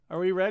Are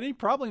we ready?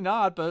 Probably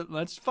not, but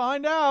let's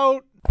find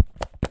out.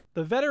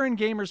 The Veteran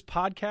Gamers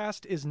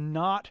podcast is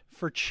not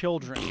for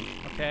children,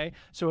 okay?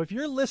 So if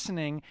you're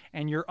listening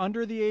and you're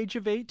under the age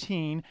of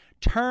 18,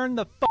 turn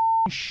the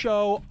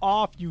show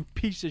off, you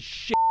piece of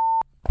shit.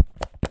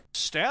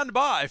 Stand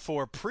by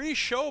for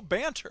pre-show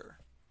banter.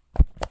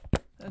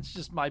 That's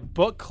just my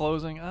book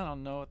closing. I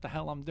don't know what the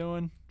hell I'm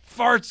doing.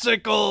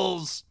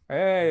 Fartsicles!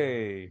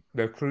 Hey,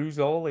 the crew's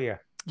all here.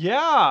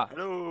 Yeah.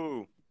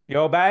 Hello.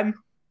 Yo, Ben?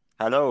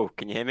 Hello.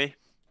 Can you hear me?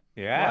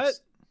 Yes. What?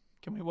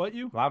 Can we what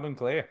you? Loud and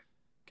clear.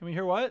 Can we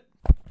hear what?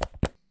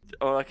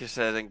 Oh, like I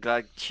said, I'm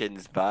glad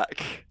Chin's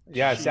back.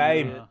 Yeah,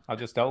 same. Yeah. I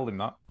just told him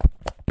that.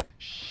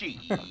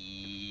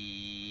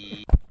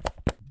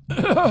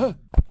 Because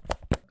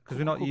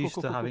we're not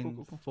used to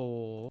having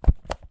four.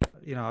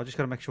 You know, I just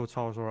got to make sure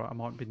Tara's all right. I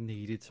might be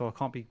needed, so I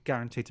can't be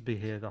guaranteed to be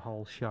here the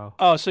whole show.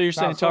 Oh, so you're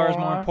saying That's Tara's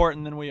all more right.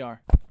 important than we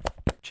are?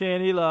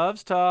 Chinny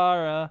loves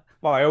Tara.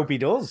 Well, I hope he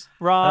does.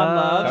 Ron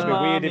loves That'd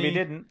be weird if he Mommy.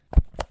 didn't.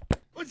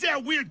 What's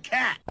that weird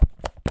cat?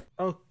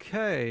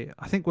 Okay,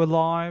 I think we're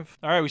live.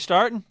 All right, we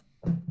starting?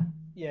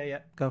 Yeah.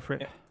 Go for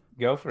it.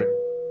 Go for it.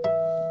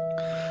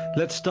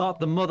 Let's start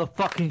the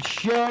motherfucking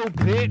show,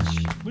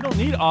 bitch. We don't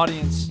need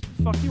audience.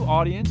 Fuck you,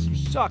 audience. You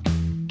suck.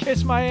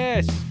 Kiss my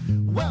ass.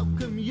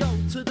 Welcome yo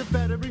to the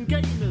Veteran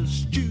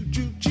Gamers.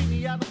 Juju,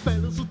 Chinny, other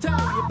fellas will tell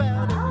you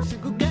about every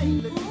single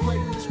game that you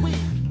played this week.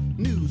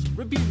 News,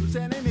 reviews,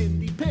 and an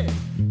indie pick.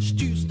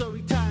 Stu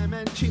story time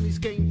and Chinny's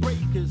game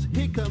breakers.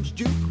 Here comes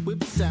Duke with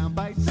the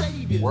soundbite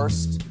savior.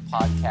 Worst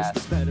podcast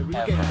It's the Veteran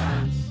ever.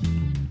 Gamers.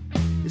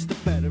 It's the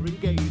Veteran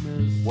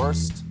Gamers.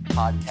 Worst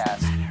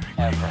podcast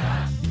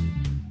ever.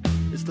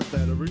 It's the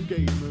Veteran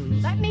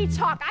Gamers. Let me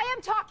talk. I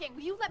am talking.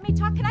 Will you let me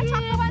talk? Can I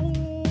talk for once?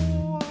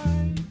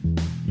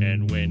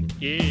 And when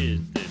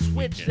is this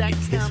Switch weekend?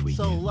 that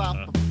console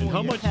up before And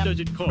how you much have does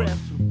it to cost? press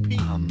repeat,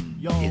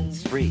 yo.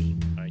 It's free.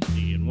 I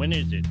see. And when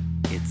is it?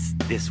 It's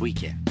this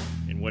weekend.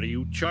 And what are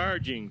you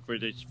charging for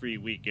this free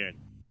weekend?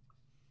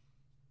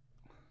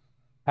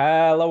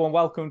 Hello and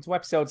welcome to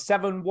episode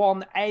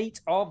 718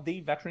 of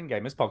the Veteran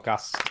Gamers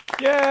podcast.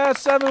 Yeah,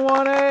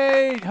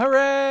 718.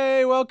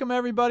 Hooray. Welcome,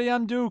 everybody.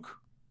 I'm Duke.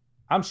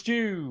 I'm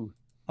Stu.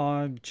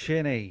 I'm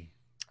Chinny.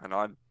 And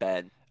I'm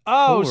Ben.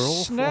 Oh, we're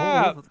all-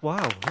 snap.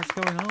 wow, what's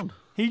going on?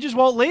 He just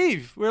won't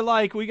leave. We're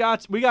like, we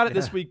got it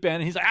this week, Ben.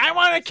 And he's like, I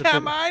want to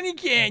come on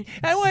again.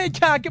 I want to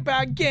talk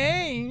about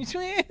games.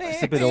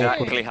 It's a bit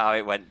Exactly awkward. how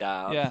it went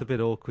down. Yeah. It's a bit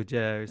awkward,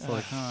 yeah. It's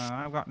like,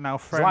 I've got no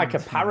It's friends. like a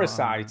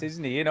parasite,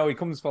 isn't he? You know, he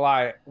comes for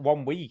like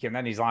 1 week and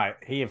then he's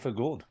like here for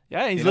good.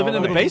 Yeah, he's You know living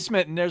in what the I mean?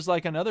 basement, and there's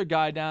like another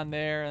guy down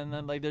there, and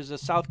then like there's a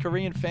South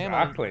Korean family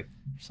Exactly. or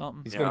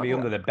something. He's going to be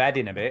under the bed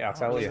in a bit, I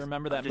tell Just you.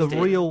 remember that. The Just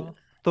real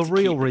to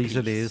keep the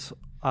reason peace. is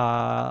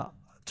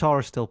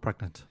Tara's still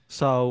pregnant.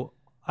 So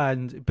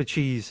but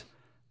she's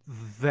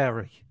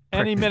very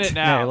Any pregnant. minute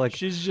now. Yeah, like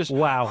She's just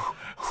wow.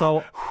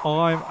 So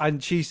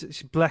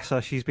she's bless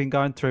her, she's been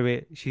going through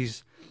it.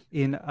 She's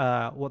in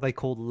what they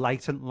call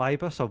latent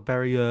labor, so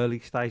very early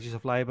stages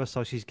of labor.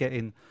 So she's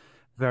getting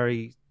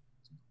very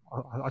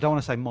I don't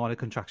want to say minor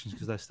contractions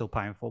because they're still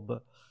painful,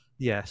 but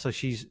yeah, so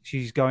she's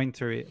going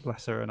through it,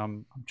 bless her, and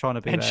I'm trying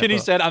to be And there. Chinny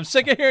but- said, I'm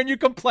sick of hearing you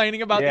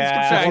complaining about these Yeah,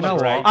 contractions. I know,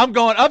 right? I'm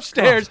going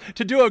upstairs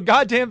to do a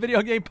goddamn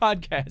video game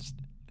podcast.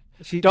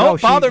 She,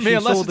 Don't bother me she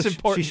unless saw it's the,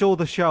 important. She saw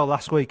the show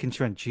last week and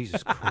she went,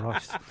 Jesus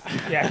Christ.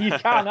 Yeah, you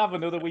can't have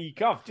another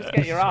week off. Just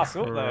get your ass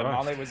up there,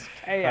 Right. man. It was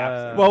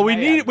chaos. Well, we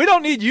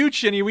don't need you,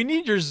 Chinny. We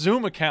need your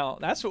Zoom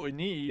account. That's what we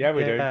need. Yeah,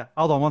 we do. Yeah,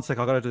 hold on one sec.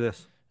 I got to do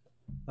this.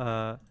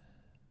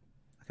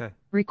 Okay.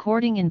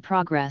 Recording in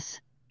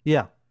progress.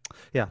 Yeah.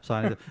 So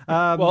I need to.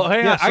 Well,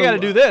 hang yeah, on. I got to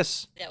do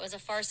this. That was a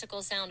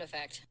farcical sound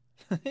effect.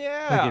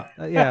 Yeah.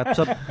 Yeah.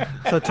 So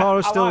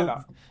Tara's I still like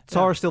that.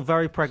 Tara's still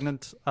very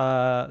pregnant.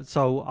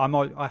 So I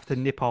might have to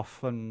nip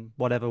off and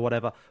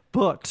whatever.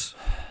 But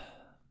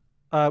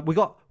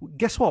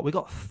guess what? We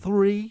got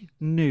 3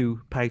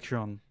 new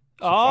Patreon.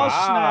 Oh,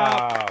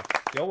 snap. Wow.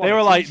 You'll want They a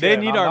were like, they t-shirt,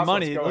 need man. our That's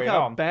what's money. Look going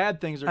how on.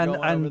 bad things are going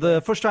over And there.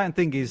 the frustrating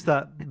thing is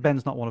that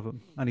Ben's not one of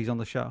them, and he's on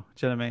the show.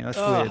 Do you know what I mean? That's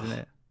weird, isn't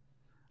it?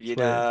 You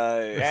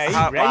know. Yeah, he's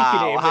how,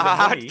 raking it in with the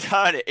how money.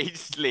 turn it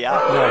instantly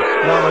out.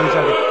 No, I'm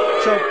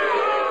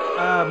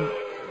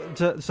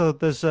joking. So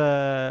there's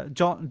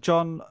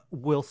John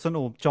Wilson,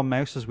 or John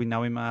Mouse as we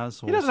know him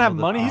as. He doesn't have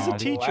money. He's a Oh,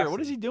 teacher. What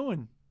bless is he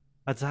doing?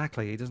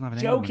 Exactly, he doesn't have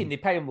any Joking, money.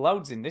 they pay him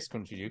loads in this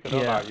country, Duke. I don't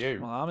know about you.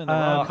 Well, I'm in the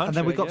wrong country. And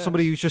then we've got I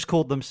somebody guess. who's just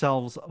called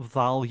themselves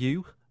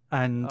Value,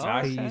 and Oh,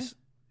 okay.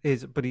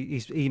 his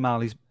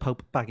email is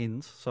Pope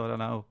Baggins, so I don't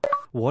know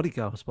what he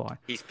goes by.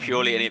 He's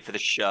purely in it for the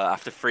shirt.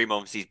 After 3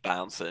 months, he's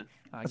bouncing.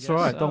 I That's guess all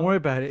right. so. Don't worry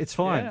about it. It's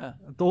fine. Yeah.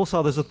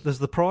 Also, there's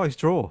the prize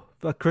draw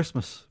at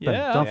Christmas. Ben.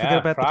 Yeah. Don't Yeah, forget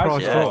about the prize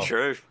prize Yeah,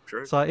 draw.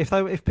 true. So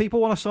if people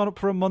want to sign up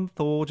for a month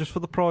or just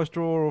for the prize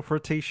draw or for a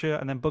T-shirt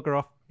and then bugger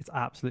off, it's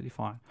absolutely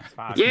fine.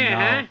 Fine.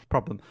 No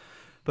problem.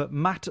 But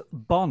Matt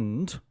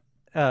Bond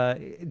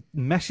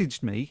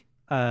messaged me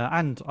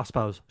and I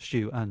suppose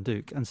Stu and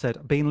Duke and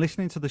said, been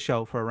listening to the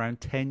show for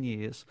around 10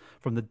 years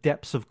from the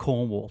depths of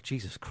Cornwall.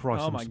 Jesus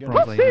Christ, Oh I'm my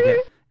surprised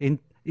I even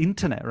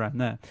internet around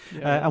there,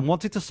 Yeah. and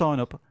wanted to sign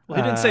up. Well,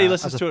 he didn't say he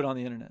listens to it on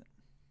the internet.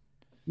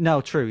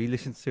 No, true. He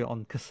listens to it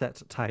on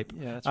cassette tape.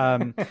 Yeah, that's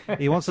right.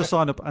 He wants to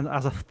sign up, and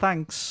as a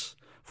thanks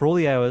for all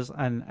the hours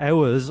and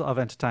hours of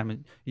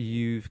entertainment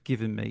you've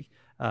given me,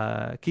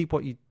 keep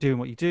what you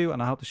do,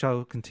 and I hope the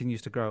show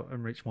continues to grow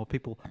and reach more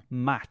people.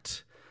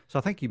 Matt. So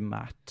thank you,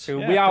 Matt.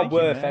 We are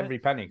worth every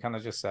penny, can I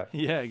just say?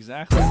 Yeah,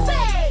 exactly.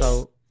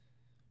 So,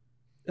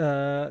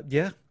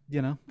 yeah,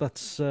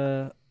 that's.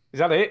 Is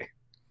that it?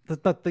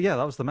 That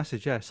was the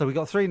message. Yeah. So we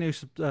got 3 new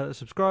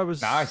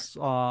subscribers. Nice.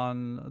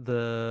 On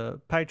the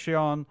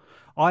Patreon.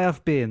 I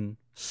have been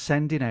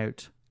sending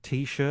out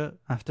T-shirt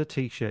after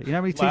T-shirt. You know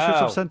how many T-shirts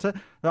I've sent out?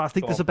 I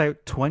think there's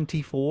about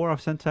 24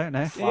 I've sent out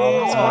now. Wow,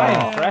 that's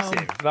quite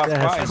impressive.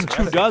 That's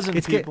quite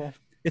 24 people.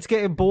 It's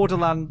getting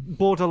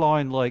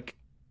borderline like.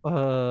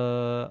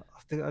 I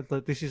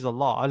think this is a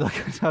lot. I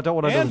don't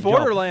want to. And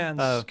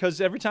Borderlands,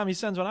 because every time he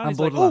sends one out, he's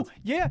like, "Oh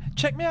yeah,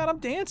 check me out, I'm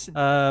dancing."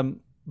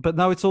 But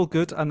no, it's all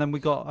good. And then we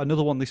got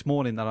another one this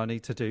morning that I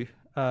need to do.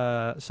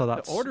 So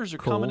that's the orders are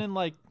cool. coming in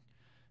like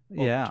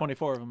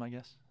 24 of them, I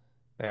guess.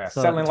 Yeah,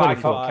 so selling like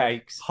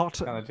hotcakes.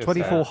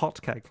 24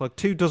 hotcakes, like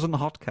 2 dozen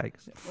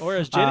hotcakes. Or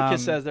as Jadakiss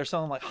says, they're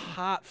selling like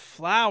hot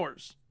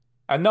flowers.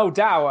 And no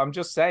doubt, I'm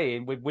just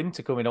saying, with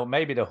winter coming up,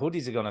 maybe the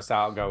hoodies are going to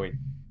start going.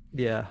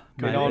 Yeah,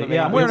 you know what I mean?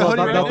 Yeah, I'm wearing a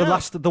hoodie right now.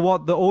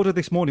 The order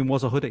this morning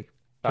was a hoodie.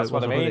 That's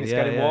what I mean. It's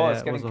getting warm.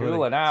 It's getting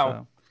cooler now.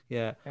 So,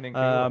 yeah,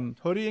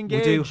 hoodie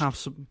engaged.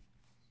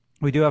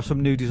 We do have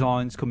some new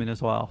designs coming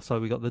as well. So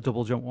we got the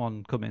double jump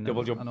one coming,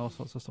 and all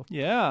sorts of stuff.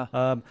 Yeah.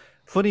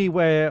 Funny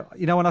where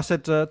when I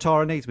said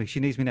Tara needs me, she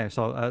needs me now.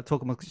 So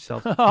talk amongst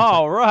yourself.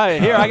 All right,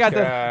 here I got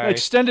the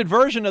extended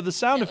version of the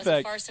sound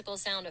effect. A farcical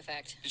sound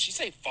effect. Did she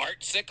say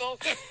fartsicle?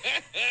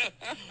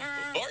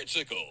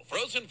 Fartsicle,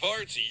 frozen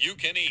farts you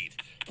can eat.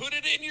 Put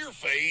it in your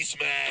face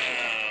mouth.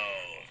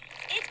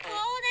 It's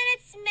cold and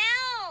it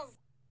smells.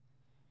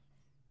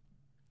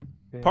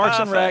 Parks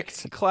and Rec,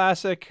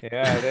 classic.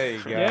 Yeah, there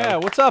you go. Yeah,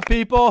 what's up,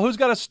 people? Who's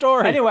got a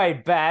story? Anyway,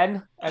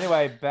 Ben,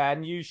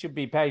 you should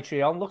be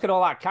Patreon. Look at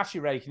all that cash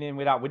you're raking in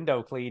with that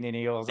window cleaning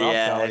of yours.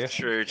 Yeah,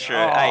 true.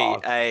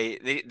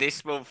 Hey,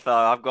 this month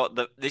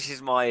though, this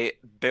is my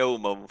bill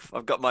month.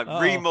 I've got my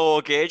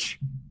remortgage.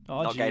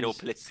 Not getting all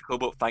political,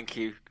 but thank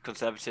you,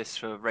 Conservatives,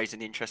 for raising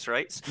the interest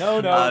rates. No.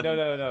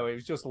 It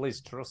was just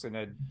Liz Truss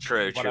and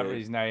whatever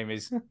his name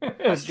is.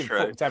 That's true.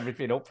 Fucked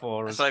everything up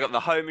for us. So I got my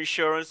home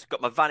insurance,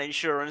 got my van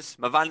insurance.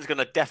 My van's going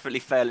to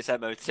definitely fail its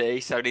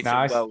MOT, so I need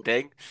some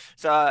welding.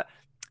 So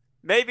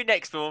maybe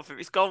next month, if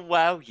it's gone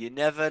well, you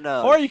never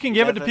know. Or you can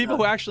give it to people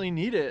who actually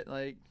need it.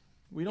 Like,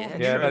 we don't.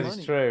 Yeah, that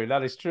is true.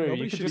 That is true.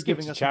 Nobody you could should just be give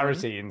giving it us to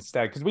charity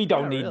instead, because we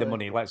don't need the really.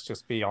 money. Let's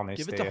just be honest.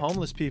 Give it to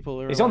homeless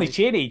people. It's only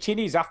Chinny.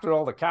 Chinny's after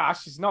all the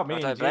cash. It's not me. I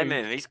don't and blame you.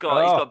 him. He's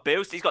got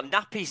bills. He's got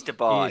nappies to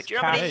buy. Do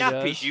you know how many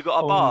nappies you got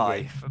to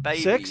buy for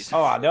babies? 6?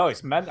 Oh, I know.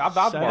 It's mental. I've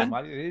had 7?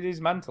 one. It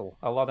is mental.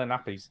 A lot of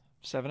nappies.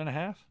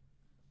 7.5.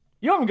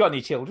 You haven't got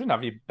any children,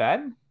 have you,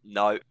 Ben?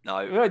 No.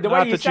 The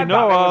Not that you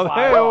know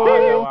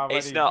of.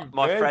 It's not.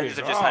 My friends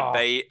have just had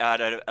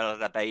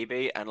a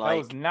baby, and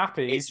like those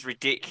nappies. It's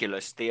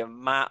ridiculous the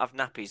amount of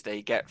nappies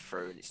they get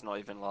through, and it's not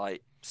even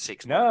like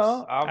 6 months.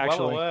 No, I'm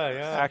well aware.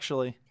 Yeah.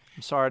 Actually,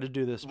 I'm sorry to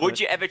do this. Would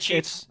you ever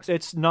cheat?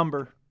 It's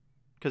number,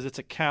 because it's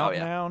a count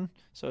noun,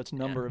 so it's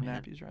number of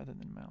nappies rather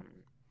than amount.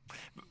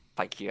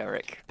 Thank you,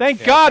 Eric.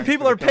 Thank God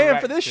people are paying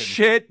for this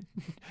shit.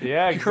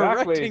 Yeah,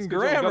 exactly. Correcting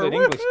grammar. We've got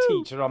an English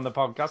teacher on the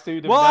podcast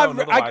who'd have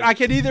known I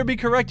could either be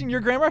correcting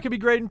your grammar, I could be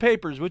grading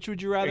papers. Which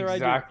would you rather I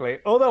do? Exactly.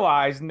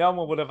 Otherwise, no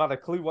one would have had a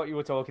clue what you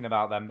were talking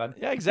about then, Ben.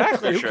 Yeah,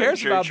 exactly. Who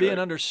cares about being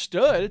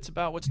understood? It's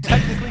about what's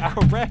technically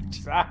correct.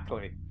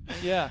 Exactly.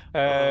 Yeah.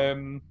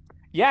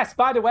 Yes,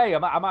 by the way,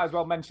 I might as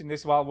well mention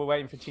this while we're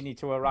waiting for Chinny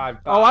to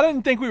arrive back. Oh, I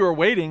didn't think we were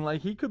waiting.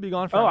 Like, he could be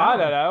gone for an hour. I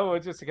don't know. We're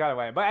just kind of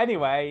waiting. But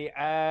anyway,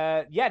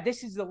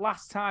 this is the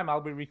last time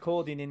I'll be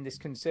recording in this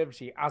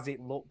conservatory as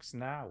it looks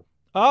now.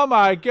 Oh,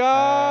 my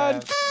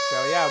God.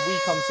 A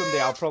week on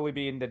Sunday, I'll probably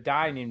be in the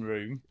dining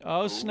room.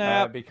 Oh,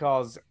 snap.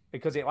 Because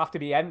it'll have to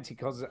be empty,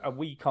 because a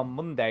week on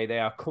Monday, they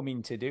are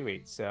coming to do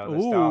it. So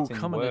they're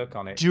starting work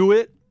on it. Do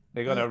it.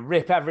 They're going to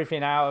rip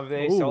everything out of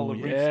this. All the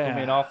roofs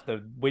coming off,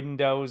 the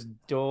windows,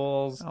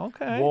 doors,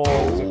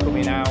 walls are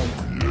coming out.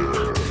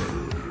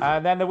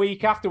 And then the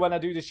week after, when I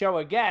do the show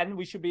again,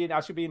 I should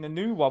be in a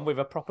new one with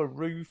a proper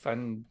roof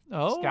and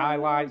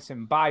skylights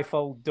and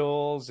bifold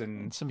doors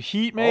and some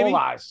heat, maybe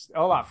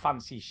all that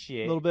fancy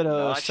shit. A little bit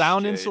of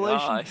sound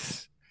insulation.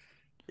 Nice.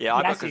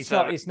 Yeah,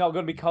 it's not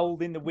going to be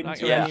cold in the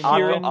winter. Yeah,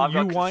 I've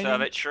got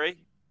conservatory.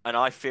 And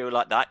I feel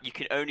like that you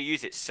can only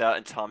use it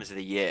certain times of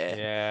the year.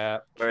 Yeah.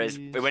 Whereas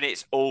when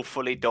it's all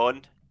fully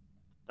done,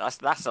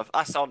 that's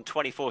on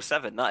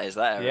 24/7. That is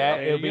that area. Yeah,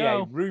 it'll be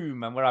a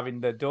room, and we're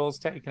having the doors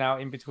taken out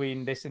in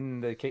between this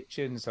and the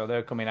kitchen, so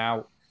they're coming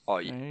out.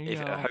 Oh,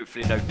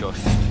 hopefully no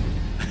dust.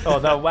 Oh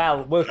no,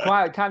 well, we're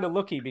quite kind of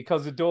lucky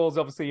because the doors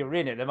obviously are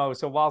in at the moment.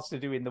 So whilst they're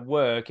doing the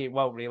work, it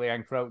won't really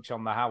encroach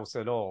on the house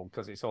at all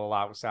because it's all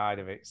outside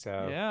of it.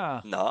 So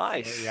yeah,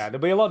 nice. Yeah,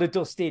 there'll be a lot of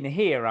dust in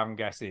here. I'm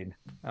guessing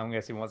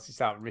once they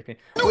start ripping.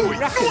 We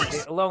reckon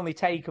it'll only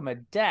take them a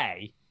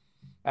day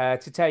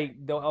to take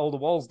all the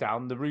walls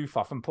down, the roof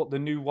off, and put the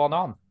new one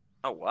on.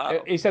 Oh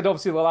wow! He said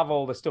obviously they'll have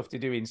all the stuff to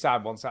do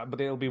inside once that, but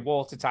it'll be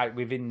watertight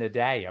within the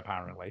day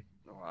apparently.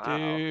 Wow.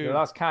 Dude. So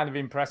that's kind of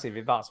impressive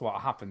if that's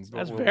what happens.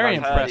 That's very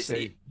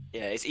impressive.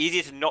 It's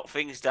easier to knock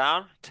things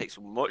down. It takes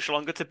much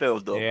longer to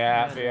build them.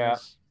 Yeah.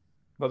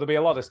 But there'll be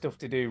a lot of stuff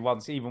to do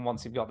once they've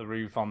got the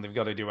roof on. They've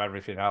got to do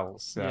everything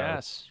else. So.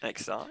 Yes.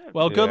 Exciting.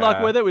 Well, good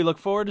luck with it. We look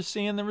forward to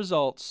seeing the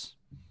results.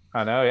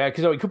 I know, yeah,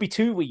 because it could be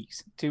 2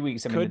 weeks. 2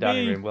 weeks I'm in the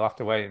dining room. We'll have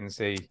to wait and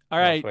see. All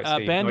right,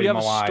 Ben, do you have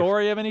a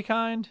story of any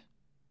kind?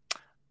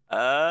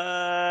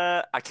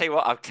 I tell you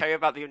what, I'll tell you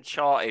about the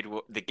Uncharted,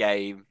 the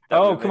game.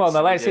 Oh, come on,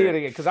 now let's hear it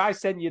again, because I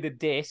sent you the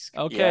disc.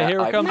 Okay,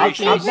 here it comes. By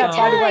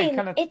the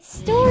way, It's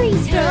story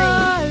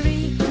time.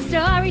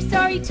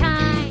 Story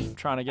time. I'm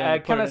trying to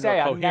get can I say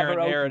a I've never coherent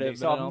opened narrative, it,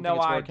 so I've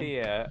no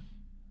idea.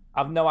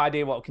 I've no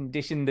idea what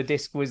condition the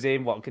disc was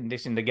in, what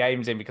condition the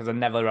game's in, because I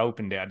never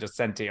opened it. I just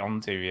sent it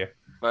on to you.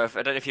 Well, I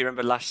don't know if you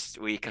remember last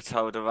week, I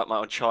told about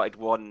my Uncharted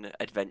 1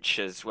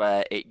 adventures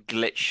where it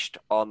glitched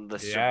on the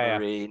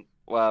submarine. Yeah.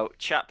 Well,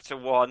 chapter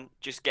 1,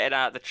 just getting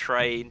out of the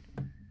train,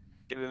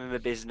 doing my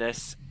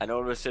business, and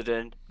all of a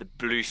sudden the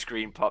blue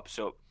screen pops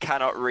up.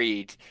 Cannot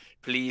read.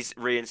 Please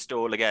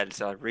reinstall again.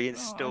 So I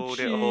reinstalled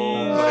it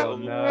all, got it all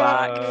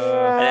back,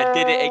 and I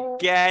did it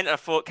again. I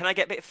thought, can I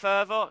get a bit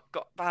further?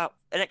 Got about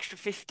an extra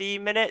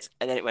 15 minutes,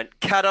 and then it went,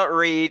 cannot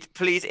read.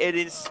 Please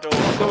install.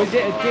 So is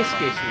it a disc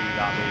issue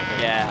that?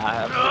 Yeah,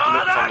 I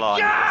looked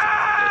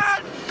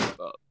online.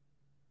 But,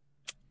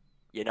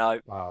 you know.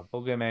 Wow,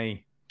 bugger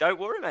me. Don't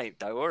worry, mate.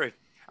 Don't worry.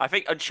 I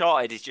think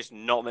Uncharted is just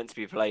not meant to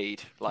be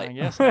played. Like, I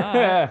guess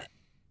not.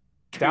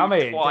 Damn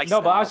it!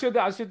 No, but I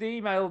should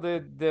email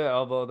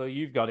although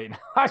you've got it.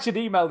 I should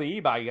email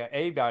the eBay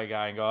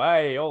guy and go,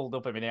 hey, hold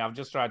up a minute. I've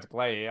just tried to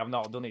play it. I've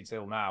not done it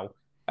till now.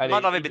 It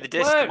might not even be the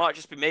disc. It might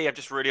just be me. I'm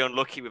just really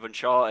unlucky with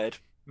Uncharted.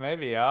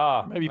 Maybe you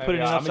are. Maybe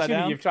putting it I'm upside assuming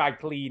down. you've tried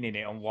cleaning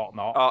it and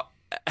whatnot.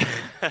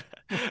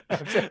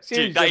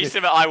 Dude, that is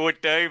something I would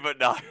do, but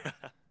no.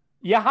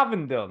 You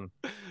haven't done.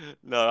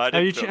 No, I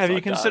didn't. Have you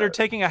considered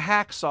taking a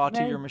hacksaw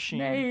to your machine?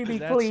 Maybe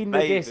clean the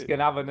disc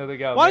and have another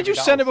go. Why did you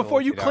send it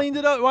before you cleaned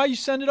it up? Why you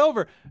send it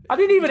over? I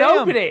didn't even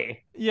open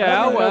it.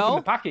 Yeah, open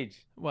the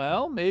package.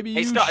 Well, maybe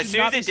it's not. As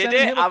soon as it did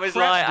it, I was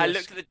like, I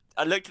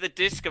looked at the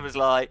disc and was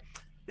like,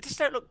 it just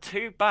don't look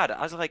too bad.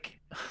 I was like,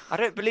 I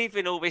don't believe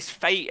in all this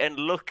fate and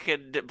luck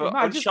but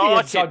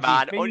Uncharted,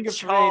 man,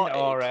 Uncharted.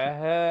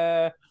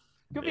 Or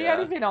could be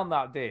anything on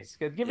that disc.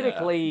 Give it a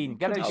clean.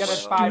 Get a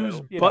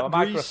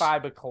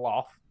microfiber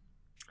cloth.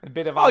 A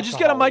bit of alcohol. Just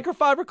get a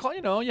microfiber cloth.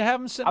 You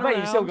have them sitting around. I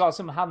bet you still got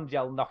some hand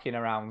gel knocking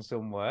around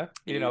somewhere.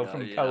 From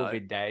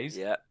COVID days.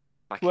 Yeah.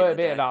 Work a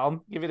bit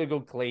on. Give it a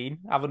good clean.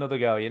 Have another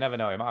go. You never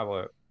know. It might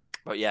work.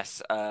 But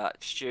yes,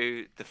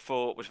 Stu, the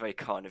thought was very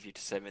kind of you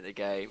to send me the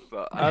game.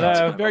 But I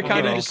know. Very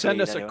kind of you to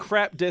send us a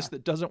crap disc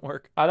that doesn't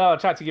work. I know. I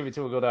tried to give it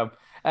to a good home.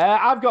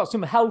 I've got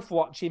some health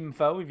watch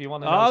info if you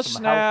want to know. Oh,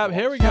 snap.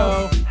 Here we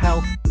go.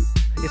 Health.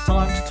 It's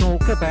time to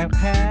talk about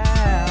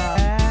health.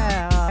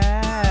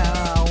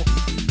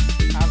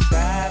 I'm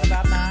sad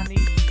about my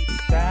knees.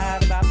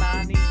 Sad about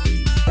my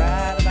knees.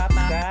 Sad about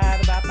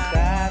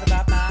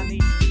my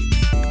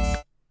knees.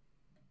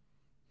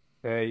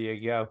 There you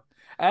go.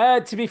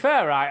 To be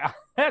fair, right,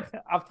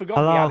 I forgot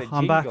we had a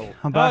jingle.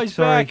 I'm back. He's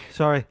back.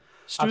 Sorry.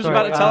 Stu's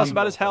about to tell us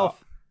about his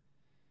health.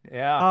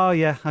 Yeah. Oh,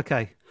 yeah.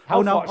 Okay.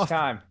 Health watch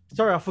time.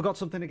 Sorry, I forgot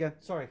something again.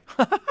 Sorry.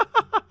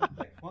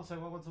 One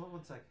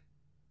sec.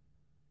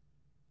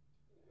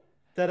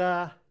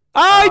 Ta-da.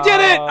 I did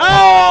it!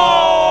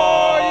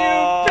 Oh,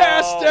 you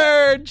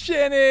bastard,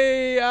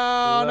 Chinny!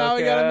 Oh, now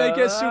we gotta make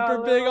it super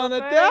big on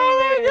the... Oh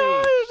my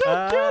gosh,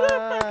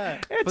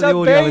 it's a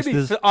baby!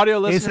 For the audio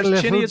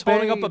listeners, Chinny is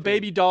holding up a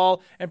baby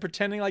doll and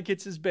pretending like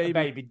it's his baby. A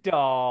baby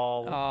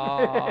doll.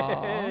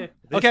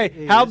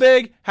 Okay, how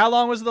big? How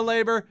long was the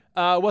labor?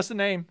 What's the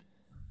name?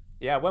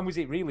 Yeah, when was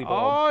it really born?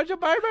 Oh, it's a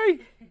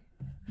baby!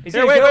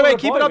 Here, wait,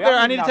 keep it up there.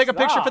 I need to take a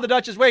picture for the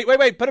Duchess. Wait,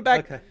 put it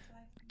back. Okay.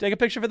 Take a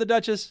picture for the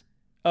Duchess.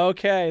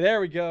 Okay,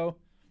 there we go.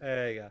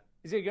 There you go.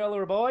 Is it a girl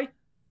or a boy?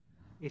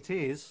 It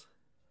is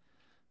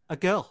a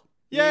girl.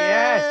 Yay!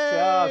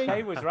 Yes.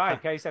 Kay was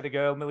right. Kay said a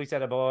girl. Millie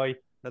said a boy.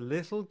 The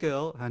little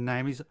girl, her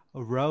name is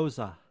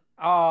Rosa.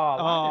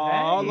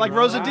 Oh, like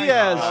Rosa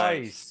Diaz.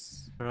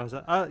 Nice.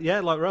 Rosa. Yeah,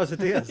 like Rosa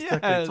Diaz.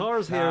 Yes.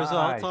 Tara's here as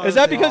well. Nice. Is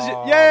that because...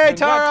 Yay,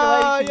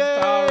 Tara! Congratulations, Yay,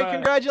 Tara.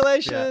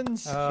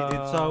 congratulations!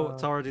 Yeah.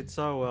 Tara did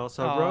so well.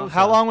 So Rosa...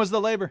 How long was the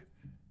labor?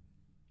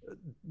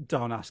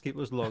 Don't ask. It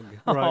was long.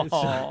 Right.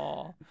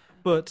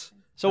 But...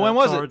 So when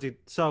was Tara it? did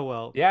so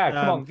well. Yeah,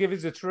 come on, give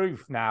us the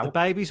truth now. The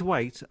baby's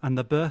weight and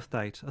the birth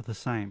date are the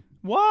same.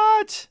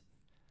 What?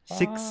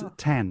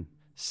 6'10".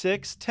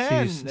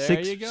 6'10".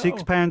 There you go.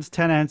 6 pounds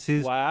 10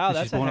 ounces. Wow,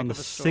 that's she's born a on heck the of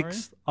a story.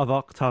 6th of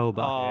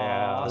October.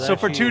 Yeah. So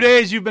for 2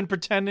 days, you've been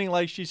pretending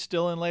like she's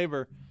still in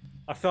labor.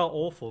 I felt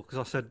awful because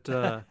I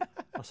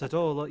said,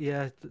 "Oh, look,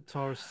 yeah,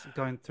 Tara's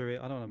going through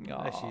it." I don't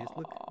know. There she is.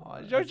 Look,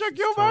 you're so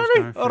cute,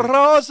 baby.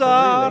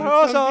 Rosa,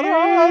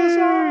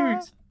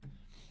 Rosa.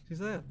 She's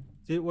there.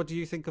 What do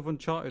you think of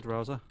Uncharted,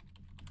 Rosa?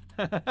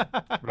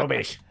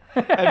 Rubbish.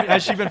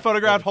 Has she been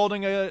photographed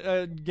holding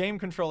a game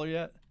controller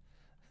yet?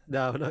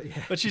 No, not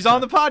yet. But she's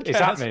on the podcast. It's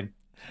happening.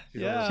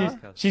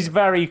 She's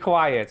very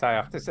quiet, I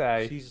have to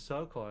say. She's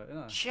so quiet,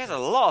 isn't she? She has a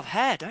lot of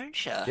hair, don't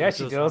she? Yeah,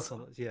 she does.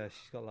 Yeah,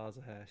 she's got loads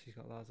of hair.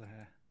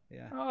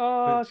 Yeah.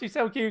 Oh, she's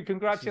so cute.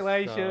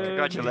 Congratulations.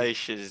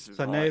 Congratulations.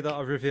 So now that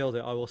I've revealed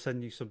it, I will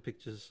send you some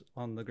pictures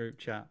on the group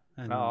chat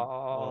and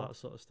all that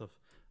sort of stuff.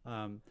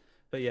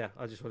 But yeah,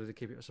 I just wanted to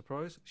keep it a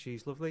surprise.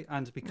 She's lovely.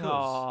 And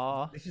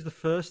because this is the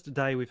first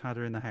day we've had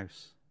her in the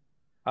house.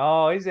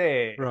 Oh, is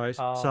it? Right.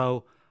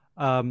 So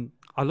I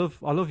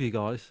love you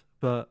guys,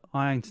 but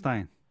I ain't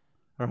staying.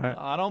 All right.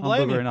 I don't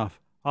blame you. Enough.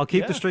 I'll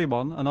keep the stream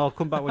on and I'll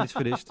come back when it's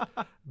finished.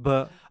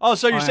 But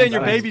so you're saying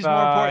your baby's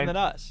more important than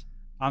us?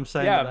 I'm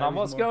saying man,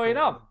 what's going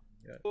on?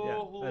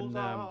 Yeah. And,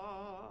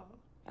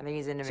 I think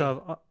he's into me.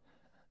 So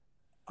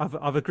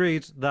I've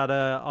agreed that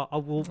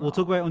we'll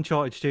talk about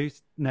Uncharted, Stu,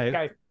 now.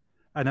 Okay.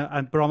 But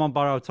I'm on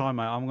borrowed time,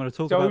 mate. I'm going to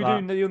talk about that. So we're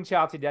doing the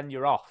Uncharted, then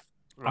you're off.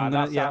 Right,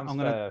 I'm going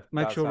to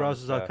make sure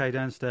Rose is okay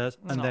downstairs,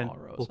 and then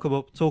we'll come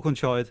up, talk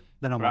Uncharted,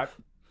 then I'm off.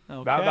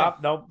 Okay.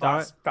 No,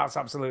 that's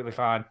absolutely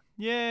fine.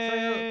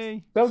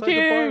 Yay! So cute!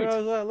 Goodbye,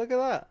 Rosa. Look at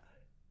that.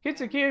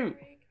 Kids are cute.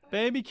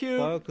 Baby cute.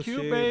 Bye, Uncle cute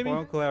Stu. baby. Bye,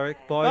 Uncle Eric.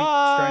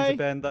 Bye, Stranger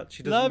Ben. That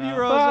she doesn't Love know. you,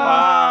 Rosa.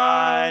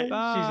 Bye.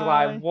 Bye. She's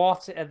like,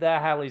 what the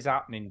hell is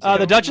happening to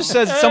the Duchess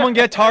says, someone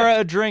get Tara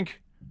a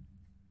drink.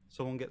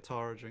 Someone get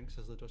Tara a drink,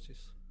 says the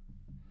Duchess.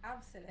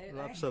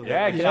 Absolutely.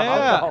 Yeah, can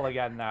have alcohol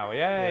again now.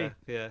 Yay.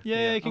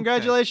 Yay,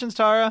 congratulations,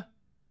 Tara.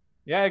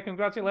 Yeah,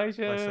 congratulations.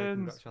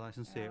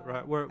 Congratulations to you.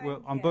 Right,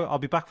 I'll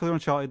be back for the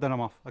Uncharted, then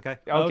I'm off. Okay.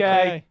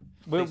 Okay.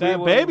 We'll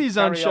baby's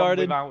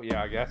Uncharted. Without you,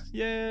 I guess.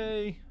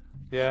 Yay.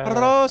 Yeah.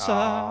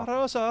 Rosa.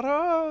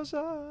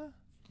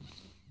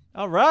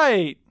 All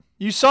right.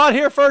 You saw it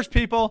here first,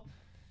 people.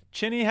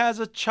 Chinny has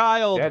a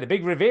child. Yeah, the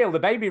big reveal, the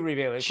baby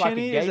reveal. It's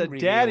Chinny like a game is a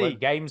reveal daddy. at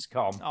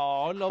Gamescom.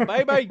 Oh, little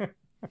baby.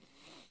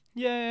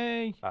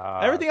 Yay.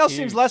 Everything else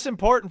seems less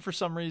important for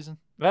some reason.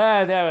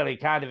 No,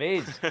 it kind of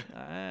is.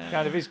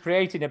 Kind of is.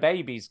 Creating a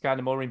baby is kind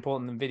of more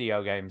important than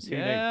video games.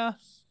 Yeah.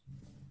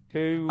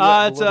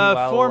 It's a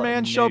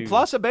 4-man show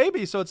plus a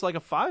baby, so it's like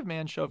a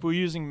 5-man show if we're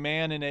using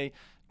man in a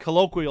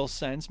colloquial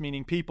sense,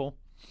 meaning people.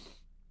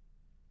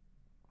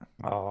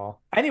 Oh.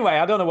 Anyway,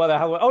 I don't know what the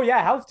hell. Oh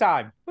yeah, health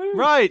time. Woo.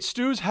 Right,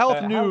 Stu's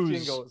health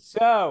news.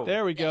 So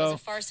there we go. It was a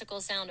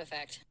farcical sound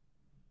effect.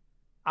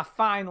 I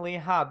finally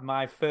had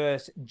my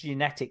first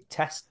genetic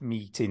test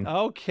meeting.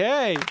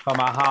 Okay. For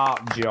my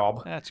heart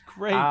job. That's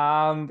great.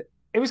 And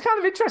it was kind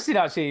of interesting,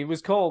 actually. It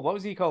was called, what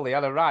was he called? He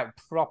had a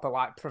proper,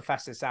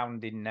 professor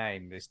sounding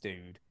name, this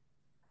dude.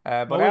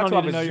 But we don't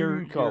need to know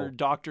your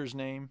doctor's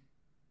name.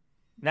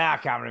 Nah, I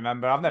can't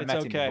remember. I've never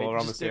met him before,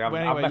 obviously. I've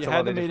met you a had lot the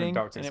of different meeting,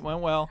 doctors. and it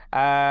went well.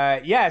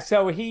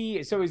 So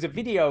it was a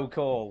video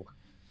call.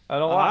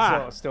 And all that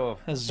sort of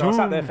stuff. So I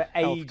sat there for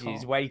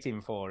ages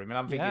waiting for him. And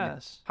I'm thinking,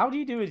 how do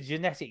you do a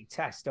genetic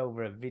test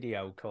over a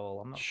video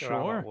call? I'm not sure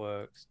how that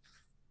works.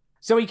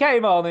 So he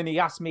came on and he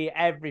asked me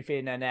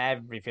everything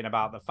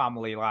about the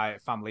family,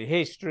 like family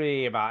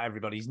history, about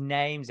everybody's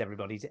names,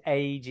 everybody's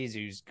ages,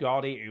 who's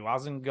got it, who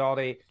hasn't got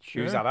it,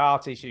 who's had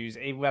heart issues.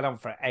 It went on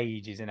for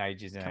ages and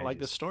ages and ages. I like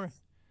this story.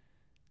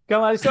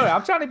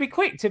 I'm trying to be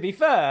quick, to be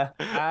fair.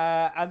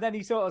 And then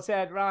he sort of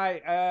said,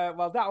 right,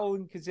 well, that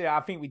will consider.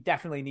 I think we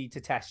definitely need to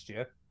test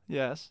you.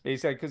 Yes. He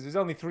said, because there's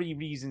only 3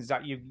 reasons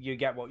that you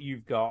get what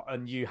you've got,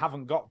 and you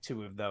haven't got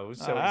 2 of those,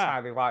 so it's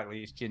highly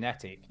likely it's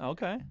genetic.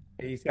 Okay.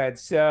 He said,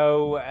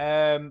 so,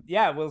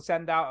 we'll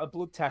send out a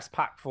blood test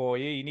pack for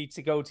you. You need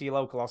to go to your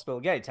local hospital,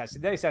 get it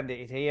tested. They send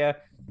it here.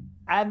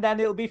 And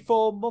then it'll be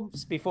 4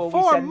 months before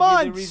we send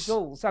you the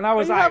results. And I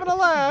was like, having a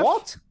laugh?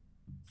 What?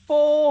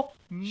 4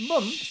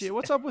 months? Shit,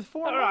 what's up with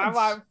 4 months? I'm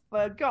like,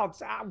 for God's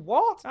sake,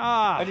 what?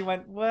 And he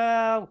went,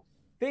 well,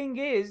 thing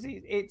is,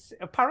 it's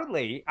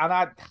apparently, and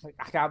I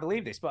can't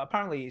believe this, but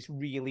apparently it's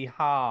really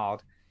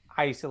hard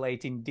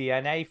isolating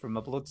DNA from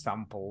a blood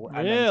sample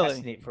and then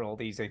testing it for all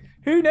these things.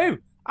 Who knew?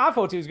 I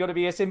thought it was going to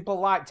be a simple,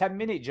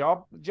 10-minute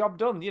job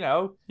done,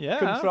 Yeah.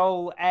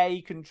 Control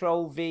A,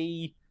 Control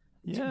V,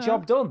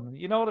 job done.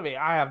 You know what I mean?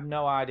 I have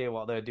no idea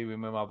what they're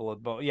doing with my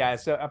blood. But yeah,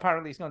 so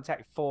apparently it's going to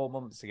take 4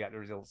 months to get the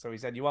results. So he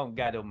said you won't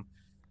get them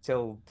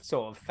till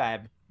sort of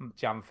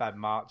Jan, Feb,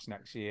 March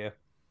next year.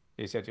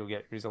 He said you'll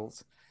get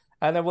results.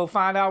 And then we'll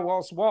find out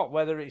what's what,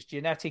 whether it's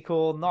genetic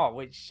or not,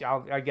 which,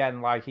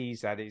 again, like he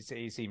said,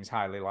 it seems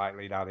highly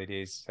likely that it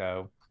is.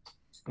 So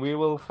we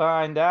will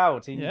find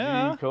out in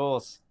due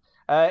course.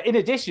 In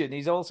addition,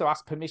 he's also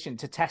asked permission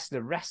to test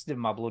the rest of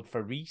my blood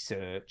for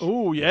research.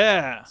 Oh,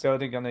 yeah. So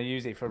they're going to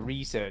use it for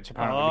research,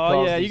 apparently.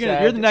 Oh, yeah.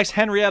 You're the next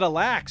Henrietta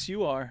Lacks.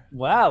 You are.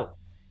 Well,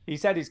 He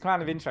said it's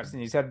kind of interesting.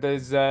 He said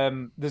there's a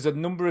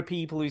number of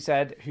people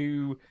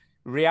who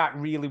react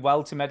really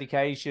well to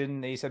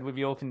medication. He said with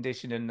your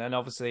condition and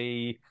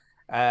obviously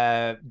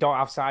don't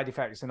have side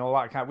effects and all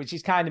that kind, which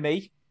is kind of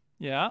me.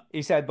 Yeah.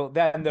 He said, but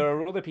then there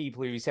are other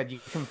people who he said you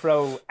can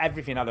throw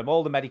everything at them,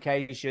 all the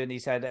medication. He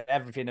said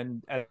everything,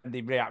 and they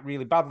react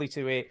really badly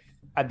to it,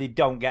 and they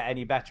don't get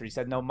any better. He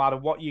said no matter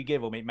what you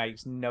give them, it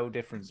makes no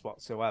difference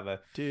whatsoever.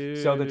 Dude.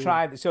 So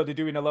they're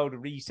doing a load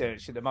of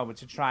research at the moment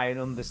to try and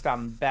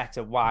understand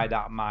better why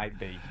that might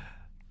be.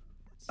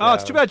 Oh,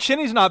 it's too bad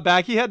Chinny's not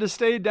back. He had to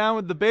stay down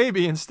with the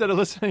baby instead of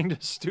listening to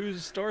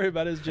Stu's story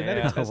about his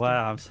genetic testing.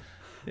 Wow.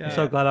 I'm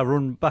so glad I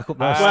run back up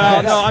those well,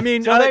 stairs. no, I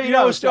mean, So there you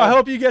go, Stu, I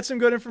hope you get some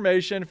good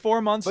information.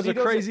 4 months is a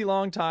doesn't- crazy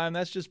long time.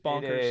 That's just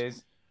bonkers. It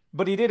is.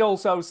 But he did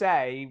also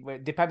say,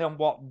 depending on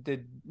what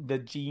the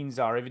genes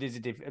are, if it is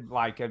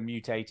like a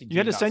mutated gene. You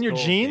had to send your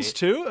that's genes caused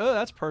too? Oh,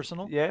 that's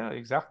personal. Yeah,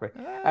 exactly.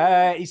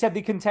 He said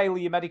they can tailor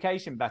your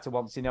medication better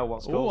once you know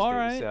what's caused all it.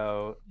 right.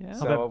 So, Yeah.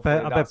 so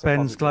I bet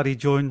Ben's glad he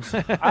joined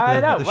I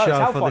know. the Well,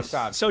 show it's for Hellpoint this.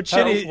 time. So,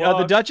 Chinny,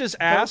 the Duchess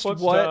asked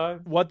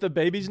Hellpoint what the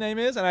baby's name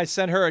is, and I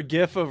sent her a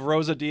GIF of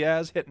Rosa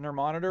Diaz hitting her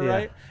monitor, Yeah.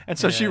 right? And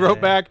so she wrote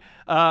back,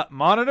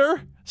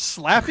 monitor?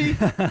 Slappy?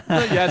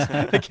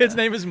 Yes, the kid's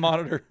name is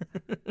Monitor.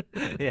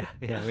 yeah,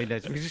 we know.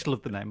 We just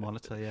love the name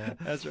Monitor, yeah.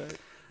 That's right.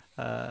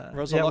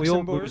 Rosa we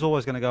was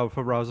always going to go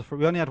for Rosa.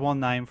 We only had one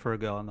name for a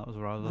girl, and that was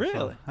Rosa.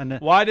 Really? So, and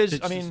why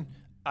I mean,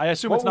 I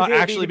assume it's not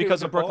actually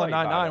because of Brooklyn boy,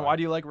 by the Nine-Nine. way? Why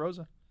do you like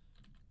Rosa?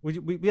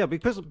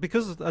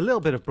 Because a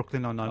little bit of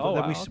Brooklyn Nine-Nine,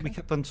 but then we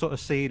kept on sort of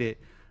seeing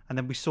it, and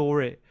then we saw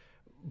it.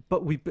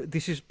 But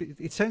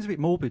it sounds a bit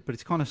morbid, but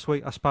it's kind of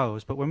sweet, I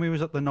suppose. But when we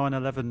was at the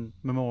 9/11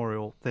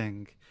 memorial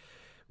thing,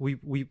 we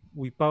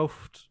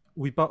both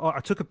I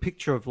took a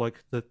picture of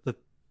like the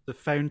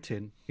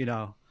fountain, you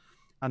know,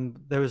 and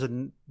there was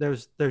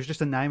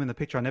just a name in the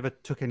picture. I never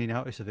took any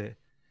notice of it,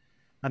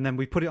 and then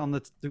we put it on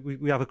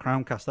we have a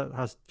Chromecast that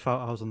has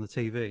photos on the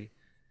TV,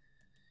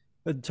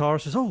 and Tara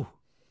says, "Oh."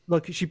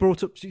 Like she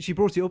brought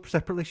it up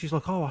separately. She's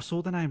like, "Oh, I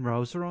saw the name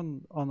Rosa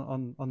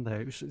on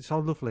there. It's so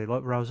lovely,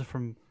 like Rosa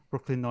from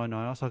Brooklyn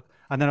Nine-Nine." I was like,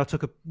 and then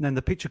then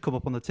the picture come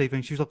up on the TV,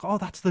 and she was like, "Oh,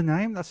 that's the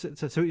name. That's it."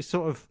 So it's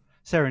sort of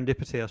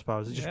serendipity, I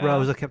suppose. It's just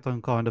Rosa kept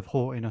on kind of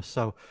haunting us.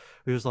 So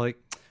we was like,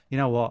 you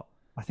know what?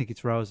 I think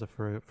it's Rosa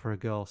for a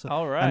girl. So,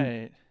 all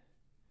right.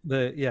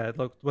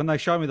 Like when they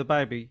show me the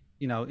baby,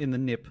 you know, in the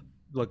nip,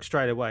 like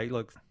straight away,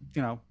 like,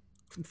 you know,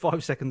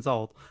 5 seconds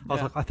old. I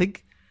was like, I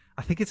think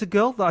it's a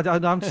girl. I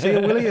don't see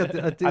a Willie. I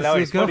know,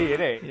 it's funny,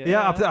 isn't it?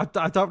 Yeah,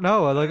 I don't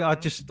know.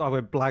 I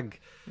went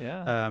blank.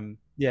 Yeah.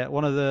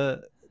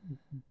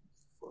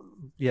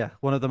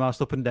 One of the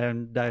most up and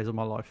down days of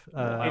my life.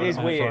 It is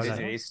weird, isn't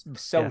it? It's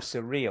so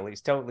surreal. It's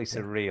totally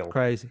surreal.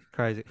 Crazy.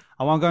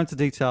 I won't go into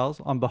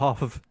details on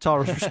behalf of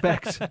Tara's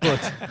respect,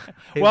 but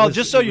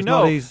just so you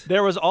know,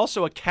 there was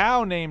also a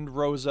cow named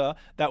Rosa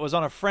that was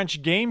on a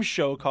French game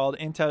show called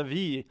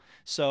Interville.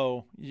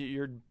 So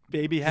your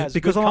baby has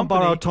because good I'm on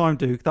company. borrowed time,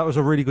 Duke. That was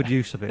a really good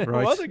use of it,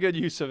 right? It was a good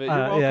use of it. You're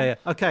welcome. Yeah.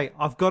 Okay,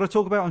 I've got to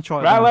talk about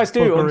Uncharted. Right, let's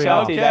do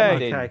Uncharted.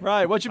 Okay.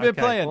 Right, what you been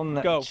playing?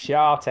 Go.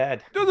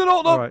 Uncharted. Does it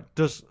hold up? All right.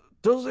 Does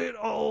it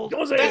hold?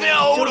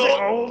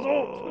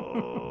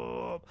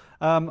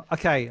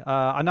 Okay.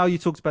 I know you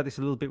talked about this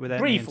a little bit with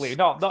Emily. Briefly,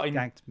 not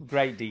in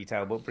great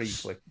detail, but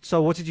briefly.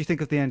 So, what did you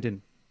think of the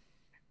ending?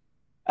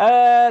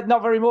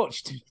 Not very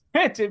much.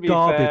 To be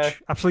garbage. Fair.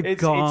 Absolute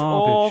It's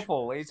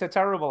awful. It's a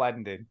terrible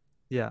ending.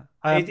 Yeah.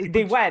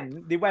 They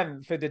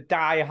went for the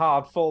die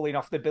hard falling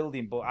off the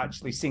building, but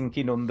actually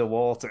sinking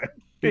underwater.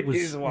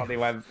 Is what they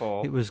went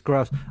for. It was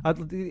gross.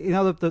 You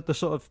know the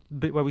sort of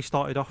bit where we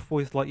started off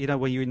with, like, you know,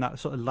 when you're in that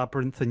sort of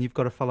labyrinth and you've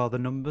got to follow the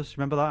numbers.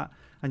 Remember that?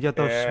 And you had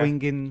those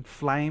swinging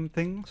flame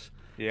things.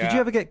 Yeah. Did you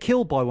ever get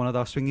killed by one of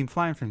those swinging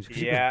flame things?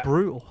 Because it was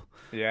brutal.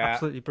 Yeah,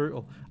 absolutely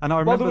brutal. And I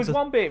remember there was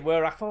one bit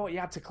where I thought you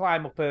had to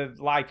climb up a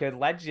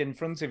ledge in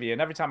front of you, and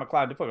every time I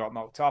climbed up, I got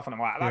knocked off, and I'm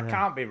like, that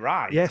can't be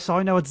right. Yes,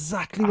 I know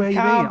exactly where you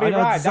mean. I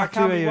know exactly that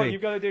can't where be you what mean.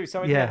 you've got to do.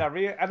 So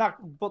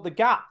but the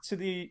gap to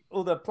the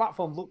other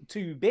platform looked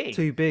too big.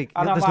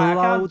 And I'm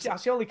like, I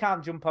surely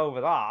can't jump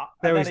over that.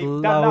 There is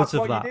loads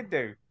of that. That's what you did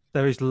do.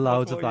 There is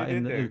loads of that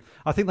in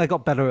I think they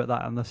got better at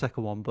that in the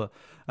second one, but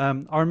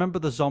I remember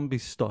the zombie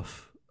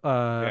stuff,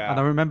 and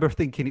I remember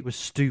thinking it was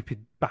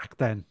stupid back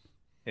then.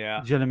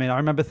 Yeah. Do you know what I mean? I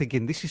remember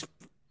thinking, this is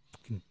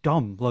fucking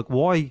dumb. Like,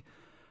 why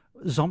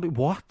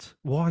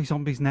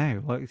zombies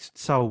now? Like, it's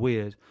so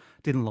weird.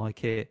 Didn't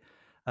like it.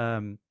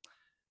 And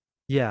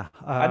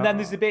then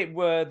there's the bit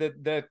where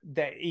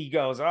he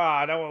goes,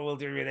 I know what we'll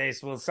do with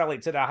this. We'll sell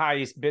it to the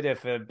highest bidder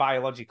for a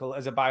biological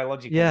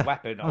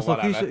weapon or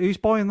whatever. Like, who's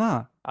buying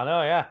that? I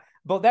know, yeah.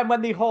 But then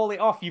when they haul it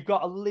off, you've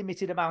got a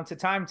limited amount of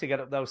time to get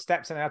up those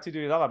steps, and I had to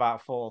do that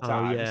about 4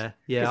 times.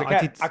 Yeah.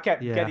 I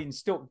kept getting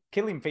stuck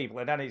killing people,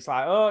 and then it's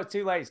like, it's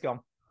too late, it's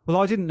gone.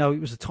 Well, I didn't know it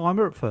was a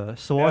timer at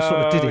first, so I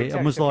sort of did it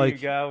and was like,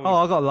 I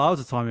got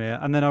loads of time here,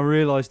 and then I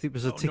realised it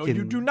was a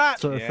ticking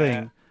sort of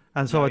thing,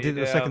 and so I did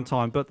it the second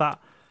time. But that,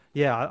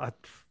 I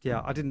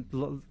didn't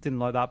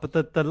like that.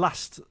 But the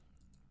last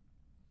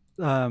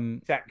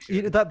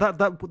section.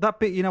 That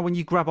bit, when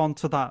you grab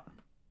onto that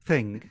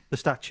thing, the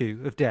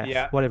statue of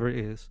death, whatever it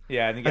is.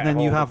 Yeah, and then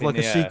you have like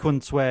a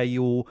sequence where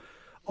you're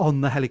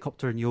on the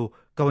helicopter and you're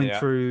going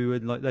through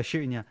and like they're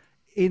shooting you.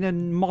 In a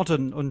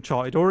modern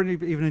Uncharted or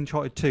even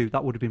Uncharted 2,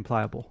 that would have been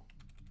playable.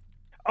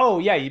 Oh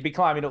yeah, you'd be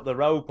climbing up the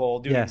rope or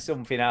doing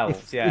something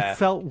else. It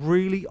felt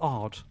really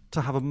odd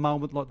to have a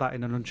moment like that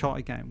in an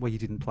Uncharted game where you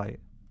didn't play it.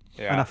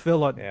 Yeah. And I feel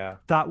like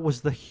that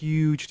was the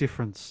huge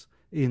difference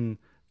in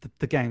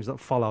the games that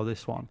follow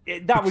this one.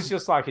 That was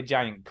just like a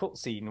giant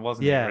cutscene,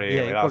 wasn't it? Really?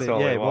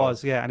 It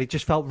was. Yeah, and it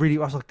just felt really.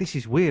 I was like, this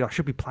is weird. I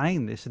should be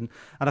playing this, and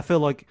I feel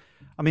like,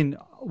 I mean,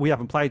 we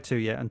haven't played 2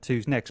 yet, and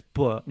 2's next,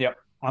 but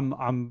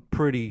I'm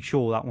pretty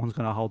sure that one's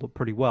going to hold up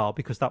pretty well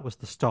because that was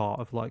the start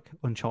of like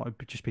Uncharted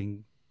just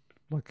being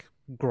like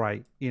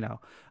great.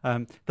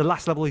 The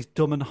last level is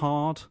dumb and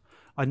hard.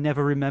 I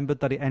never remembered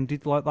that it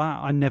ended like that.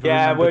 I never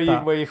remembered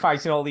that. Where you're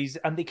fighting all these,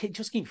 and they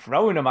just keep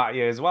throwing them at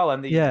you as well,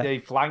 and they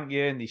flank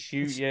you and they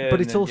shoot you.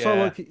 But it's also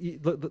like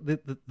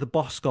the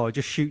boss guy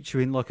just shoots you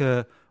in like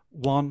a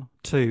 1,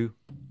 2,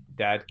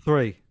 dead,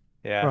 3.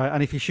 Yeah, right.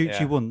 And if he shoots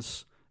you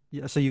once,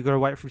 so you got to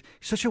wait for.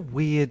 It's such a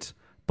weird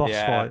boss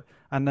fight,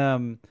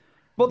 and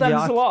But then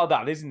there's a lot of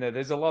that, isn't there?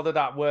 There's a lot of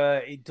that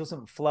where it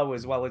doesn't flow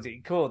as well as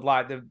it could.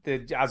 Like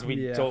the as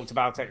we talked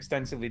about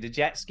extensively, the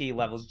jet ski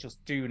levels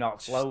just do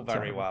not flow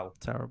very well.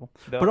 Terrible.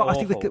 They're but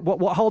awful. I think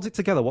what holds it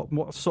together,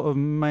 what sort of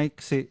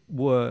makes it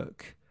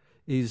work,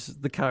 is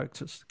the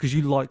characters, because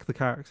you like the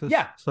characters.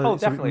 Yeah. So,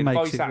 definitely. So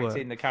Voice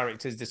acting, the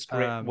characters, the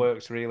script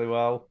works really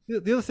well.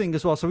 The other thing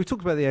as well. So we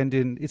talked about the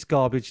ending. It's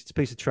garbage. It's a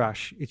piece of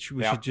trash. We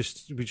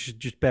should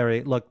just bury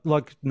it,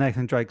 like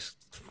Nathan Drake's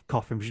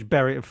coffin. We should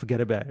bury it and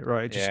forget about it.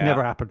 Right? It just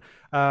never happened.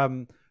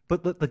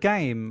 But the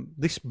game,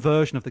 this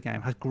version of the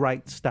game, has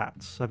great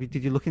stats.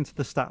 Did you look into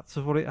the stats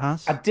of what it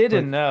has? I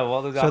didn't know.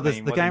 What does that mean?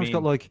 So the game's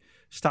got like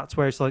stats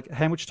where it's like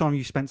how much time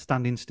you spent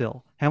standing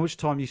still, how much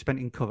time you spent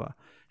in cover,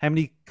 how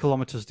many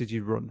kilometers did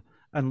you run,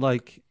 and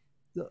like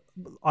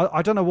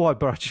I don't know why,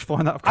 but I just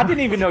find that I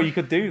didn't even know you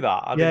could do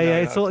that.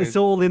 It's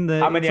all in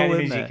there. How many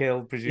enemies you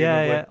killed,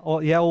 presumably?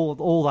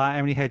 All that.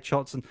 How many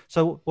headshots, and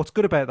so what's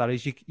good about that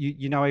is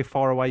you know how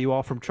far away you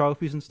are from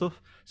trophies and stuff.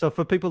 So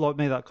for people like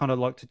me that kind of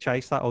like to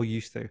chase that or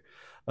used to,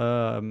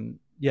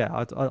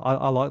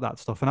 I like that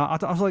stuff, and I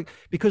was like,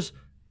 because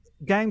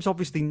games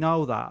obviously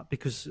know that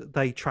because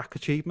they track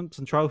achievements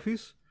and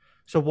trophies.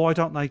 So why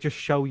don't they just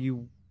show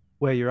you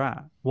where you're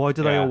at? Why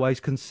do they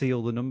always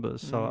conceal the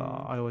numbers? So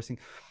I always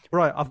think,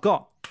 right, I've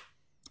got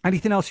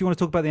anything else you want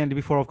to talk about the ending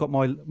before I've got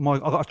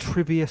I've got a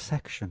trivia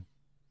section.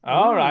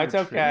 All right,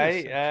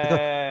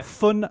 okay.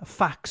 Fun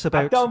facts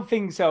about. I don't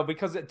think so,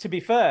 because to be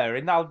fair,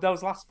 in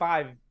those last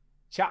 5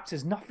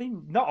 chapters, not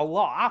a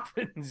lot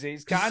happens.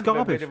 It's kind of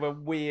a bit of a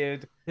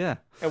weird way.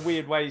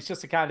 It's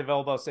just a kind of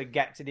almost a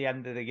get to the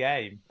end of the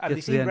game, and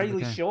they seem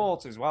really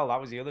short as well. That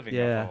was the other thing.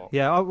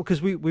 Yeah,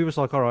 because we was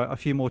like, all right, a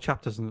few more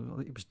chapters,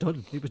 and it was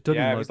done. It was done.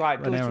 Yeah, in it was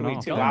like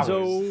literally 2 hours,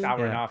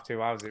 hour and a half,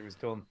 2 hours. It was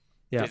done.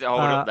 Yeah. Does it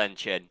hold up then,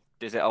 Chin?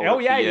 Does it hold up? Oh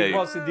yeah,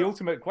 what's the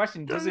ultimate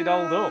question? Does it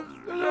hold up?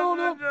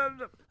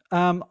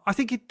 I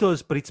think it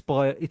does, but it's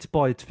by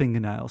its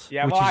fingernails.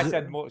 Yeah, well, I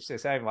said much the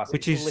same last.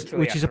 Which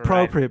is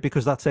appropriate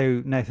because that's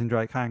how Nathan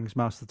Drake hangs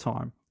most of the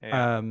time.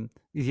 Yeah.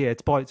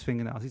 It's by its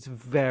fingernails. It's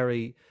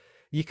very.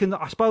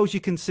 I suppose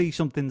you can see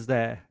something's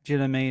there. Do you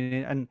know what I mean?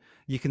 And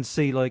you can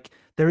see like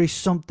there is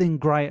something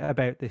great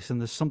about this, and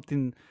there's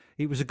something.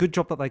 It was a good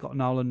job that they got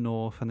Nolan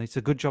North, and it's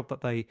a good job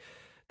that they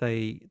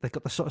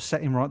got the sort of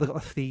setting right. They got the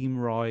theme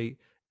right.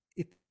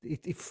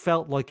 It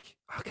felt like,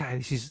 okay,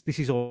 this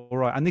is all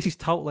right, and this is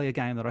totally a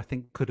game that I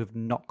think could have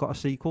not got a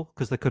sequel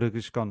because they could have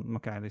just gone,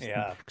 okay, this.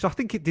 Yeah. Because I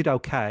think it did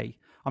okay.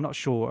 I'm not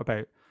sure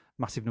about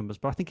massive numbers,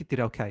 but I think it did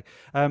okay.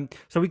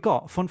 So we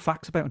got fun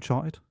facts about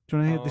Uncharted. Do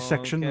you want to hear this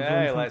section of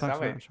fun facts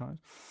about Uncharted?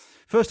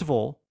 First of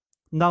all,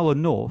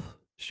 Nolan North,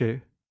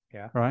 Stu.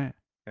 Yeah. Right.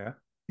 Yeah.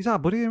 He's our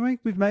buddy, isn't we?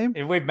 We've met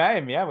him. We've met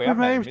him, yeah. We have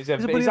met him. He's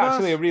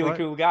actually a really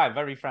cool guy,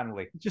 very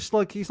friendly. Just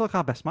like he's like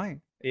our best mate.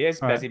 He is,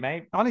 busy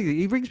mate. I think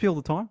he rings me all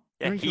the time.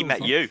 Yeah, he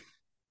met you.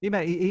 He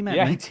met me. He met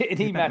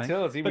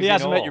us. But he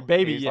hasn't met your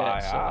baby yet,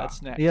 so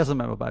that's next. He hasn't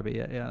met my baby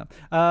yet, yeah.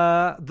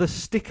 The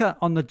sticker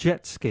on the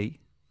jet ski.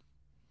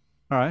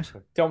 All right.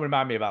 Don't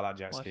remind me about that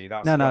jet ski.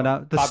 That's no.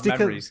 The bad sticker.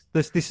 Memories.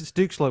 This is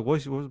Duke's logo.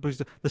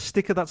 The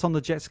sticker that's on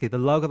the jet ski, the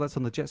logo that's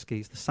on the jet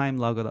ski, is the same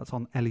logo that's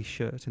on Ellie's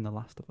shirt in The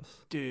Last of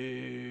Us.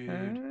 Dude.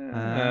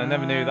 I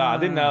never knew that. I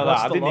didn't know that.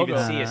 I didn't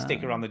even see a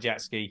sticker on the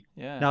jet ski.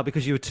 Yeah. No,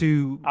 because you were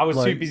too. I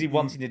was too busy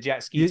wanting the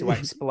jet ski to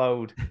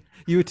explode.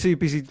 You were too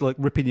busy like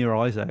ripping your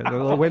eyes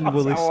out. When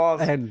will this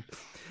end?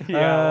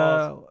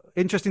 Yeah.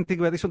 Interesting thing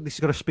about this one. This has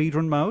got a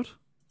speedrun mode.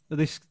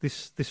 This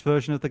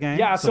version of the game.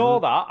 Yeah, I saw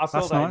that. I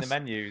saw that nice. in the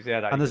menus.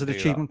 Yeah, and there's an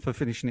achievement for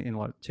finishing it in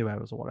like 2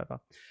 hours or whatever.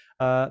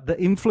 The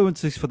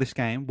influences for this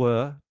game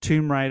were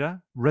Tomb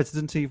Raider,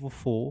 Resident Evil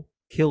 4,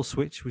 Kill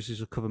Switch, which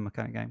is a cover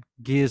mechanic game,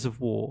 Gears of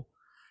War.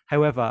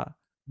 However,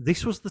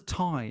 this was the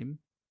time,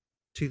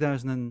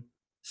 2000.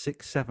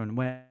 6, 7,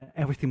 where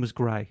everything was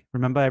grey.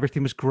 Remember,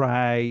 everything was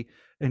grey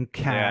and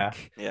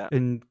cack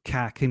and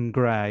cack and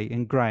grey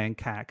and grey and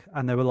cack.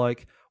 And they were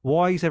like,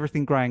 why is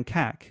everything grey and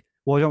cack?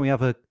 Why don't we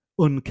have a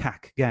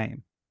uncack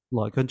game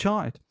like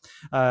Uncharted?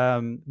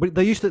 But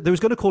they was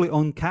going to call it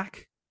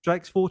Uncack,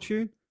 Drake's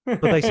Fortune,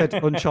 but they said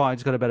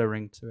Uncharted's got a better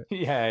ring to it.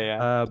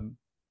 Yeah.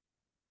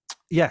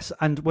 Yes,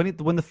 and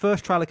when the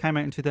first trailer came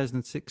out in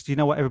 2006, do you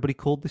know what everybody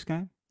called this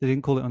game? They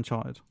didn't call it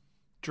Uncharted.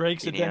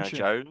 Drake's Indiana Adventure.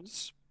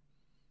 Jones.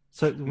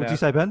 So, what did you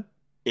say, Ben?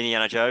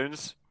 Indiana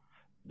Jones.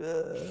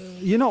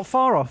 You're not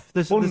far off.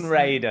 There's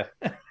Raider.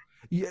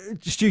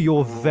 Stu,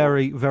 you're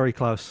very, very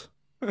close.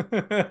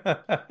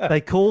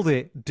 They called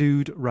it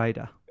Dude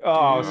Raider.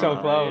 Oh, so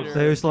close.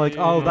 They was like,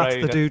 oh, that's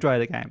the Dude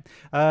Raider game.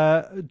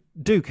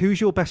 Duke,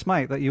 who's your best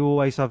mate that you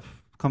always have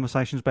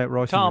conversations about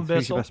writing Tom with?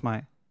 Who's your Bissell. best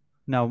mate?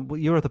 No,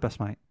 your other best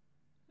mate.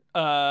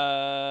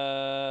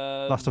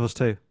 Last of Us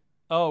 2.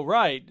 Oh,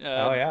 right.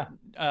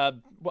 God,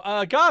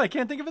 I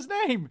can't think of his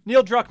name.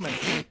 Neil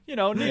Druckmann.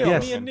 Neil.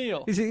 Yes. Me and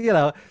Neil. He's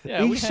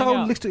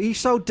he's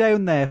so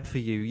down there for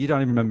you. You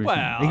don't even remember his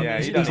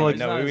name. He's like,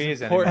 know who he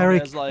is anymore.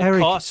 Eric,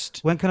 Cost.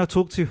 when can I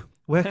talk to you?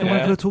 When can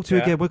I talk to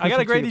you again? I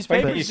gotta grade these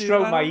papers. You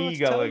stroke my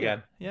ego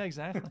again. Yeah,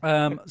 exactly.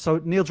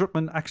 So Neil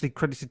Druckmann actually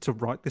credited to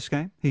write this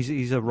game.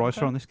 He's a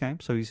writer on this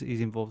game, so he's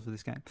involved with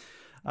this game.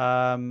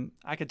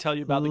 I could tell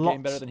you about the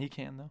game better than he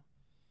can, though.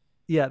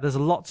 Yeah, there's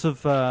lots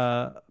of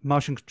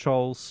motion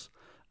controls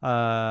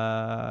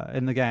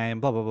in the game.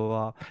 Blah blah blah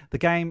blah. The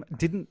game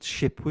didn't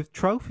ship with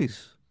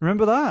trophies.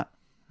 Remember that?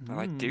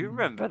 I do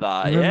remember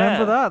that.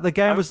 Remember that? The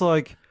game was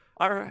like.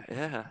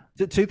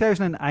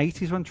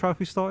 2008 is when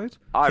trophies started.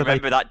 I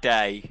remember that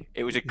day.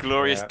 It was a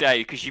glorious day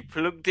because you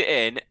plugged it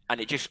in and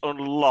it just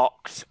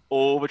unlocked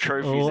all the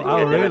trophies.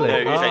 Really?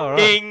 It was like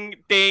ding,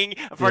 ding.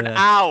 And for an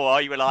hour,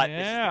 you were like,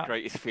 "This is the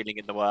greatest feeling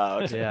in the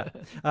world."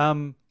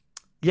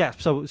 Yeah.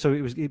 So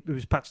it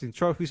was patched in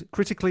trophies.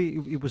 Critically,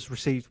 it was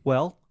received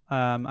well,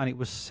 and it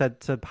was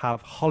said to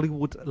have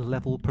Hollywood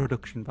level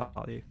production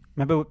value.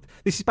 Remember,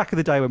 this is back in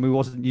the day when we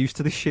wasn't used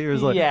to this shit. It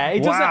was like,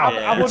 it doesn't. wow,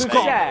 I would have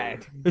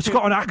said it's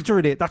got an actor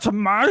in it. That's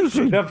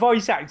amazing. The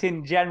voice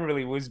acting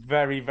generally was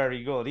very,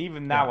 very good.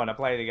 Even now, when I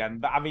play it again,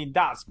 but I mean,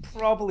 that's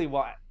probably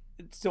what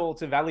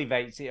sort of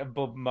elevates it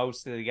above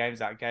most of the games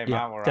that came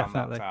out around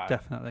that time.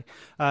 Definitely.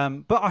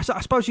 But I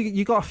suppose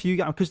you got a few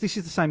games because this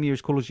is the same year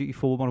as Call of Duty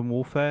 4 Modern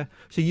Warfare,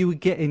 so you were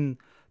getting.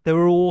 They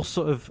were all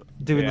sort of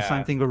doing the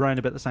same thing around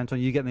about the same time.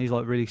 You getting these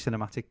like really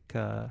cinematic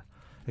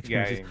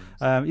experiences.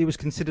 It was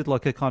considered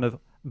like a kind of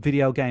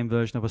video game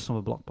version of a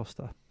summer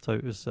blockbuster, so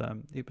it was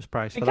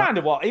praised. It kind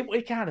of was.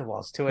 It kind of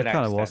was to an extent. It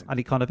kind of was, and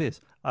it kind of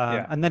is.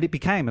 And then it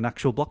became an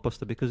actual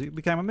blockbuster because it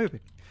became a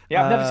movie.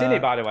 Yeah, I've never seen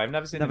it, by the way. I've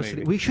never seen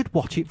it. We should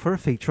watch it for a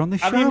feature on this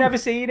show. Have you never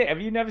seen it?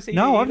 Have you never seen it?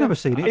 No, I've never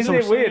seen it. Isn't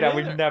it weird that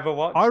we've never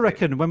watched it? I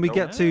reckon when we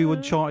get to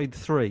Uncharted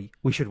 3,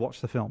 we should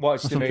watch the film.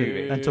 Watch the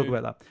movie. And talk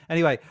about that.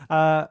 Anyway,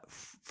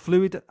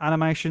 fluid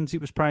animations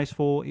it was praised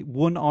for. It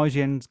won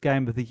IGN's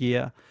Game of the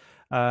Year.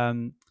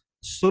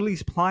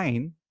 Sully's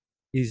plane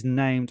is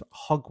named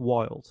Hog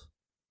Wild,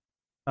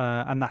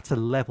 and that's a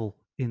level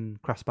in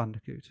Crash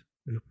Bandicoot.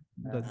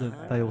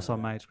 They also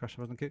made Crash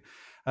Bandicoot.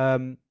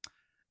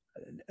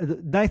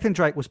 Nathan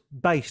Drake was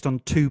based on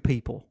 2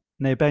 people.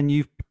 Now, Ben,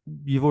 you've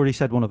already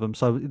said one of them,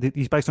 so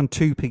he's based on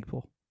 2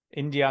 people.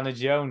 Indiana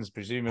Jones,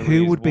 presumably.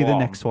 Who would be the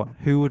next one?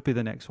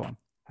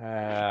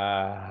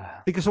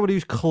 Think of somebody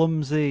who's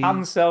clumsy.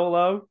 Han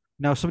Solo.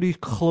 No, somebody who's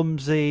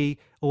clumsy,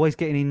 always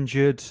getting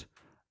injured.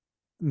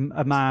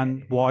 A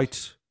man,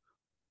 white,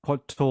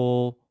 quite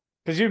tall.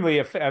 Presumably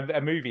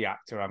a movie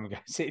actor, I'm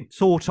guessing.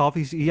 Sort of.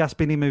 He has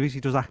been in movies. He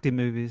does act in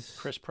movies.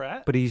 Chris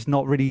Pratt? But he's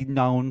not really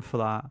known for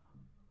that.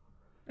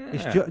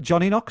 It's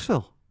Johnny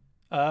Knoxville.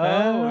 Oh,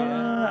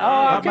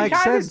 yeah. I can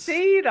kind of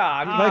see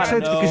that. It makes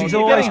sense because he's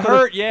always getting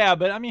hurt. Yeah,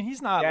 but I mean,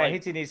 he's not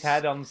hitting his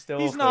head on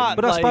stuff. He's not.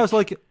 But I suppose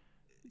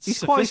he's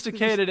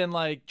sophisticated and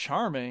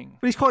charming.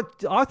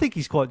 But I think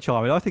he's quite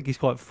charming. I think he's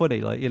quite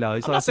funny.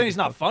 I'm not saying he's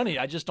not funny.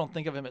 I just don't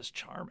think of him as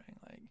charming.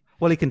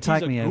 Well, he can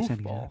take me out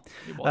anyhow.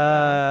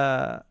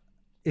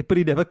 But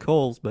he never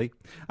calls me.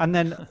 And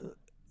then,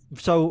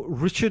 so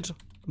Richard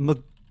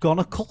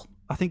McGonagall,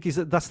 I think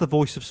that's the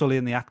voice of Sully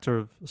and the actor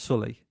of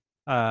Sully.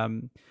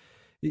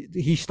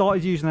 He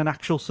started using an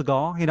actual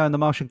cigar, in the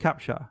motion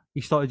capture.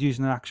 He started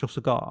using an actual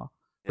cigar.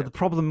 But the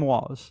problem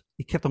was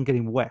he kept on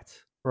getting wet,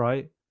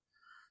 right?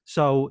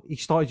 So he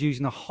started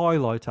using a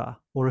highlighter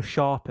or a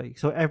Sharpie.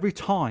 So every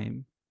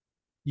time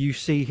you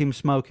see him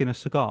smoking a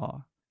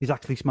cigar, he's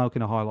actually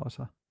smoking a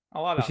highlighter.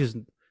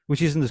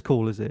 Which isn't as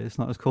cool as it is. It's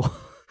not as cool.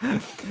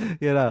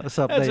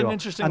 So that's an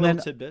interesting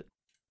little tidbit.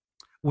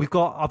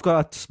 I've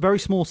got a very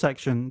small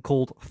section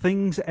called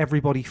Things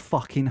Everybody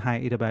Fucking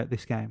Hated About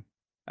This Game.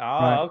 Oh,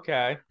 right?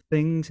 Okay.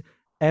 Things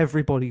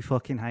everybody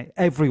fucking hate.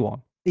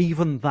 Everyone.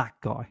 Even that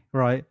guy,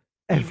 right?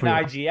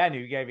 Everyone. Even IGN,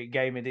 who gave it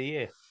Game of the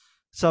Year.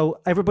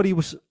 So everybody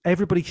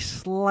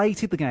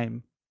slated the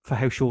game for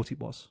how short it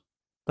was.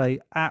 They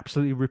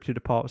absolutely ripped it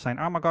apart, saying,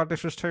 "Oh my god,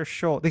 this was too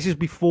short." This is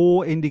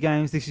before indie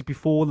games. This is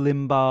before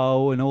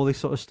Limbo and all this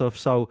sort of stuff.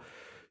 So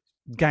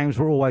games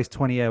were always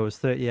 20 hours,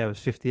 30 hours,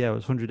 50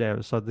 hours, 100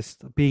 hours. So this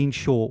being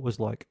short was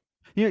like,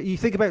 you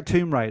think about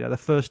Tomb Raider, the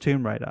first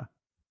Tomb Raider,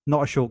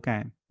 not a short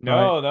game.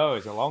 No,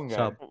 it's a long game.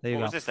 So,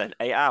 what was this then?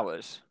 8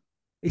 hours?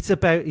 It's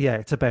about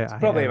 8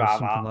 probably hours, about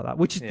something that. like that.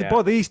 Which is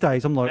by these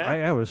days, I'm like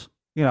 8 hours.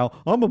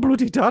 I'm a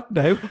bloody dad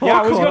now.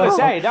 Yeah, I was going to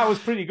say that was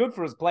pretty good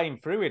for us playing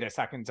through it a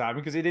second time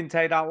because it didn't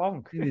take that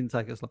long. It didn't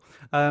take us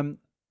long.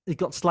 It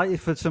got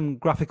slated for some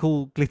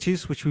graphical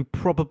glitches, which we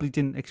probably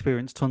didn't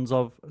experience tons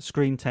of.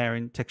 Screen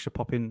tearing, texture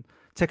popping.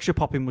 Texture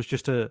popping was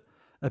just a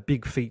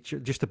big feature,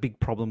 just a big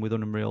problem with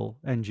Unreal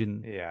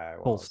Engine. Yeah,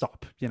 full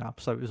stop.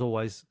 So it was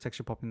always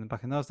texture popping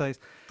back in those days.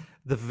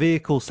 The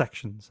vehicle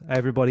sections,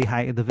 everybody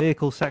hated the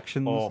vehicle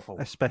sections, awful,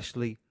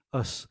 especially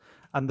us.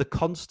 And the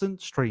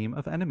constant stream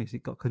of enemies,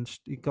 it got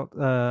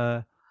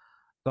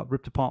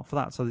ripped apart for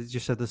that. So they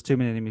just said there's too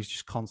many enemies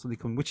just constantly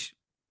coming, which.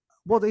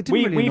 Well, they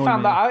didn't we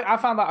found that I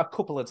found that a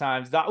couple of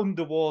times. That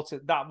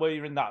underwater, that where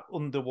you're in that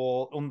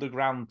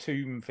underground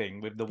tomb thing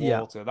with the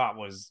water, that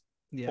was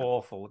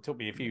awful. It took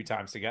me a few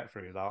times to get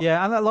through that.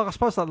 Yeah, and I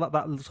suppose that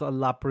sort of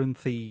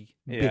labyrinthy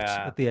bit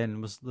at the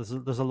end was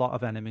there's a lot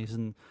of enemies,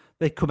 and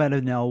they come out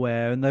of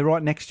nowhere, and they're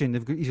right next to you.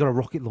 And he's got a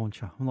rocket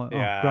launcher. I'm like,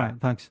 oh,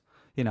 great, thanks.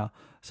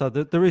 So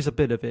there is a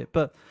bit of it,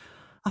 but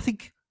I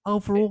think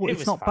overall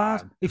it's not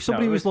bad. If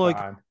somebody was like.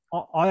 Fine.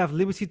 I have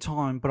limited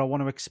time, but I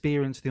want to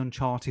experience the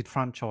Uncharted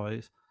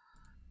franchise.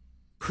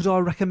 Could I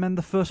recommend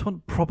the first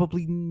one?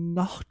 Probably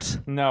not.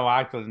 No,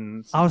 I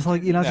couldn't. I was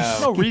like,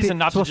 there's no reason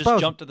not to just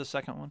jump to the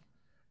second one.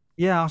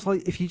 Yeah, I was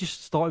like, if you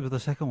just started with the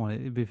second one,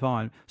 it'd be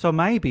fine. So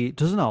maybe it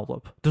doesn't hold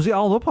up. Does it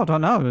hold up? I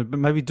don't know. But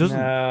maybe it doesn't.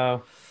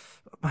 No.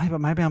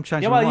 Maybe I'm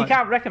changing. Yeah, well, my you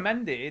can't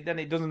recommend it, then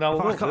it doesn't hold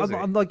up. Does it?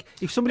 I'm like,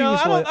 if somebody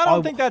was I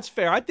don't think that's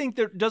fair. I think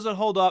that doesn't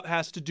hold up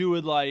has to do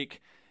with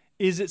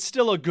is it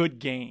still a good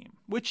game?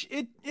 Which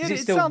it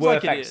sounds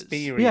like it is.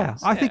 Yeah,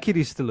 I think it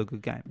is still a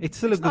good game. It's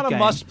still a good game. It's not a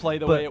must-play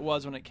the way it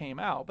was when it came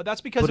out, but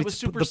that's because it was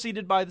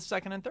superseded by the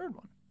second and third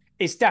one.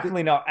 It's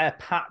definitely not a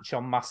patch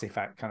on Mass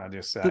Effect, can I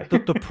just say?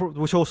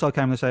 Which also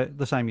came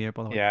the same year,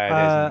 by the way.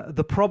 Yeah, it is.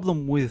 The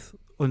problem with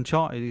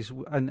Uncharted is,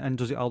 and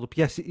does it hold up?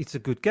 Yes, it's a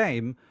good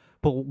game,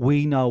 but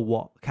we know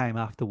what came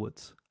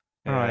afterwards.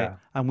 All right,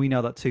 and we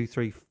know that 2,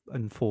 3,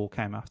 and 4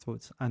 came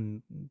afterwards,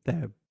 and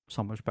they're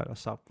so much better.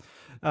 So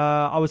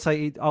I would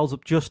say it holds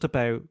up just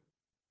about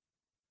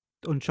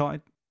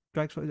Uncharted.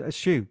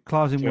 Stu,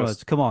 closing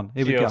words. Come on,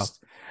 here we go.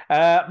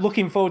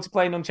 Looking forward to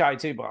playing Uncharted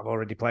 2, but I've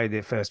already played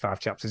the first 5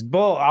 chapters.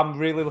 But I'm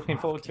really looking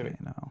forward to it.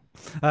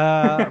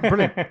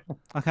 Brilliant.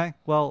 Okay,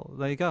 well,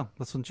 there you go.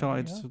 That's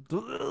Uncharted. Does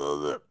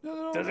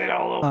it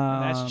all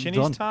up? That's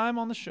Chinny's time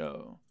on the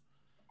show.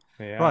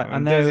 Yeah, right,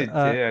 and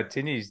now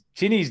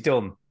Chinny's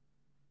done.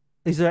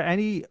 Is there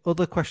any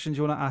other questions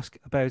you want to ask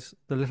about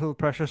the little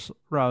precious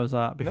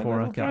Rosa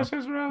before I go?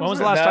 When was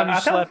the last time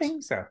you slept? I don't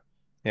think so.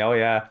 Oh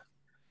yeah.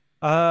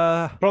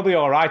 Probably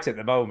all right at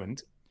the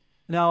moment.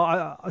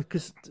 No,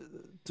 because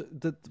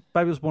the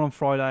baby was born on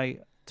Friday.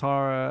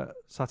 Tara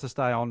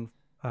Saturday on.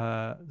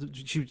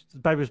 The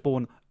baby was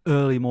born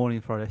early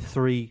morning Friday,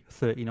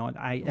 3:39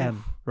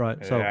 a.m.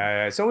 Right. So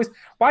it's always.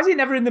 Why is it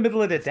never in the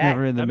middle of the day?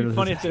 Never in the middle of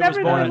the day. Funny if it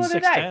was born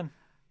at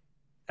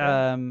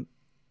 6:10.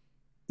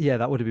 Yeah,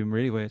 that would have been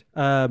really weird.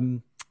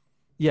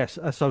 Yes,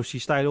 so she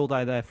stayed all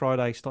day there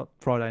Friday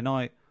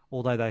night,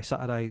 all day there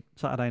Saturday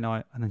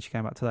night, and then she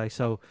came back today.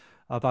 So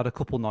I've had a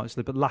couple nights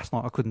sleep, but last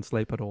night I couldn't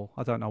sleep at all.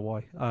 I don't know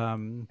why.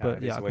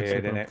 But yeah,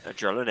 weird, isn't it?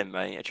 Adrenaline,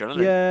 mate.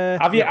 Adrenaline. Yeah.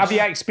 Have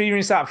you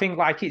experienced that thing?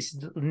 Like it's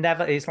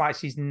like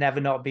she's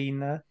never not been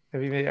there.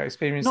 Have you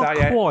experienced that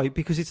yet? Not quite,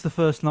 because it's the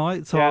first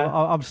night, so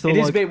I'm still. It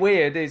is a bit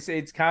weird.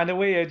 It's kind of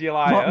weird. You're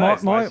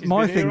like,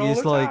 my thing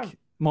is like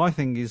my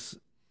thing is.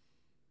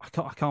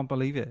 I can't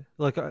believe it.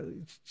 Like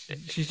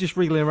she's just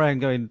wriggling around,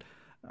 going,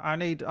 "I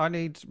need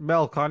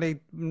milk. I need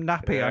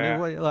nappy. Yeah.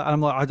 I need." And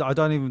I'm like, I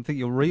don't even think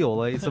you're real.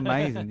 Like, it's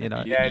amazing,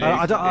 Yeah,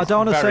 I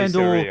don't want to sound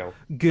all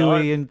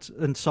gooey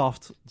and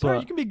soft. Sorry,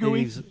 you can be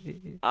gooey.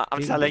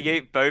 I'm telling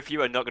you, both of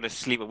you are not going to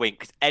sleep a wink.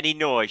 Because any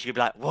noise, you'll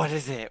be like, "What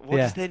is it? What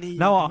does they need?"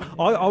 No,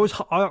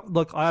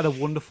 I had a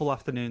wonderful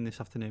afternoon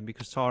this afternoon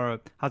because Tara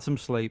had some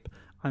sleep,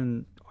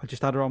 and I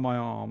just had her on my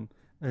arm,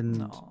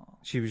 and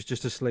she was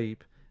just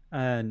asleep.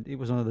 And it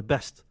was one of the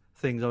best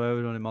things I've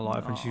ever done in my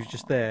life. And she was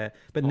just there.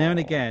 But now and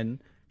again,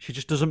 she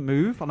just doesn't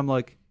move. And I'm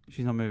like,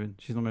 she's not moving.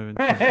 She's not moving.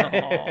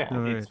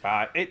 It's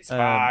fine. It's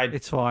fine.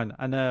 It's fine.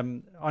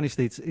 And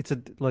honestly,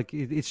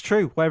 it's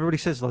true. What everybody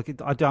says,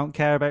 I don't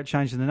care about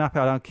changing the nappy.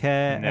 I don't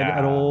care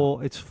at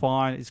all. It's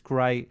fine. It's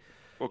great.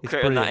 We'll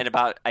cut on that in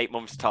about 8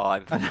 months'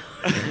 time.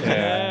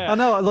 I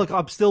know. Look,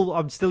 I'm still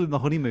in the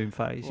honeymoon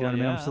phase. You know what I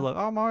mean? I'm still like,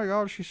 oh my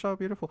god, she's so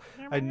beautiful.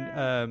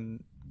 And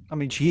I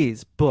mean, she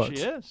is, but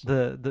she is.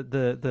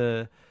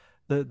 The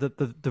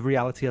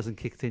reality hasn't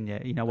kicked in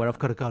yet. Where I've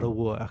got to go to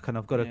work and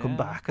I've got to come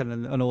back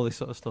and all this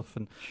sort of stuff.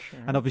 And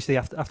obviously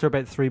after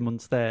about 3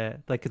 months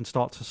there, they can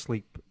start to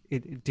sleep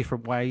in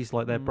different ways.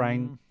 Like their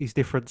brain is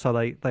different, so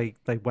they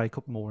wake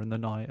up more in the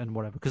night and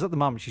whatever. Because at the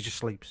moment she just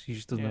sleeps. She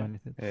just doesn't do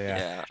anything.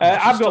 Yeah.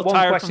 I've got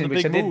one question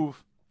which I didn't.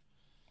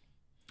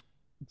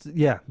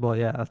 Yeah, well,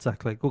 yeah,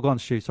 exactly. Go on,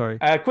 Stu. Sorry.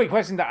 Quick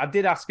question that I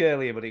did ask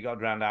earlier, but it got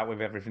drowned out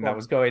with everything that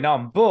was going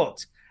on.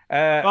 But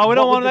well, we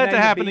don't want that to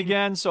happen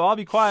again, so I'll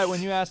be quiet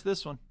when you ask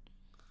this one.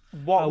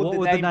 What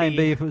would the name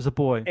be if it was a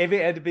boy? If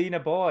it had been a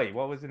boy,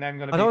 what was the name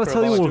going to be? I don't want to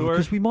tell you all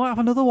because we might have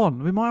another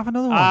one.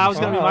 I was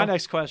going to be my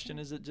next question.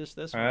 Is it just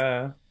this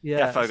one? Yeah,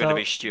 definitely going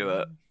to be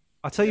Stuart.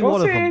 I'll tell you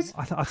one of them.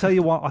 I'll tell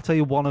you one. I'll tell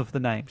you one of the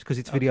names because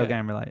it's video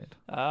game related.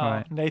 Oh,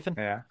 right. Nathan.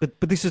 Yeah. But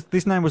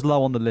this name was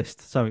low on the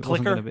list, so it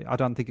wasn't going to be. I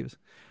don't think it was.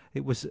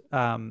 It was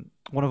one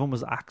of them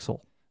was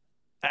Axel.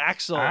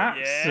 Axel.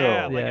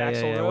 Yeah, like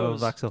Axel Rose. One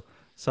was Axel.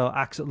 So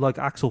Axel, like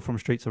Axel from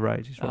Streets of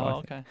Rage, is what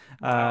I think.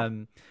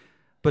 Okay.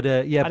 But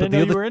yeah, I didn't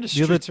know you were into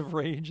Streets of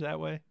Rage that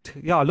way.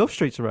 Yeah, I love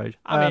Streets of Rage.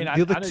 I mean,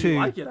 the other I know two... you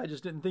like it. I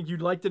just didn't think you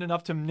liked it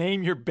enough to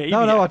name your baby.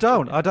 No, I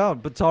don't.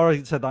 But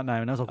Tara said that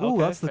name, and I was like, oh,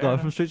 that's the guy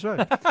from Streets of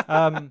Rage.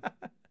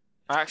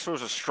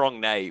 Axel's a strong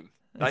name.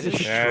 It is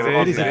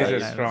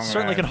a strong name.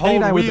 Certainly can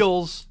hold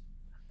wheels.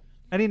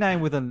 Any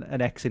name with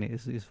an X in it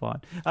is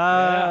fine.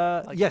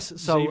 Yes,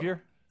 so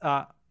Xavier.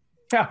 I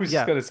was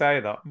just going to say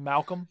that.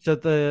 Malcolm. So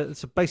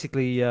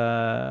basically,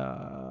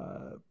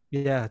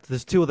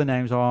 there's two other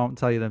names. I won't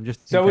tell you them.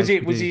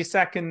 Was your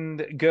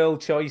second girl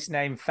choice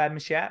name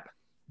Femshep?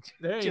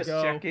 There you just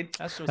go. Checking.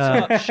 That's what's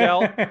up.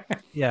 Shell.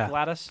 Yeah.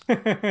 Gladys.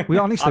 We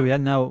honestly we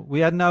had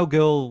no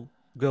girl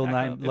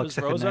name like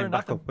second Rosa name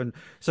backup.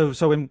 So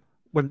when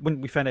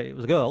we found out it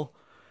was a girl,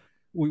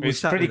 we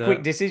it's a pretty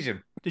quick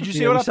decision. Did you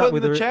see what I put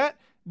in the chat?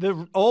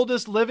 The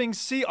oldest living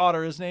sea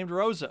otter is named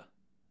Rosa.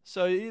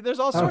 So there's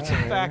all sorts of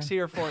facts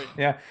here for you.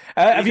 Yeah.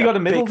 Have you got a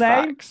middle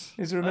name?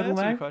 Is there a middle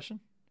name? name? Question.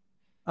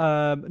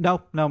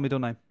 No middle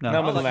name.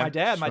 No middle name. My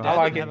dad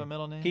didn't have a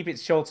middle name. Keep it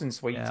short and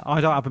sweet. Yeah,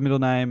 I don't have a middle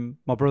name.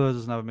 My brother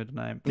doesn't have a middle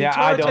name. Yeah,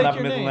 I don't have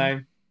a middle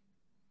name.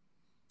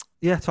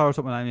 Yeah, Tara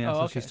took my name. Yeah,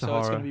 so she's Tahara. So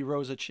it's going to be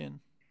Rosa Chin.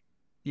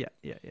 Yeah,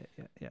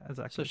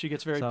 exactly. So if she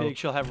gets very big,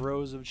 she'll have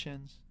rows of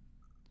chins.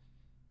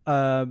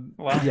 Yeah,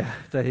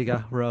 there you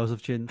go, rows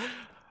of chins.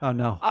 Oh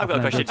no! I've got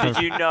a question. Did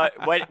you know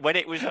when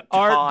it was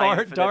time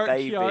for the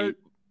baby?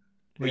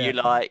 Were you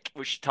like,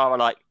 was Tara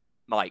like,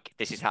 Mike,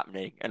 this is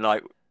happening, and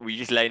like, were you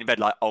just laying in bed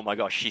like, oh my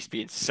gosh, she's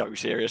being so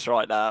serious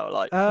right now?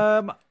 Like,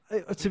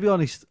 to be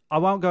honest, I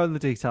won't go into the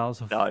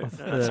details of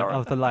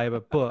the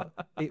labour, but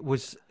it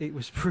was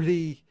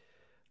pretty.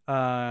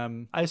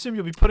 I assume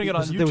you'll be putting it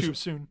on YouTube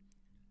soon.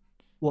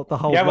 What the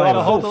whole? Yeah, well,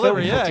 the whole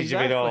delivery. Yeah,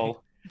 exactly.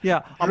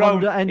 Yeah, I'm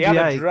under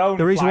NDA.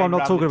 The reason why I'm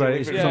not talking about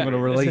it is because I'm going to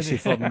release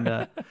it from.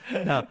 No,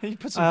 you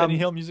put some Benny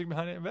Hill music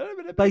behind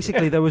it.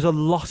 Basically, there was a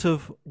lot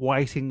of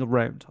waiting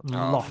around,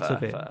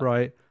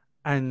 right?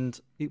 And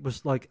it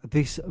was like,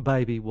 this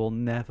baby will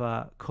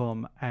never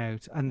come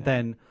out, and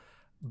then,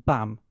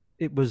 bam!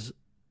 It was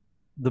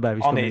the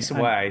baby's on its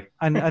way,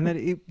 and then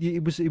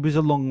it was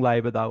a long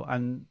labour though,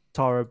 and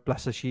Tara,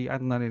 bless her, she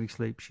hadn't had any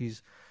sleep. She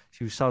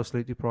was so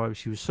sleep deprived.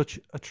 She was such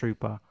a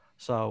trooper.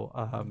 So,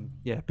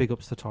 big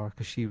ups to Tara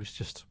because she was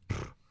just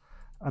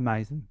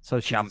amazing. So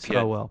she did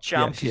so well.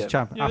 Champion.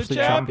 Yeah, she's absolute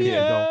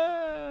champion.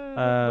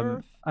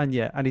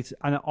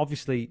 And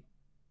obviously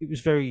it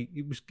was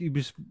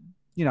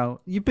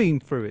you've been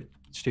through it,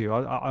 Stu.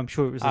 I'm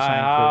sure it was the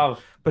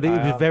same. But it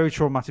was very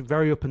traumatic,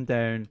 very up and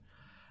down,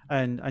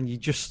 and you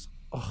just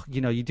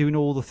you're doing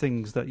all the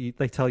things that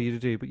they tell you to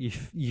do, but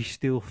you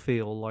still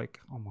feel like,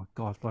 oh my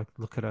god, like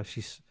look at her,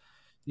 she's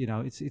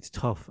it's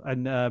tough.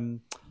 And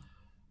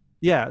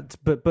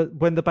but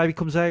when the baby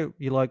comes out,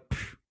 you're like,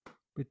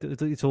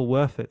 it's all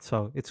worth it.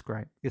 So it's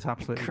great. It's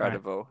absolutely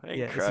incredible. Great.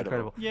 Yeah, it's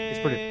incredible. It's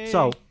brilliant.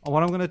 So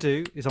what I'm going to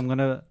do is I'm going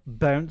to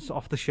bounce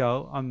off the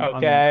show.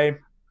 Okay.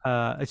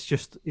 It's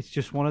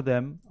just one of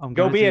them.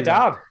 Go be a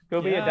dad.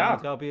 Go be a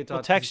dad. Go be a dad.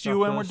 We'll text you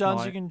when we're done,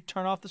 so you can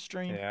turn off the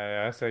stream.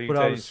 Yeah. So you can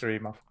turn your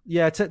stream off.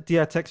 Yeah,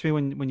 text me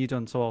when you're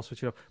done, so I'll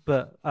switch it off.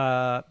 But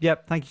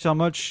thank you so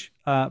much.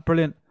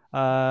 Brilliant.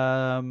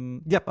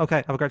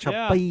 Okay, have a great show.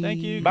 Yeah, bye.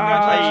 Thank you.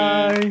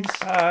 Bye.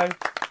 Bye.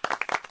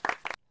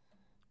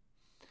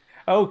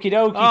 Okie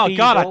dokie. Oh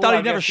God, I thought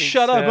he'd never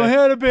shut up. I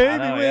had a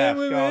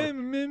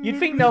baby. You'd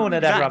think no one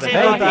had ever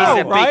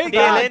had a baby,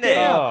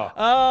 right?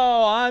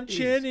 Oh, I'm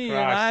Chinny, and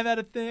I've had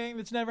a thing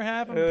that's never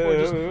happened before.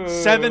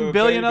 Just 7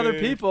 billion other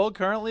people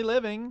currently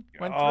living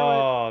went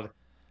through it.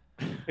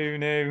 Who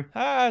knew?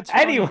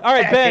 Anyway, all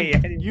right,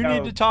 Ben, you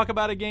need to talk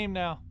about a game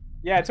now.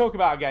 Yeah, talk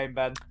about a game,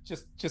 Ben.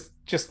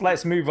 Just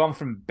let's move on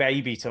from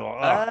baby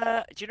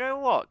talk. Do you know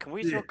what? Can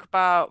we talk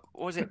about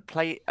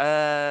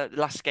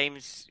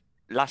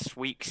last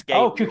week's game?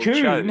 Oh,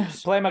 Cocoon.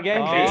 Play my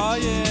game. Oh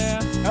yeah.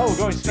 Oh, we're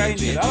going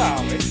straight into that,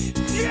 aren't we?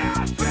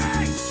 Yeah,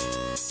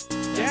 bitch.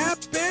 Yeah,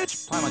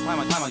 bitch. Play my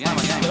game.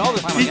 Get all the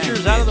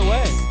features out of the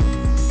way.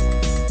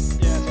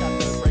 Yeah, it's got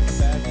the Breaking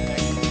Bad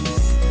connection.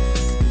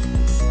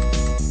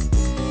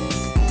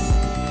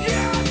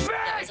 Yeah, bitch.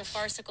 That was a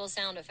farcical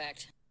sound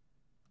effect.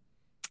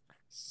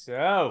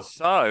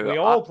 So we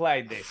all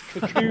played this.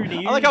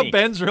 Cocoon. I like how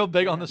Ben's real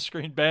big on the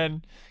screen,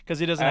 Ben, because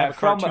he doesn't have a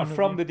cartoon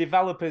from the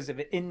developers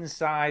of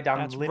Inside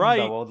and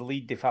Limbo, or the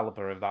lead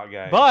developer of that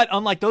game. But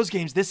unlike those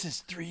games, this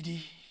is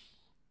 3D.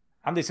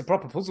 And it's a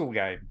proper puzzle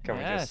game, can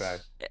we just say?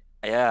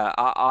 Yeah,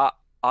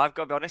 I've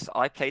got to be honest.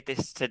 I played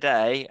this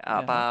today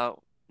at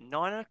about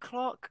 9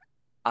 o'clock,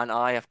 and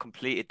I have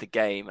completed the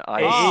game.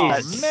 It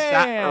is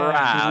sat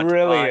around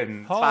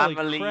brilliant. my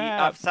family.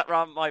 I've sat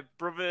around my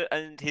brother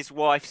and his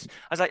wife's. I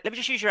was like, let me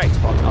just use your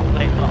Xbox. I'll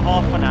play it for like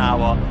half an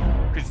hour.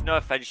 Because no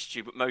offense to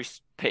you, but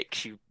most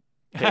picks you.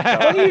 What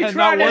are you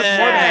trying to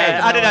say?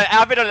 I don't know.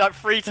 I've been on it like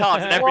 3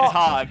 times, and every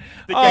time.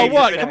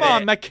 What? Come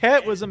on,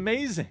 Maquette was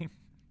amazing.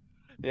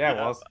 Yeah, it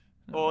was.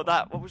 Or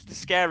what was the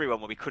scary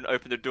one when we couldn't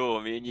open the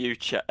door, me and you,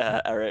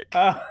 Eric?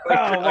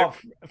 Not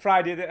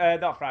Friday the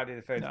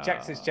 3rd. No.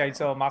 Texas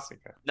Chainsaw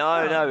Massacre.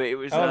 No, it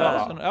was...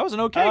 that was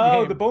an okay game.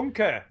 Oh, the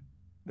bunker.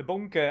 The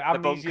bunker.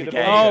 Amnesia, the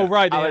bunker. Oh,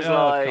 right. I was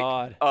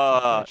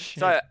God.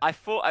 So I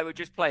thought I would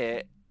just play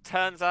it.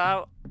 Turns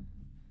out,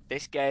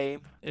 this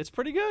game... It's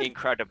pretty good.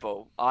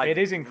 Incredible. It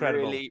is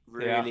incredible.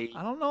 Really...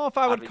 I don't know if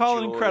I would call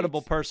it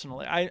incredible,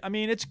 personally. I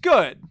mean, it's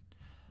good.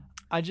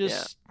 I don't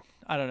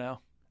know.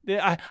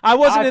 I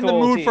wasn't in the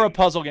mood for a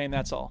puzzle game,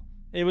 that's all.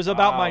 It was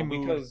about my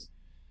mood. Because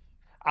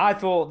I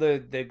thought the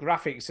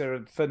graphics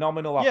are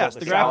phenomenal. Yes,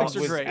 the graphics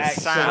are great.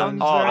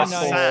 Excellent.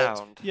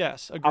 Sound.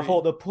 Yes, agreed. I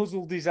thought the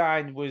puzzle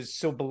design was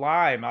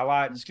sublime. I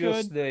liked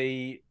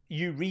the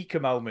eureka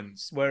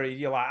moments where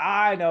you're like,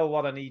 I know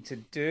what I need to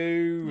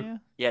do.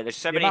 Yeah, there's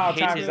so the many amount of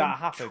times hidden that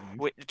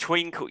happened.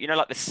 Twinkle,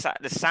 like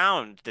the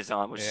sound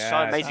design was so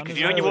amazing,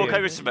 because when you walk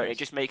over somebody, it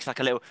just makes like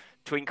a little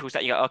twinkles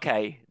that you go,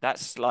 okay,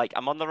 that's like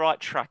I'm on the right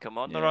track,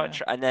 right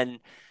track, and then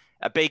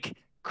a big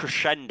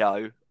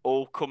crescendo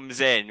all comes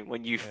in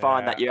when you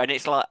find that and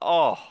it's like,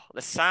 oh,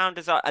 the sound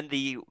design and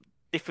the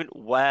different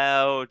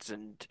worlds,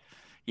 and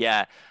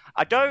I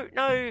don't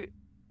know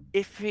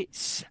if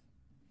it's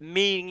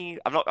me.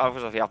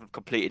 Obviously I haven't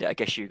completed it. I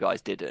guess you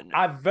guys didn't.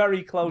 I'm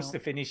very close to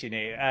finishing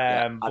it,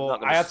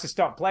 but I had to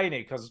stop playing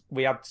it because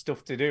we had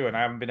stuff to do and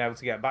I haven't been able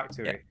to get back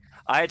to it.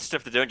 I had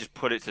stuff to do and just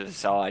put it to the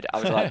side. I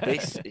was like,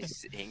 this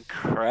is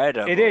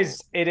incredible. It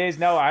is.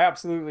 No, I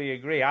absolutely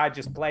agree. I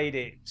just played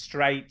it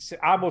straight.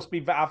 I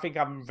think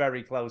I'm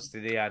very close to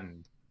the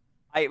end.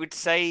 I would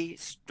say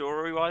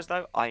story-wise,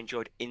 though, I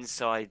enjoyed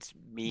Inside's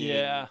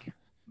meaning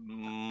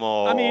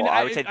more. I mean,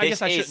 I would say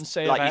guess I shouldn't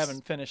say I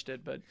haven't finished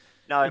it, but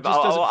no, it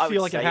just doesn't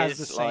feel like it has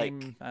the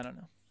same. I don't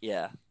know.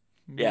 Yeah.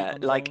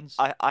 Like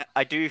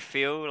I do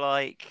feel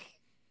like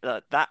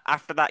that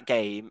after that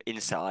game,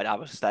 Inside, I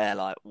was there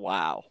like,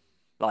 wow.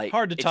 Like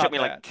hard to top. It took me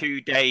like 2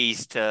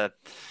 days to.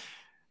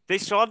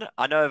 This one,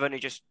 I know I've only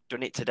just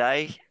done it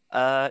today.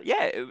 I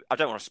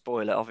don't want to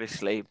spoil it,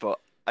 obviously, but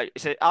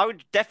I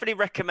would definitely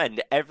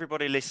recommend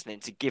everybody listening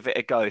to give it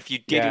a go if you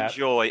did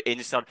enjoy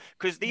Inside,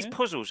 because these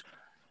puzzles,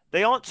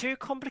 they aren't too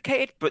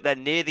complicated, but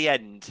then near the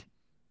end,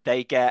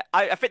 they get.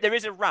 I think there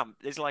is a ramp.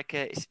 There's like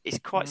it's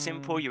quite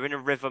simple. You're in a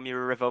rhythm,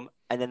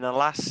 and then the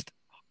last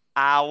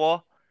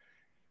hour,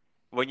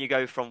 when you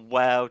go from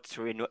world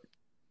to in.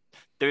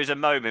 There is a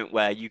moment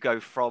where you go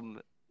from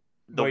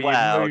the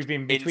world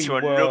into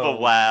another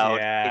world,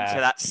 into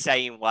that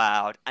same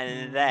world,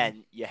 and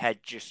then your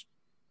head just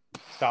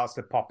starts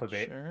to pop a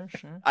bit.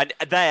 Sure. And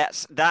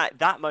that's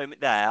that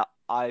moment there.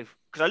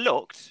 Because I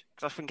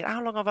was thinking,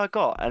 how long have I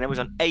got? And it was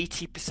on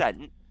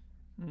 80%,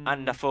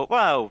 and I thought,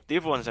 well, the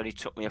other ones only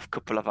took me a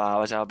couple of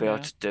hours. I'll be able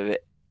to do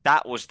it.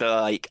 That was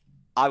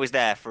I was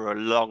there for a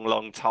long,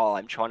 long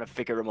time trying to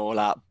figure them all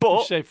out. But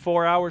you say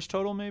 4 hours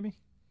total, maybe.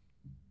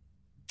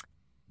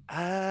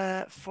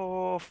 I'd say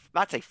 4 or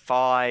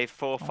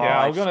 5. Yeah,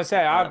 I was gonna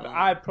say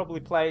I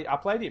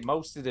played it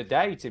most of the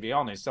day, to be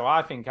honest. So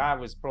I think I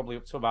was probably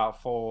up to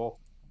about 4,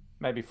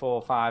 maybe 4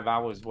 or 5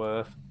 hours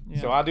worth.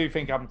 Yeah. So I do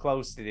think I'm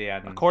close to the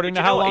end. According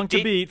to How Long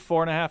to Beat,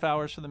 4.5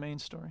 hours for the main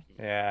story.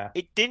 Yeah.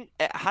 It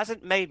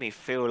hasn't made me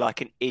feel like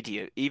an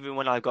idiot, even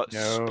when I got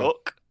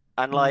stuck.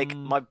 And like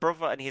my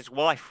brother and his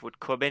wife would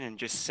come in and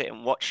just sit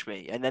and watch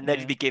me, and then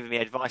they'd be giving me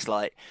advice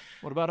like,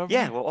 "What about over?"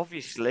 Yeah, well,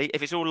 obviously,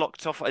 if it's all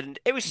locked off, and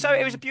it was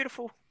a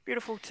beautiful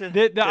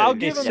to. I'll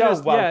give them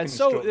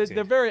this.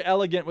 They're very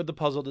elegant with the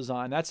puzzle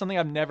design. That's something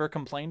I've never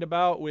complained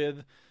about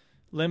with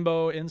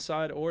Limbo,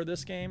 Inside, or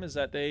this game, is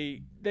that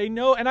they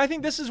know, and I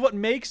think this is what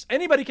makes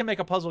anybody can make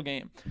a puzzle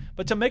game,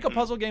 but to make a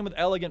puzzle game with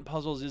elegant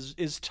puzzles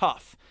is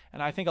tough.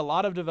 And I think a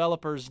lot of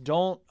developers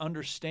don't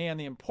understand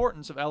the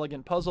importance of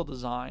elegant puzzle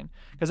design,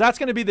 because that's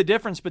going to be the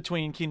difference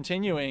between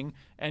continuing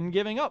and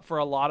giving up for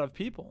a lot of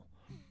people.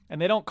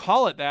 And they don't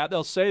call it that.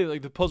 They'll say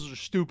like the puzzles are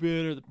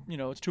stupid,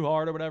 or it's too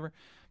hard or whatever.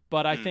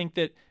 But I think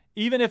that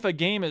even if a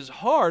game is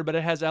hard but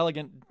it has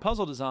elegant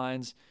puzzle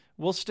designs,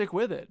 we'll stick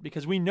with it,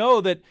 because we know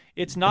that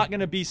it's not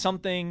going to be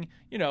something,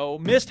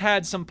 Myst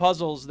had some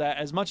puzzles that,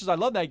 as much as I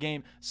love that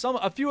game,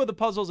 a few of the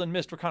puzzles in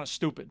Myst were kind of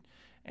stupid.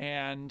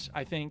 And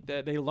I think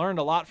that they learned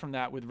a lot from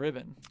that with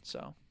Riven.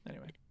 So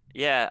anyway.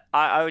 Yeah,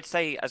 I would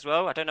say as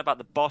well, I don't know about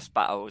the boss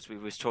battles. We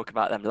was talking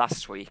about them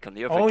last week on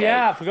the other game. Oh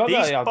yeah, I forgot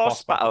about these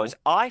boss battles.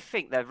 I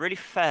think they're really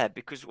fair,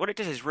 because what it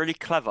does is really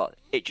clever.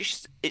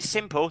 It's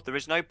simple. There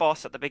is no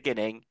boss at the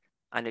beginning,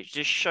 and it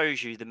just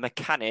shows you the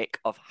mechanic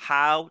of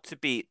how to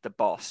beat the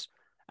boss.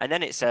 And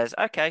then it says,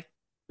 okay,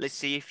 let's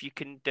see if you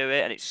can do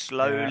it, and it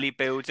slowly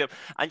builds up.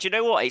 And you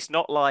know what? It's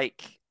not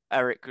like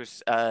Eric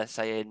was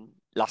saying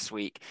last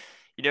week.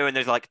 You know, when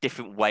there's like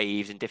different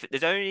waves and different.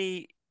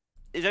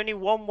 There's only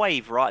one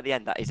wave right at the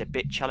end that is a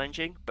bit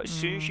challenging, but as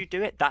soon as you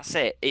do it, that's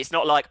it. It's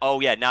not like, oh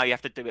yeah, now you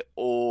have to do it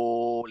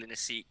all in a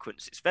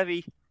sequence. It's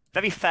very,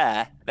 very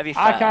fair. Very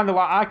fair. I kind of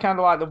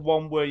like the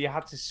one where you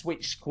had to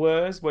switch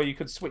squares, where you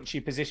could switch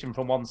your position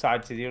from one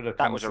side to the other.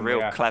 That was a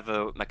real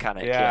clever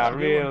mechanic. Yeah, I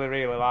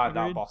really like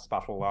that boss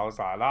battle. I was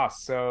like,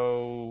 that's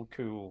so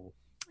cool.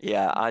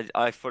 Yeah,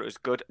 I thought it was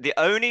good. The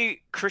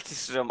only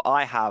criticism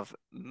I have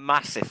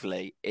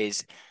massively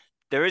is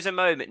there is a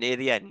moment near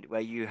the end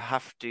where you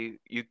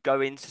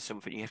go into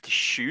something, you have to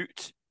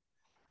shoot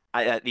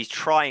at these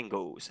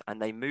triangles,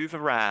 and they move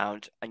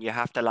around, and you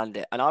have to land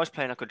it. And I was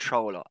playing a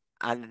controller,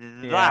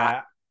 and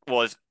that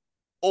was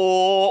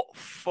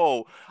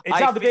awful.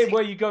 It's the bit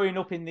where you're going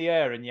up in the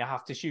air and you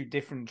have to shoot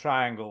different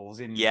triangles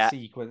in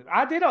sequence.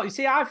 I did not. You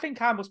see, I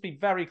think I must be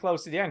very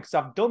close to the end because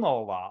I've done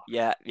all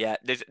that. Yeah.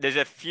 There's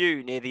a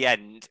few near the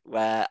end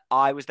where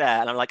I was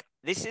there, and I'm like,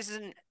 this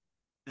isn't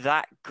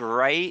that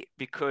great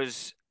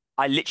because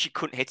I literally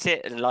couldn't hit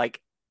it, and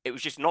like it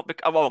was just not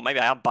because, well, maybe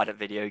I am bad at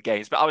video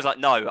games, but I was like,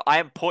 no, I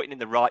am pointing in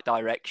the right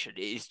direction.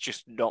 It is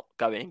just not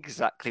going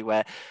exactly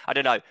where, I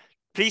don't know.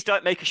 Please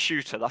don't make a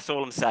shooter. That's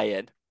all I'm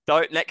saying.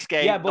 Don't next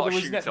game. Yeah, but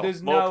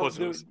there's more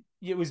puzzles.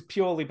 It was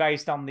purely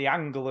based on the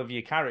angle of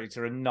your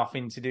character and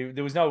nothing to do.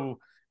 There was no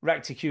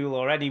reticule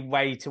or any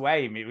way to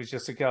aim. It was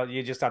just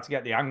you just had to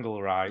get the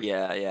angle right.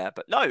 Yeah.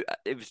 But no,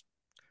 it was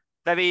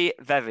very,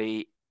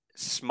 very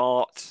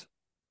smart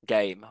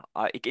game.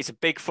 It's a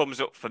big thumbs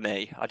up for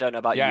me. I don't know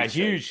about you. Yeah,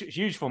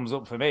 huge thumbs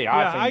up for me. Yeah,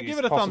 I think give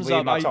it a thumbs up.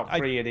 In my top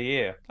 3 of the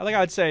year. I think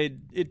I'd say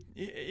it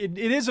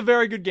is a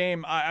very good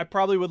game. I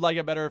probably would like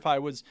it better if I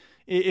was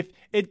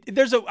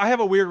I have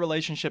a weird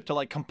relationship to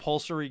like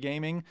compulsory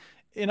gaming.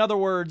 In other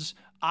words,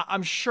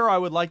 I'm sure I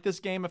would like this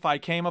game if I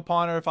came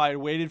upon it, if I had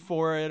waited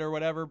for it or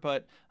whatever,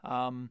 but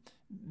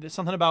there's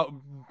something about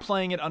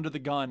playing it under the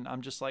gun.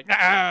 I'm just like, and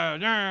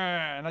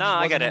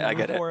I get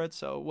it for it,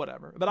 so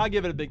whatever. But I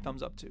give it a big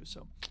thumbs up too.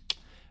 So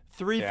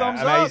 3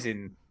 thumbs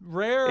amazing. Up.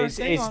 Rare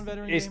thing on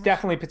Veteran It's gamers.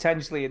 Definitely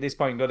potentially at this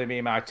point going to be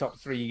in my top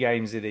 3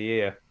 games of the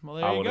year. Well,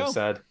 there I you would go. have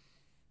said.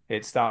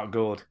 It's that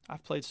good.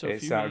 I've played so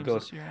few games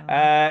good. This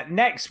year.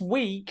 Next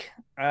week,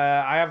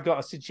 I have got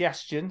a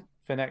suggestion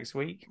for next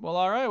week. Well,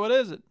 all right. What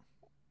is it?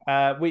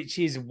 Which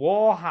is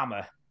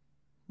Warhammer.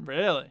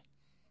 Really?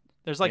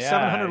 There's like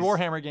 700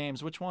 Warhammer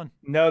games. Which one?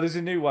 No, there's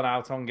a new one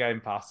out on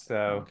Game Pass.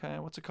 So okay,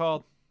 what's it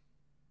called?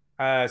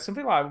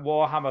 Something like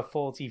Warhammer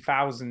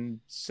 40,000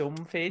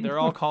 something. They're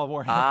all called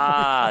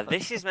Warhammer.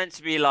 This is meant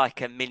to be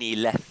like a mini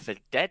Left 4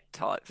 Dead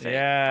type thing.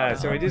 Yeah,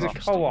 so it is a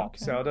co-op.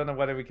 Okay. So I don't know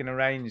whether we can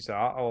arrange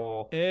that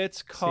or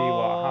it's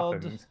called...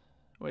 see what happens.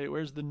 Wait,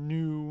 where's the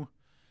new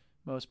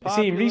most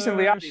popular? See,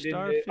 recently added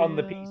on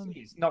the PC.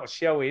 It's not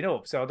showing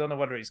up, so I don't know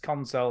whether it's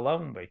console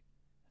only.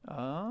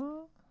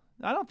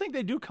 I don't think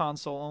they do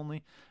console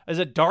only. Is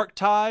it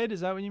Darktide?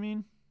 Is that what you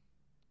mean?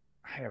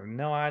 I have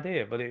no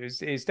idea, but it's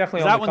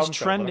definitely on that the one's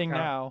console, trending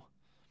now.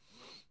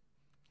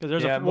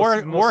 Because there's a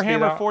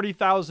Warhammer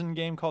 40,000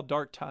 game called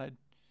Darktide.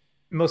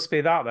 Must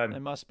be that then.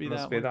 It must be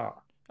that.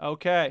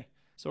 Okay,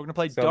 so we're gonna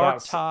play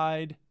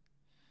Darktide.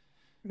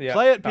 Yeah,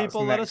 play it,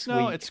 people. Let us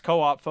know. It's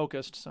co-op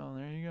focused, so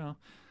there you go.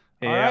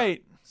 Yeah. All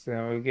right.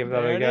 So we'll give that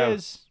a go. There it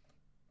is.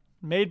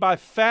 Made by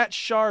Fat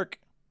Shark.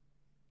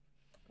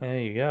 There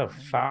you go,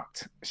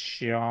 Fat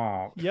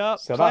Shark. Yep.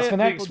 So that's for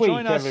next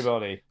week,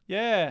 everybody.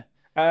 Yeah.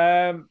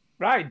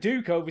 Right,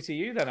 Duke, over to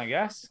you then, I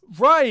guess.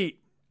 Right.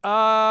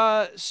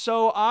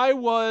 So I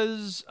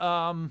was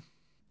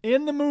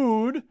in the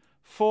mood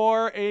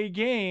for a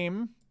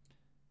game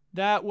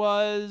that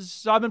was...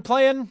 So I've been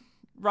playing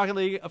Rocket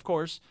League, of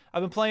course.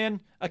 I've been playing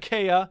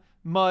Achaea,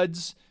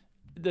 Muds,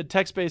 the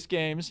text-based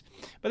games.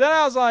 But then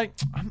I was like,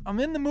 I'm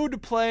in the mood to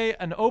play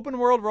an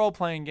open-world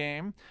role-playing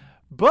game,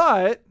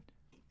 but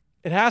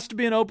it has to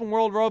be an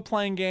open-world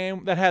role-playing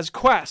game that has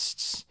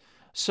quests.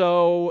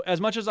 So as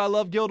much as I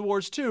love Guild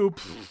Wars 2,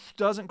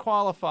 doesn't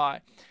qualify.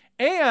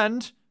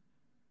 And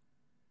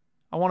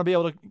I want to be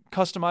able to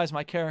customize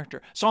my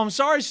character. So I'm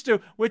sorry, Stu,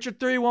 Witcher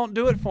 3 won't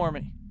do it for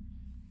me.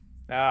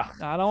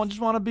 I don't just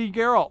want to be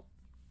Geralt.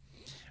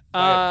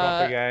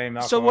 Proper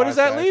game, so what does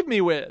that leave me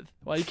with?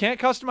 Well, you can't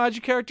customize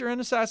your character in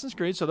Assassin's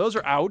Creed, so those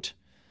are out.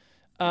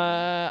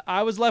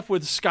 I was left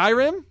with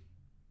Skyrim.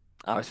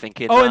 I was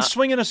thinking and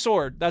swinging a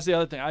sword. That's the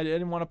other thing. I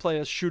didn't want to play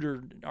a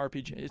shooter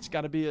RPG. It's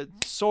got to be a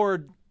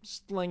sword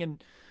slinging.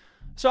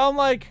 So I'm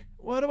like,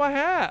 what do I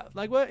have?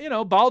 Like, what,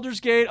 Baldur's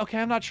Gate. Okay,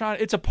 I'm not trying.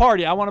 It's a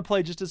party. I want to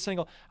play just a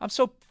single. I'm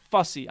so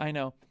fussy. I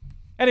know.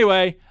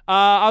 Anyway,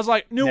 I was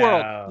like, New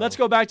World. Let's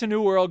go back to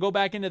New World. Go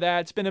back into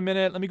that. It's been a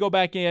minute. Let me go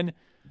back in.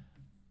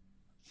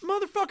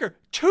 Motherfucker,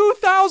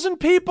 2,000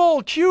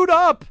 people queued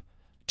up.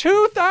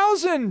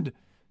 2,000.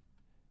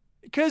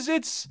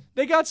 Because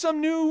they got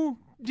some new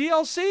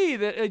DLC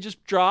that it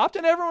just dropped,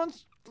 and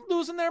everyone's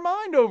losing their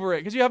mind over it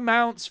because you have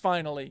mounts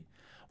finally.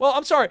 Well,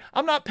 I'm sorry,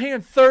 I'm not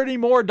paying $30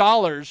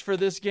 more for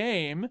this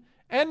game,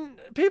 and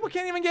people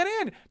can't even get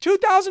in.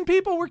 2,000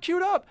 people were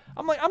queued up.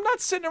 I'm like, I'm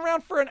not sitting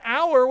around for an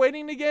hour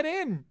waiting to get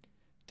in.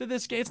 to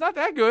this game. It's not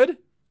that good.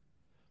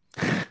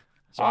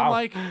 So I'm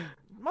like,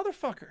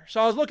 motherfucker.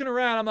 So I was looking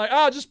around. I'm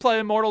like, just play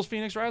Immortals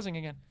Fenyx Rising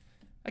again.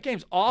 That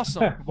game's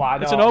awesome. Why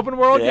not? It's an open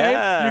world game.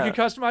 You can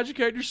customize your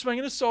character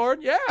swinging a sword.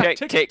 Yeah. Tick,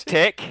 tick,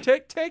 tick.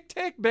 Tick, tick,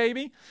 tick,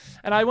 baby.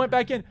 And I went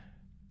back in.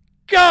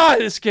 God,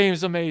 this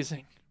game's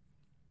amazing.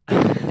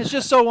 It's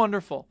just so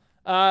wonderful.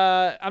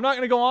 I'm not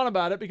going to go on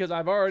about it because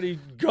I've already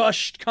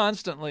gushed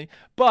constantly.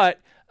 But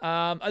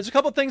there's a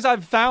couple of things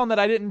I've found that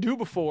I didn't do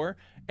before.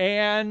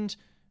 And,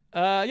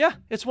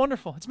 it's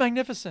wonderful. It's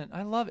magnificent.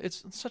 I love it.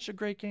 It's such a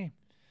great game.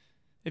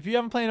 If you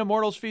haven't played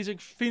Immortals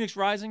Fenyx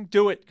Rising,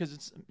 do it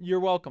because you're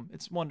welcome.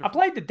 It's wonderful. I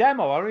played the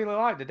demo. I really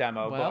liked the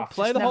demo. Well, but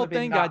play the whole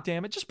thing,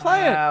 goddammit. Just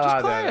play it.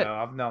 Just play it.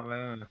 I've not.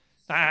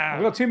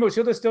 I've got too much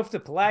other stuff to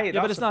play.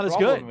 Yeah, but it's not as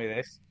good. With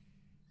this.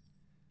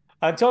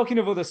 And talking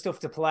of other stuff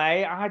to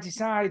play, I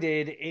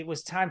decided it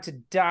was time to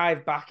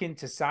dive back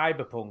into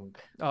Cyberpunk.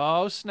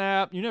 Oh,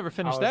 snap. You never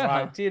finished that,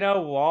 huh? Do you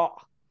know what?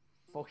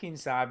 Fucking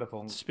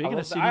Cyberpunk. Speaking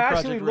of CD Projekt Red. I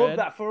actually love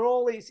that. For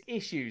all its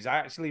issues, I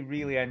actually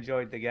really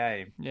enjoyed the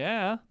game.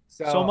 Yeah.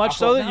 So much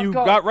so that you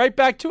got right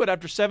back to it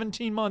after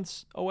 17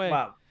 months away.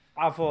 Well,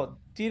 I thought,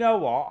 do you know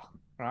what?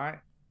 Right?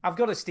 I've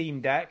got a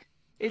Steam Deck.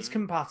 It's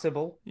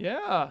compatible.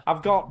 Yeah.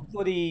 I've got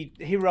bloody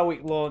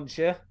Heroic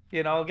Launcher.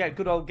 I'll get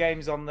good old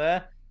games on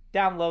there.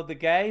 Download the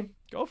game.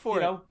 Go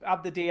for it.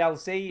 Add the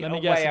DLC. Let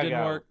me guess, it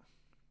didn't work.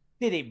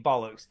 Did it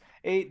bollocks?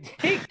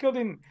 It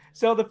couldn't.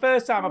 So the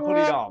first time I put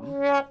it on,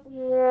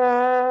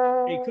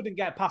 it couldn't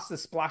get past the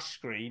splash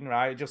screen,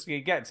 right? Just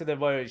you get to the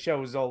where it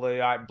shows all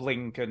the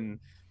blink and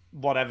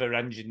whatever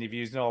engine they've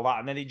used and all that,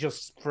 and then it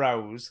just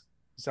froze.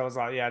 So I was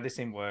like, yeah, this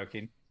ain't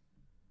working.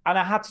 And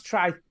I had to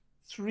try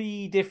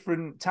 3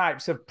 different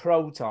types of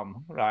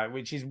Proton, right?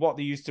 Which is what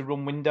they used to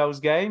run Windows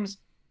games.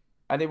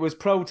 And it was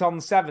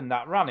Proton 7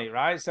 that ran it,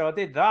 right? So I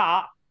did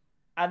that.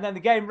 And then the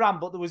game ran,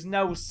 but there was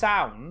no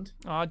sound.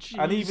 Oh, jeez.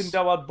 And even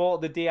though I'd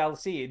bought the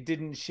DLC, it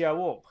didn't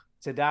show up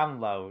to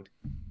download.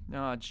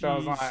 Oh, jeez. So I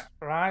was like,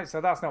 right,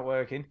 so that's not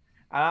working.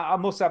 And I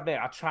must admit,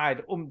 I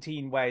tried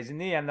umpteen ways. In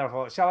the end, I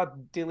thought, shall I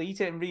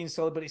delete it and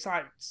reinstall it? But it's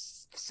like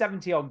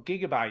 70-odd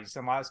gigabytes.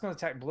 I'm like, it's going to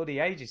take bloody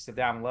ages to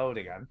download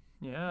again.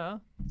 Yeah.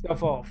 So I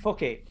thought,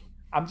 fuck it.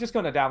 I'm just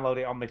going to download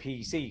it on my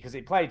PC because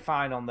it played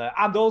fine on there.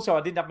 And also,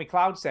 I didn't have my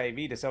cloud save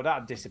either, so that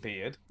had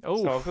disappeared.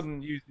 Oh. So I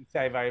couldn't use the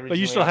save I originally. But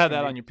you still have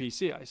that on your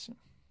PC, I assume.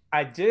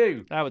 I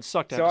do. That would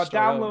suck to so have to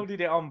I start downloaded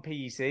over. it on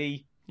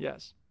PC.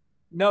 Yes.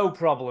 No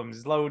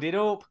problems. Loaded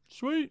up.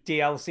 Sweet.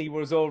 DLC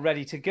was all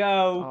ready to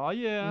go. Oh,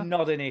 yeah.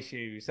 Not an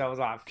issue. So I was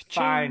like,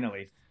 Ka-ching.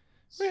 finally.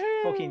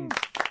 Fucking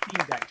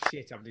Steam Deck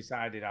shit, I've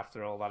decided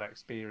after all that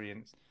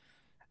experience.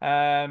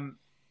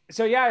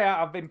 So yeah,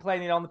 I've been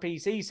playing it on the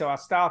PC. So I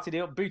started it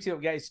up, booted it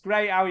up. It's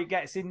great how it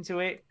gets into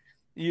it.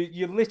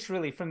 You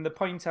literally, from the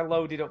point I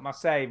loaded up my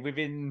save,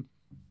 within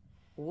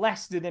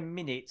less than a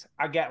minute,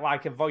 I get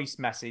like a voice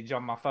message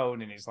on my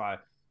phone, and it's like,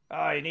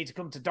 "Oh, you need to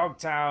come to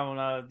Dogtown.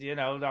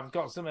 I've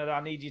got something that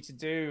I need you to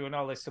do," and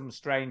all this. Some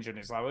stranger, and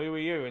it's like, "Who are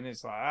you?" And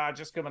it's like,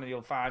 "Just come and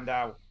you'll find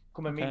out.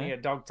 Come and meet me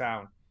at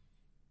Dogtown."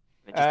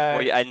 And just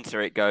before you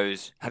enter, it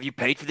goes, "Have you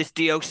paid for this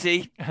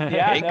DLC?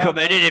 Yeah, come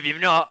in if you've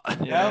not."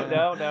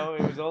 No,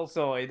 it was all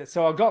sorted.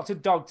 So I got to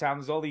Dogtown.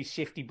 There's all these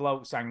shifty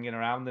blokes hanging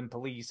around and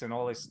police and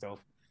all this stuff.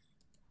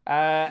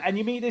 And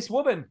you meet this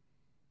woman.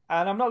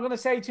 And I'm not going to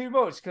say too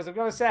much because I'm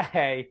going to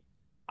say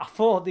I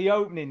thought the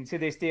opening to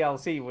this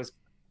DLC was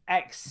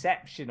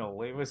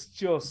exceptional. It was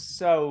just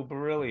so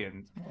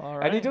brilliant. All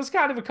right. And it does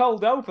kind of a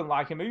cold open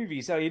like a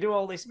movie. So you do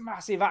all this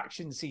massive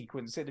action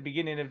sequence at the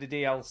beginning of the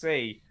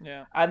DLC.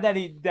 Yeah. And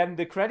then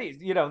the credits,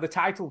 the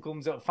title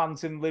comes up,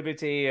 Phantom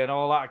Liberty and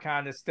all that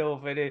kind of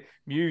stuff. And the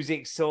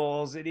music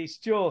soars. And it's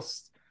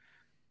just...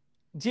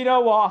 Do you know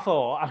what I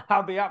thought? And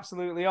I'll be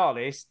absolutely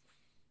honest.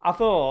 I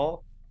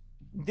thought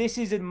this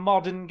is a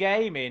modern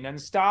gaming and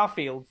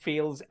Starfield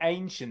feels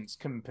ancient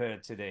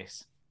compared to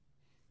this.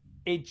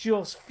 It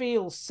just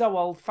feels so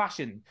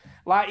old-fashioned.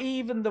 Like,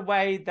 even the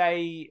way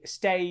they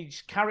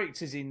stage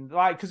characters in,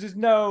 like, because there's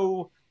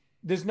no,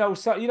 with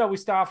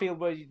Starfield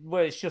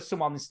where it's just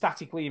someone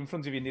statically in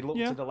front of you and they look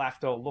to the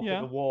left or look at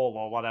the wall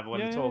or whatever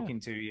when they're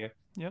talking to you.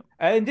 Yep.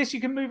 And this,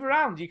 you can move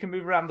around. You can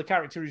move around the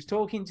character who's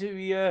talking to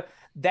you.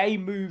 They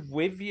move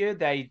with you.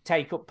 They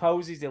take up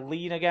poses. They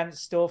lean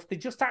against stuff. They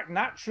just act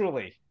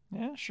naturally.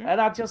 Yeah, sure. And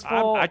I just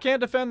thought... I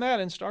can't defend that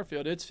in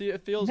Starfield. It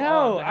feels No,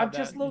 odd to have I've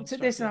just that looked in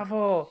at this and I Starfield.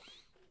 thought...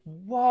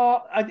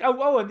 What? And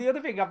the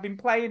other thing, I've been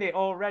playing it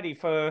already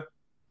for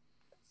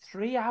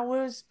 3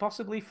 hours,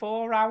 possibly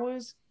 4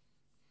 hours.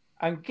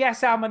 And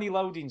guess how many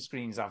loading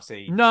screens I've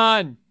seen?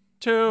 None.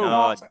 2.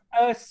 Not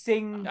a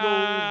single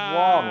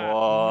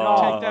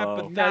one. Take that,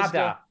 Bethesda.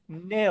 Nada.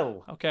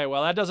 Nil. Okay,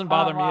 well, that doesn't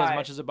bother me as Right.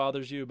 much as it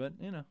bothers you, but,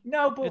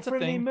 No, but it's a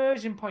from an thing.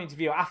 immersion point of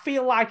view, I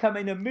feel like I'm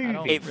in a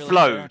movie. It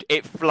flowed.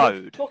 It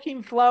flowed. It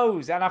fucking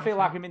flows. And I feel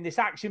like I'm in this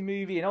action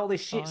movie and all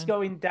this shit's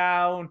going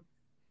down.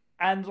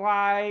 And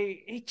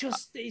like, it's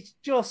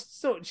just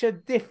such a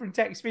different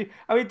experience.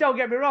 I mean, don't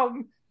get me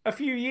wrong. A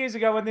few years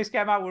ago when this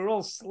came out, we were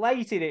all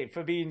slating it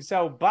for being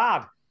so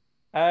bad.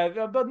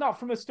 But not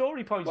from a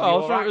story point of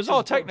view. Well, it was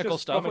all technical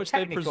stuff, which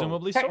they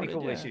presumably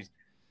technical sorted, issues.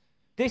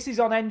 This is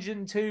on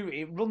Engine 2.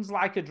 It runs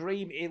like a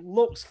dream. It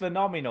looks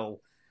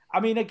phenomenal. I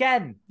mean,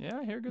 again,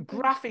 I hear good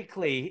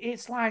graphically,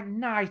 it's like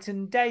night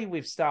and day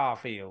with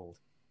Starfield.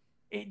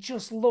 It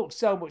just looks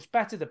so much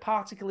better. The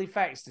particle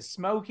effects, the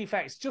smoke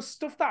effects, just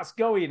stuff that's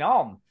going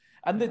on.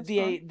 And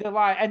the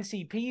like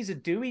NCPs are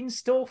doing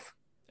stuff.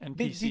 And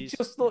they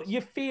just look,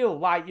 you feel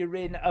like you're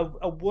in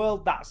a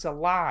world that's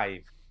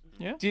alive.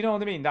 Yeah. Do you know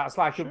what I mean? That's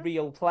like a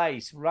real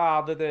place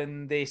rather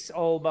than this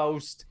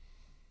almost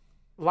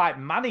like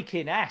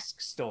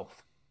mannequin-esque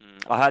stuff.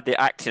 I heard the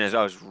acting as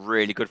well was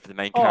really good for the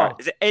main character.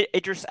 Is it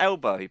Idris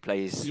Elba who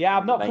plays? Yeah,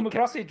 I've not come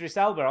across Idris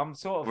Elba. I'm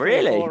sort of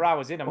 4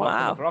 hours in. I've not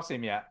come across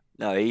him yet.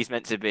 No, he's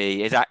meant to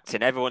be. His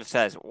acting, everyone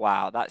says,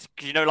 wow, that's...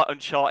 Because like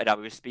Uncharted, how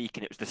we were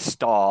speaking, it was the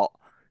start.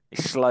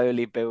 It's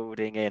slowly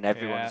building in.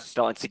 Everyone's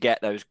starting to get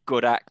those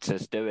good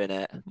actors doing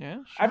it. Yeah.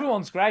 Sure.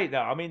 Everyone's great, though.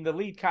 I mean, the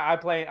lead cat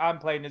I'm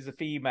playing as a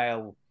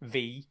female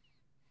V,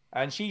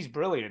 and she's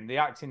brilliant. The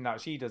acting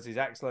that she does is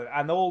excellent.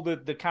 And all the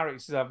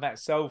characters I've met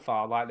so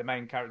far, like the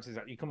main characters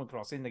that you come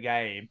across in the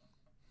game,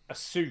 are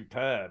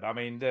superb. I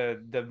mean,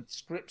 the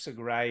scripts are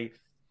great.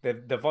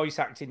 The voice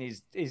acting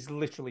is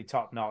literally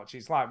top notch.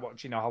 It's like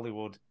watching a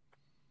Hollywood,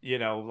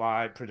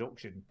 like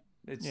production.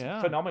 It's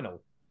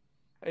phenomenal.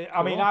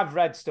 I mean, I've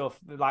read stuff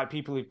like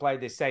people who've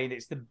played this saying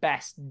it's the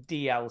best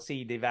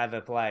DLC they've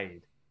ever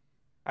played.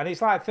 And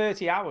it's like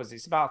 30 hours.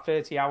 It's about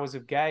 30 hours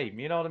of game.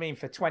 You know what I mean?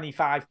 For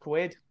 25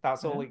 quid,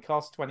 that's all it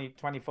costs,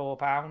 24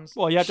 pounds.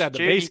 Well, you have to have the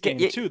base game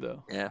too,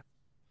 though. Yeah.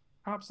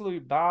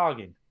 Absolute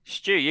bargain.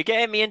 Stu, you're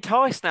getting me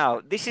enticed now.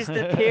 This is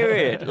the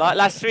period. Like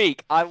last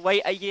week, I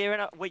wait a year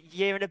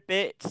and a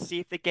bit to see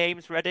if the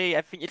game's ready.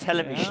 Everything you're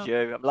telling me,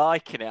 Stu, I'm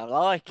liking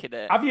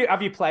it. Have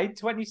you played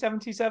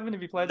 2077?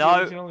 Have you played the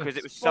original? No, because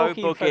it was so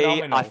buggy.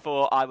 Phenomenal. I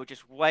thought I would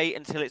just wait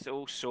until it's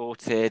all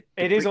sorted.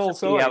 It is all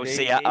sorted. I'll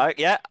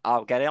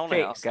get on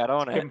it. I'll get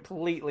on it.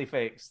 Completely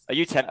fixed. Are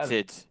you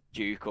tempted,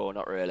 Duke, or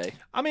not really?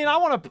 I mean, I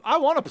want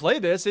to play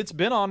this. It's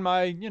been on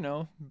my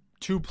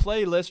to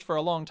play list for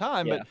a long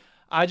time, but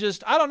I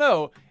don't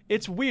know.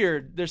 It's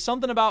weird. There's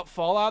something about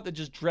Fallout that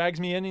just drags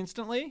me in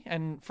instantly.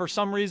 And for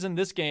some reason,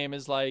 this game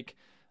is like,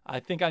 I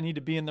think I need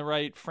to be in the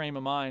right frame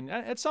of mind.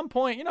 At some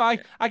point, I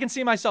can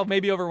see myself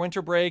maybe over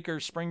winter break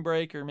or spring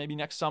break or maybe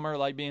next summer,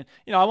 like being,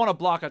 I want to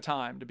block a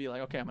time to be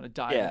like, okay, I'm going to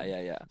dive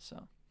in. Yeah.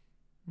 So.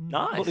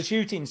 Nice. But the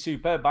shooting's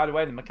superb. By the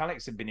way, the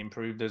mechanics have been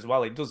improved as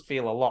well. It does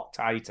feel a lot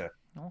tighter.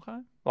 Okay.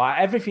 Like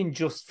everything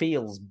just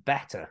feels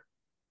better.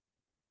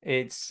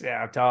 It's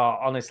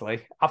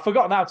honestly, I've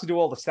forgotten how to do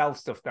all the stealth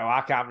stuff though. I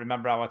can't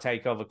remember how I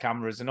take over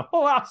cameras and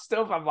all that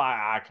stuff. I'm like,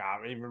 I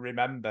can't even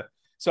remember.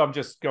 So I'm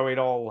just going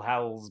all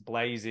hell's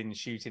blazing,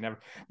 shooting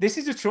everything. This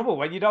is the trouble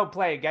when you don't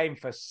play a game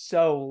for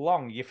so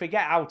long, you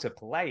forget how to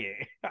play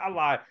it. I'm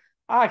like,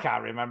 I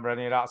can't remember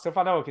any of that stuff.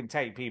 I know I can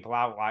take people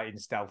out like in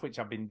stealth, which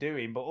I've been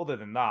doing, but other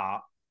than that,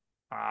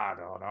 I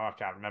don't know. I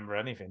can't remember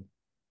anything.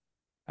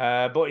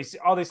 But it's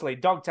honestly,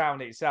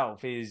 Dogtown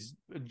itself is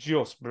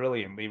just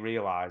brilliantly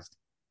realised.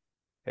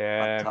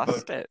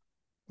 Fantastic.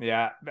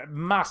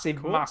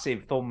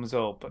 Massive thumbs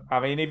up.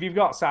 I mean, if you've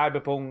got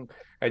Cyberpunk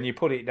and you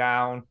put it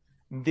down,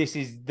 this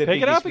is the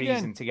biggest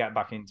reason to get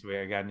back into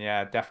it again.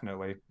 Yeah,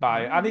 definitely.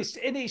 And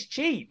it's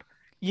cheap.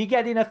 You're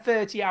getting a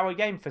 30-hour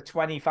game for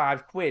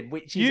 25 quid,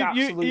 which is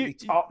absolutely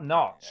top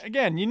notch.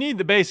 Again, you need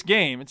the base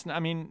game. I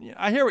mean,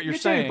 I hear what you're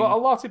saying. But a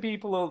lot of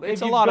people, if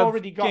you've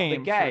already got the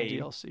game,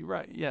 DLC,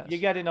 right? Yes,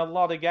 you're getting a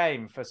lot of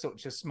game for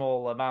such a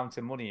small amount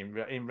of money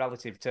in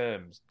relative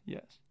terms.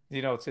 Yes.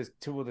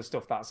 To other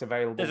stuff that's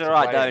available. There's all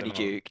right, don't you,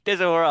 Duke?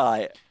 There's all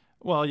right.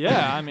 Well,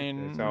 yeah, I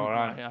mean, it's all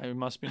right. It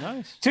must be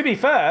nice. To be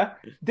fair,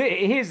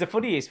 here's the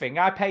funniest thing: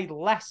 I paid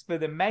less for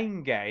the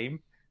main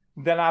game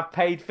than I've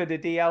paid for the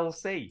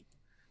DLC.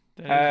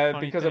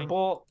 Because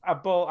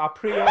I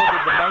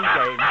pre-ordered the main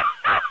game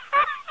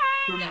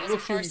from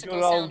Russian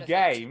Good Old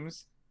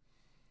Games,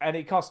 and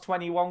it cost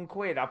 21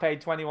 quid. I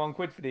paid 21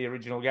 quid for the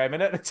original game,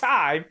 and at the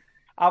time,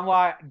 I'm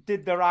like,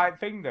 did the right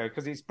thing there,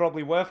 because it's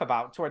probably worth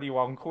about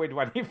 21 quid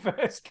when it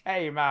first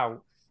came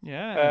out.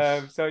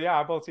 Yeah. So yeah,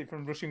 I bought it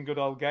from Russian Good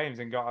Old Games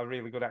and got a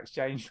really good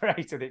exchange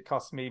rate, and it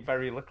cost me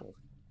very little.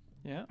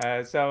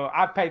 Yeah. So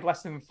I paid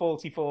less than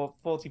 45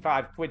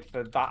 quid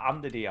for that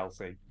and the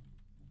DLC.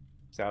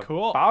 So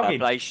cool. Bargain.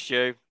 Bless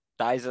you.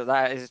 That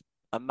is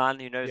a man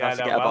who knows how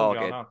to get a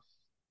bargain.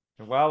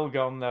 Well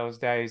gone those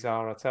days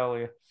are, I tell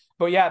you.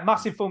 But yeah,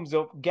 massive thumbs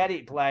up. Get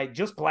it played.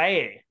 Just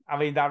play it. I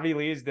mean, that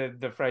really is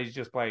the phrase,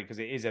 just play it, because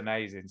it is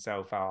amazing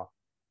so far.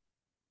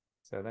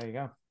 So there you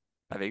go.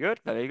 Very good.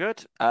 Very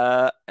good.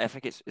 I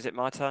think is it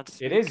my turn to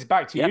speak? It is.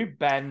 Back to you,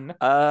 Ben.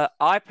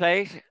 I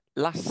played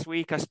last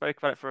week. I spoke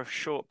about it for a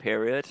short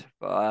period,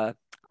 but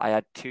I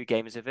had 2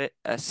 games of it.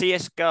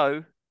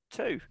 CS:GO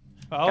 2.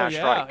 Oh,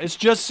 yeah. It's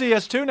just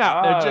CS2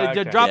 now.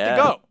 They dropped the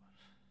GO.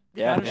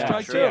 Yeah.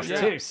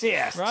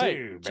 CS2,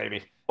 right.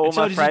 baby.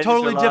 So is it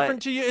totally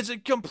different to you? Is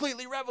it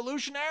completely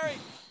revolutionary?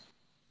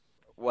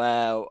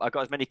 Well, I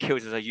got as many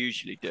kills as I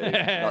usually do.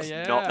 That's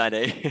Yeah. not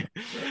many.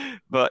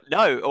 But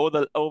no,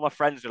 all my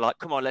friends were like,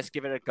 "Come on, let's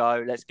give it a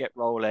go. Let's get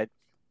rolling."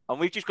 And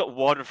we've just got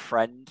one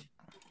friend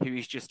who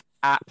is just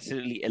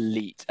absolutely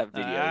elite at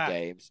video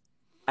games,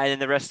 and then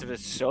the rest of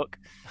us suck.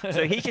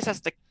 So he just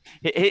has to.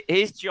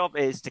 His job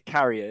is to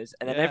carry us,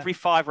 and then every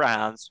 5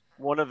 rounds,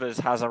 one of us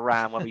has a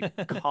round where we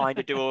kind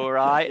of do all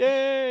right.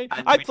 Yay!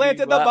 And I we planted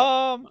do the well.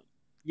 bomb.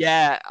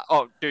 Yeah.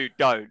 Oh, dude,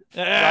 don't.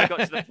 So I got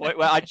to the point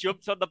where I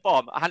jumped on the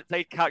bomb. I hadn't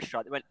played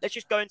Counter-Strike. They went, let's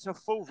just go into a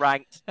full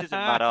ranked. Doesn't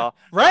matter.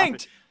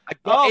 Ranked? I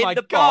got in my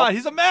the God, bomb.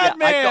 he's a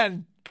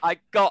madman. I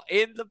got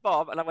in the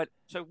bomb and I went,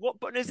 so what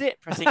button is it?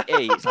 Pressing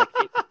E. It's like,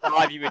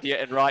 it's you idiot,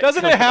 and right.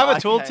 Doesn't it have a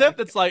Okay. tooltip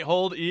that's like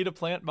hold E to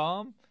plant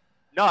bomb?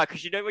 No,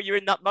 because you know when you're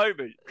in that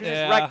moment. Because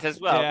it's ranked as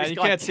well. Yeah, This you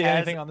guy can't see cares.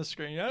 anything on the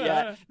screen.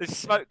 Yeah, there's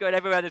smoke going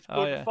everywhere. There's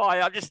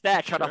fire. I'm just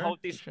there trying to hold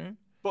this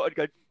button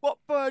going, what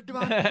button do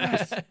I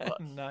press?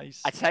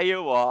 Nice. I tell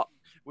you what,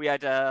 we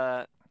had,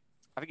 I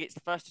think it's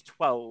the first to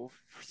 12,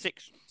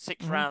 six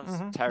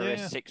rounds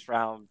terrorists, 6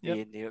 round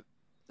being the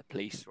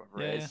police,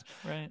 whatever it is.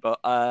 Right. But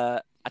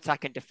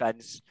attack and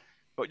defense.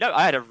 But no,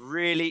 I had a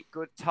really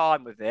good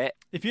time with it.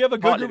 If you have a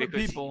good group of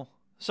people,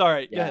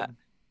 sorry, go ahead.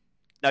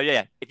 No,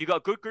 yeah. If you've got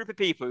a good group of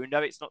people who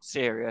know it's not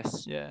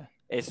serious,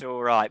 it's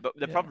all right. But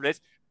the problem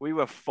is, we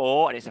were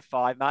 4 and it's a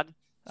 5-man.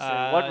 So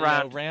one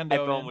round,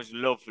 everyone was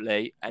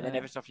lovely, and then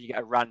every so often you get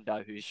a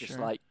rando who's just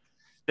like.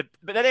 But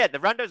then the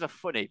randos are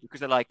funny because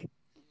they're like,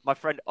 my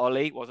friend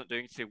Ollie wasn't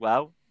doing too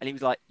well, and he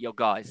was like, "Yo,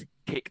 guys,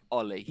 kick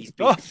Ollie. He's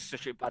been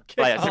such a bad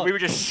player." So we were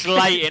just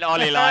slating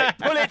Ollie, like,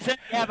 pull it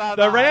together.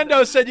 The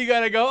rando said you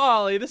gotta go,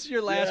 Ollie. This is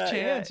your last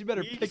chance. You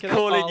better pick it up. He's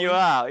calling you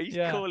out. He's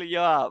calling you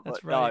out. That's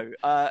but right.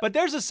 No. But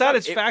there's a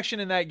satisfaction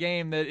in that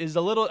game that is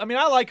a little. I mean,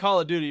 I like Call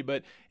of Duty,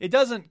 but it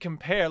doesn't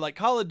compare. Like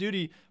Call of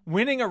Duty,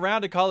 winning a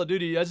round of Call of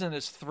Duty isn't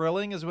as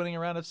thrilling as winning a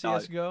round of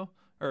CS:GO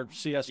or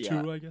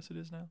CS2, I guess it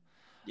is now.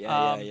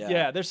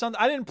 Yeah. There's some.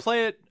 I didn't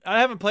play it.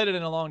 I haven't played it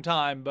in a long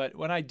time, but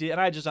when I did,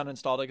 and I just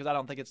uninstalled it because I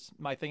don't think it's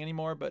my thing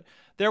anymore. But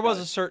there was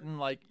a certain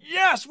like,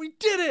 yes, we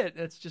did it.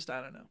 It's just I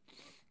don't know.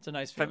 It's a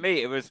nice feeling. For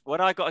me, it was when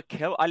I got a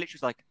kill. I literally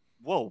was like,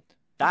 whoa.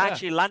 That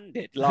actually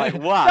landed. Like,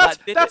 wow.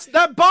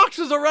 that box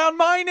is around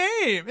my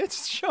name.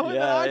 It's showing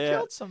that I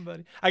killed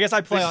somebody. I guess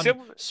I play on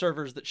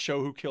servers that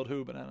show who killed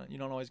who, but you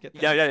don't always get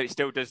that. Yeah, it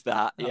still does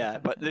that. Yeah,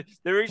 but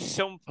there is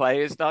some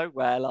players though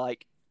where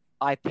like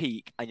I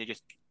peek and you're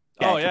just.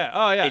 Oh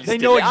yeah. They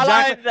know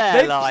exactly.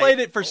 They've played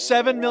it for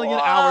 7 million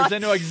hours. They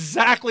know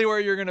exactly where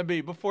you're gonna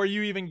be before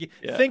you even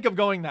think of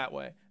going that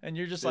way, and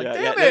you're just like,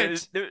 damn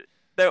it.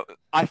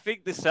 I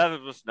think the server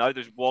must know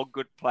there's one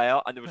good player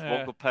and there was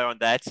one good player on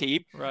their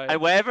team. Right.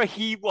 And wherever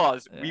he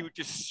was, we would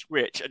just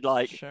switch and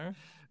like,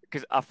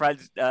 because our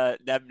friends,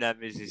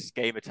 Nem is his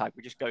gamer tag.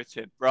 We just go to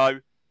him,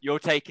 bro. You're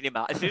taking him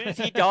out. As soon as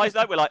he dies,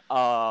 though, we're like,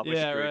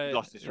 we're screwed. We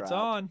lost this round. It's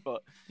on.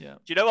 But do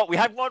you know what? We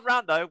had one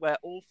round though where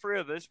all 3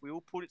 of us, we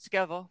all pulled it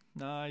together.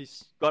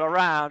 Nice. Got a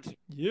round.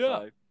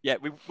 Yeah.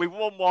 So, we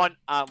won 1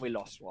 and we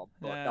lost 1.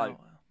 But no,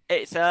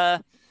 it's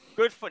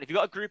good fun. If you've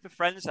got a group of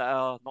friends that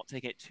are not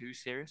taking it too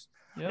serious,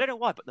 I don't know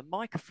why, but the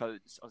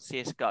microphones on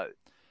CS:GO,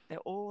 they're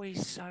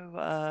always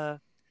so.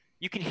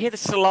 You can hear the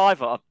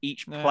saliva of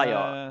each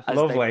player. As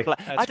lovely. They play.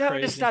 I don't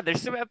understand.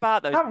 There's something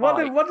about those.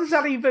 What does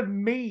that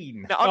even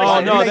mean? No,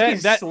 honestly,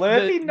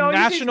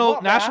 the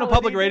National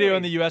Public Radio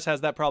in the U.S. has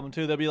that problem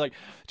too. They'll be like,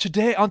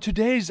 on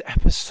today's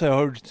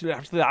episode,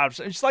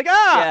 it's like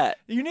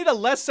you need a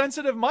less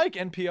sensitive mic.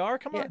 NPR,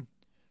 come on.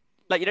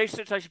 Like,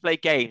 sometimes you play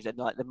games and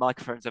like the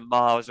microphones are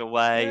miles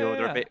away or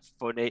they're a bit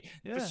funny.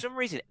 For some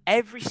reason,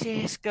 every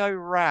CS:GO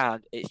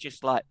round, it's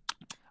just like.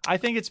 I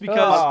think it's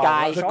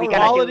because the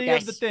quality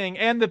of the thing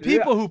and the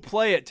people who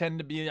play it tend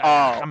to be.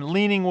 I'm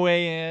leaning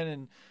way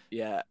in,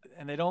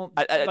 and they don't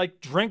like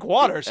drink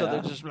water, so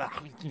they're just. Can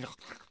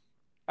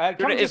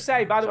I just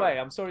say, by the way,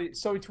 I'm sorry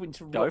to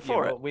interrupt. Go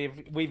for it.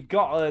 We've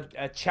got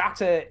a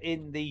chatter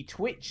in the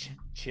Twitch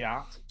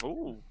chat.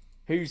 Ooh.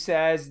 Who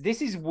says,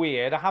 this is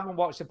weird. I haven't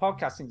watched the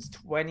podcast since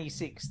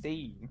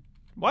 2016.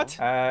 What?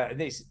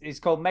 It's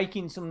called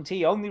Making Some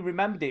Tea. Only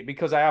remembered it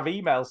because I have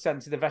emails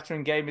sent to the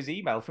Veteran Gamers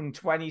email from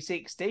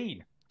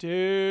 2016.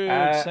 Dude,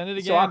 send it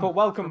again. So I put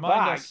welcome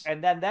back.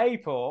 And then they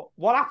put,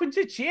 what happened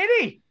to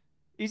Chinny?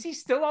 Is he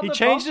still on the podcast? He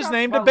changed his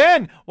name to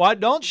Ben. Why?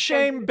 Don't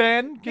shame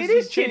Ben. It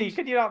is Chinny.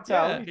 Can you not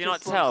tell? Can you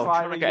not tell?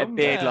 Trying to get a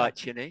beard like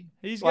Chinny.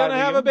 He's going to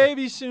have a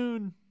baby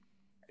soon.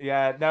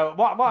 Yeah, no.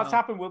 What's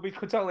happened? We'll be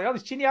totally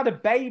honest. Chinny had a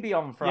baby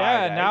on Friday.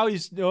 Yeah, now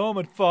he's I'm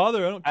a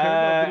father. I don't care.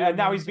 And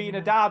now he's being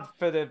a dad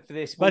for this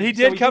week. But he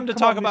did come to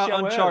talk about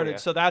Uncharted, earlier.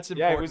 So that's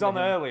important. Yeah, he was on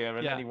earlier,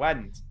 and then he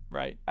went.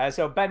 Right.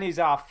 So Ben is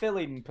our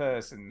filling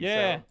person.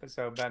 Yeah.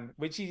 So Ben,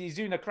 which he's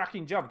doing a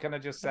cracking job. Can I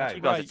just say?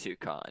 You guys are too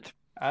kind.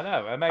 I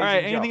know. Amazing. All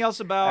right. job. Anything else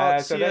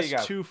about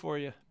CS2 for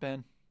you,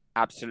 Ben?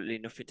 Absolutely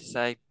nothing to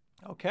say.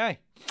 Okay.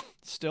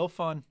 Still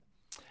fun.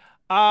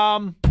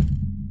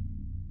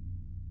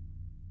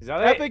 Is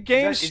that Epic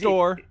Games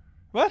Store.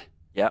 What?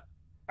 Yep.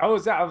 I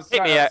was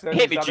hit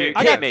me, Duke.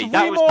 I got 3 hit me.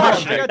 That was more.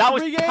 passionate. I got That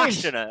 3 was games.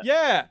 passionate.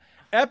 Yeah.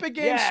 Epic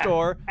Games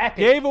Store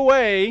gave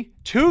away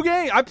 2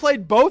 games. I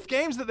played both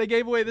games that they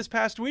gave away this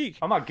past week.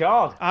 Oh my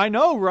god! I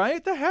know,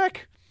 right? The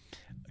heck?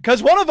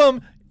 Because one of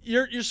them,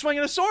 you're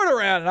swinging a sword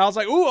around, and I was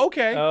like, ooh,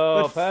 okay.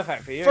 Oh,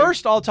 perfect for you.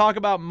 First, I'll talk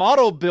about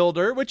Model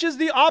Builder, which is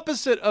the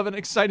opposite of an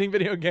exciting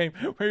video game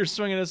where you're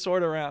swinging a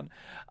sword around.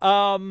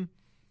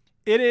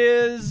 It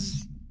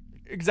is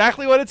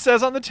exactly what it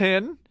says on the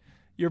tin.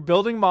 You're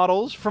building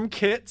models from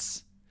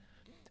kits.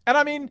 And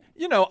I mean,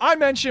 you know, I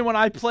mentioned when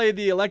I play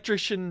the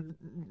electrician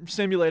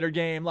simulator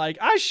game, like,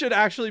 I should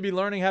actually be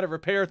learning how to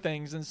repair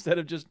things instead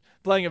of just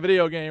playing a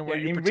video game where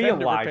you pretend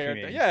to repair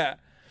things. Yeah.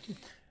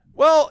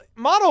 Well,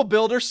 Model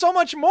Builder, so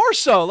much more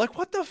so. Like,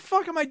 what the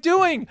fuck am I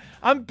doing?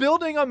 I'm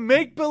building a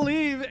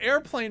make-believe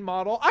airplane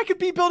model. I could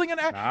be building an...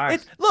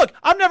 Nice. Look,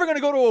 I'm never going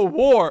to go to a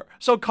war.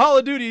 So Call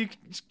of Duty,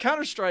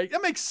 Counter-Strike,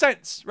 that makes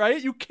sense,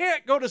 right? You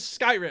can't go to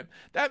Skyrim.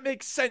 That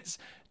makes sense.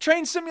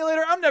 Train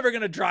simulator, I'm never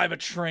going to drive a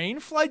train.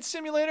 Flight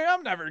simulator,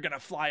 I'm never going to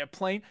fly a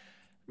plane.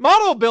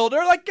 Model Builder,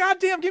 like,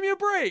 goddamn, give me a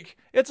break.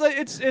 It's like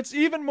it's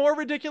even more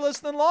ridiculous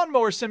than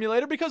Lawnmower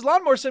Simulator, because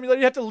Lawnmower Simulator,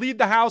 you have to leave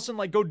the house and,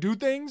 like, go do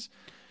things.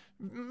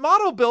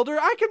 Model Builder,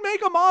 I can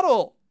make a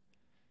model.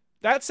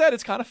 That said,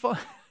 it's kind of fun.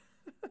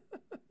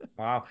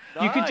 Wow.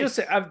 Nice. You could just...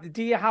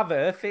 do you have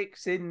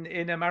Earthix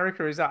in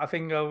America? Is that a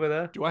thing over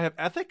there? Do I have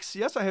ethics?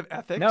 Yes, I have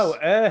ethics. No,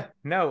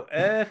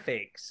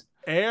 Earthix.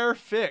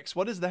 Airfix.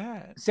 What is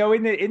that? So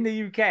in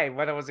the UK,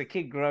 when I was a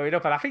kid growing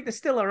up, and I think they're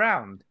still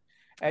around,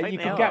 you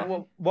could get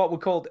what were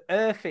called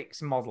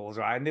Earthix models,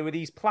 right? And they were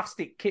these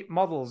plastic kit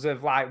models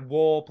of like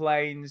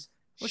warplanes,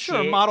 ships, sure,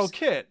 a model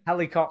kit,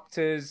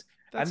 helicopters,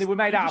 and they were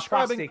made out of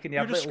plastic. And you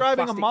have little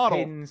plastic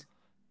pins.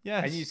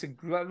 Yes. And you said,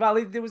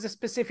 well, there was a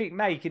specific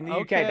make in the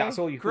UK. That's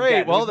all you could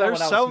get. Great. Well,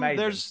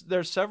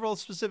 there's several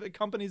specific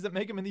companies that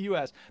make them in the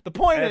US. The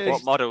point is,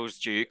 what models,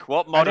 Duke?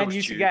 What models? And then you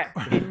used to get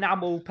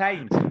enamel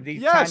paint.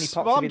 These yes. Tiny pots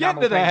well, I'm of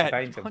getting to that.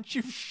 Why don't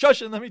you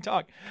shush and let me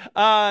talk?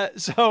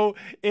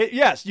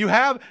 Yes, you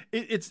have.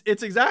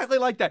 It's exactly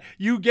like that.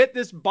 You get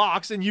this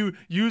box and you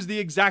use the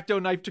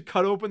X-Acto knife to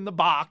cut open the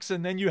box,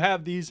 and then you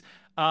have these.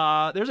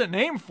 There's a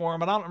name for them,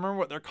 but I don't remember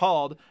what they're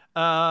called.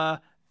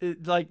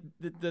 Like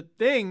the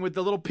thing with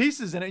the little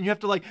pieces in it, and you have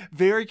to like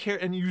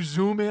and you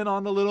zoom in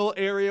on the little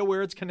area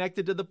where it's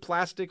connected to the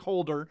plastic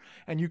holder,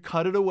 and you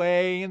cut it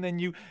away, and then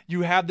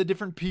you have the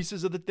different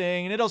pieces of the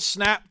thing, and it'll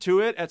snap to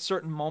it at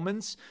certain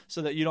moments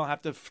so that you don't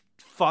have to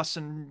fuss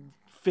and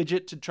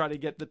fidget to try to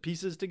get the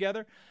pieces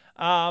together.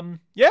 And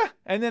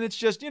then it's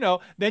just,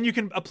 then you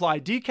can apply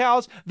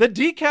decals. The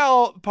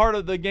decal part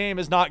of the game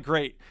is not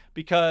great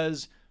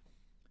because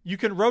you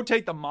can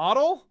rotate the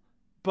model,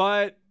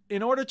 but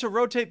in order to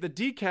rotate the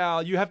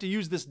decal, you have to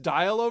use this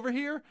dial over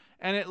here,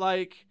 and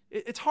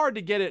it's hard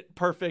to get it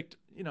perfect,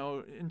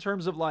 in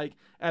terms of like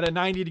at a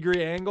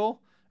 90-degree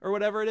angle or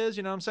whatever it is,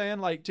 you know what I'm saying?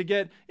 Like to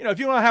get, if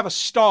you want to have a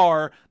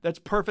star that's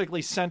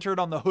perfectly centered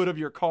on the hood of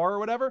your car or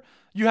whatever,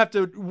 you have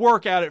to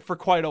work at it for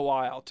quite a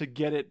while to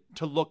get it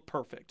to look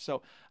perfect.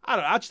 So I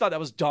don't know. I just thought that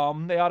was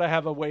dumb. They ought to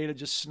have a way to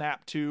just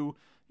snap to,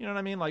 you know what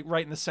I mean? Like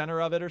right in the center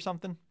of it or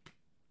something.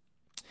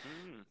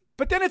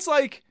 But then it's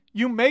like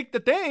you make the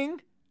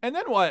thing. And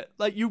then what?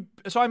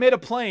 So I made a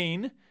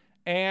plane,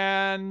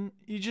 and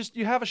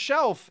you have a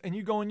shelf, and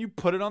you go and you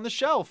put it on the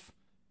shelf.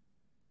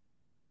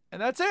 And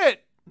that's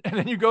it. And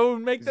then you go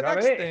and make the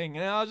next thing.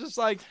 And I was just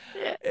like,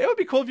 it would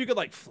be cool if you could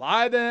like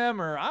fly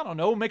them, or I don't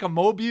know, make a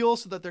mobile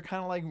so that they're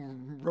kind of like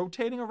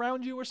rotating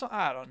around you or something.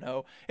 I don't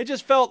know. It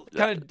just felt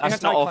kind of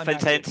That's not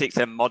authentic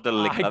to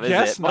modeling, though,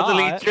 is it?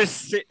 Modeling,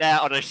 just sit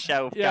there on a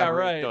shelf. Yeah,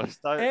 right.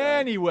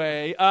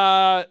 Anyway,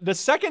 the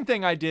second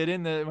thing I did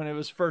when it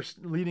was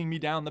first leading me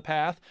down the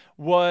path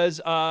was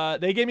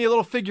they gave me a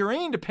little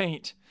figurine to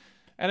paint.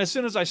 And as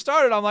soon as I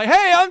started, I'm like,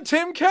 hey, I'm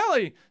Tim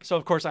Kelly. So,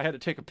 of course, I had to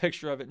take a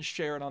picture of it and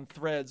share it on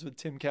Threads with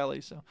Tim Kelly.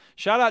 So,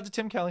 shout out to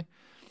Tim Kelly.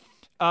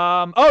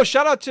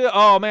 Shout out to,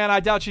 I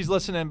doubt she's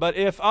listening. But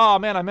I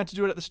meant to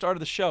do it at the start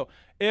of the show.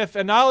 If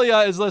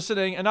Analia is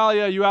listening,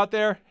 Analia, you out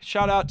there?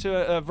 Shout out to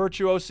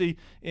Virtuosi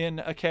in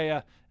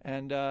Achaia.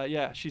 And,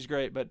 she's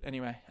great. But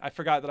anyway, I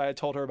forgot that I had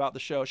told her about the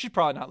show. She's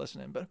probably not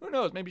listening, but who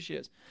knows? Maybe she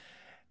is.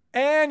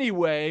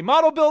 Anyway,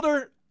 Model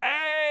Builder.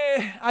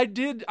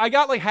 I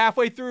got like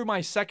halfway through my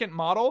second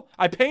model.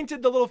 I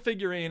painted the little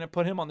figurine and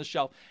put him on the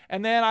shelf.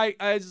 And then I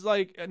was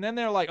like, and then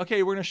they're like,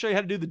 okay, we're going to show you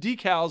how to do the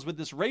decals with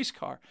this race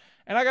car.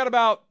 And I got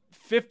about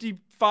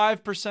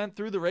 55%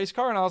 through the race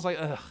car. And I was like,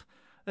 ugh,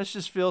 this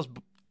just feels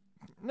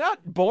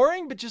not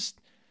boring, but just,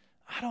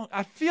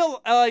 I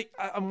feel like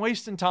I'm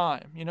wasting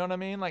time. You know what I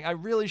mean? Like I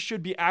really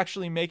should be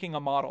actually making a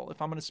model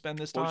if I'm going to spend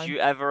this time. Was you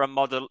ever a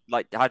model,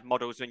 had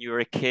models when you were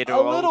a kid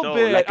or a little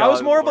bit? Lego, I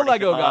was more of a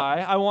Lego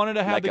guy. I wanted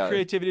to have Lego. the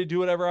creativity to do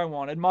whatever I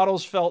wanted.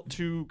 Models felt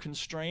too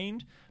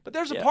constrained. But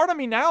there's a part of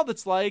me now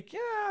that's like, yeah,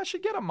 I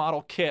should get a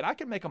model kit. I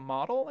can make a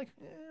model. Like,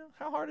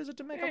 how hard is it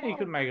to make a model? You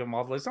could make a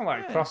model. It's not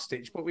like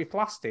cross-stitch, but with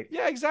plastic.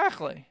 Yeah,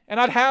 exactly. And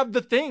I'd have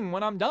the thing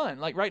when I'm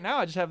done. Like right now,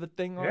 I just have the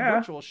thing on a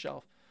virtual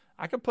shelf.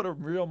 I could put a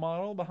real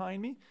model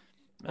behind me.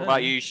 What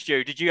about you,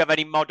 Stu? Did you have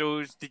any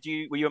models?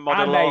 Were you a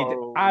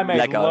model? I made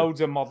Lego?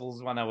 Loads of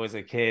models when I was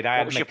a kid.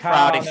 What was your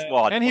proudest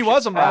one? And he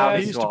was a model.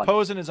 He used to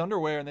pose in his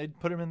underwear, and they'd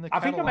put him in the. I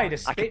think I made a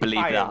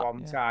Spitfire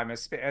one time,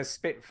 a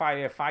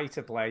Spitfire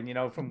fighter plane,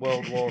 from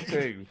World War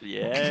II.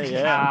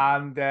 Yeah.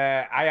 And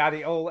I had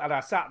it all, and I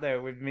sat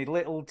there with me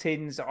little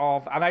tins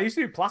of, and I used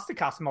to do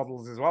plasticast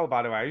models as well.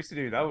 By the way, I used to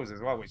do those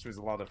as well, which was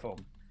a lot of fun.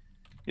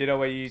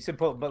 Where you used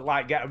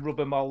to get a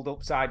rubber mold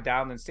upside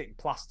down and stick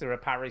plaster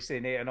of Paris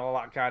in it and all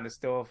that kind of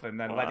stuff, and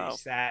then let it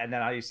set. And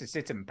then I used to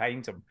sit and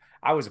paint them.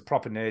 I was a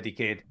proper nerdy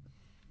kid.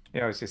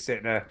 I was just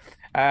sitting there.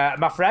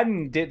 My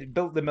friend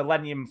built the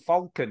Millennium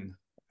Falcon,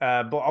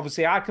 but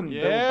obviously I couldn't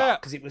build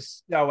that because it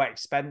was so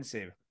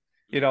expensive.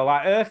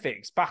 Like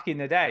Earthix back in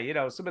the day.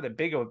 Some of the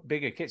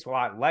bigger kits were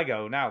like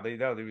Lego now. They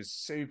was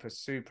super,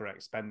 super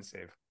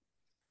expensive.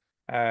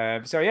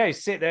 So yeah, you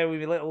sit there with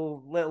your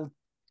little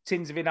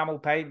tins of enamel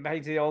paint,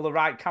 painted all the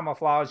right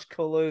camouflage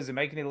colours and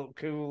making it look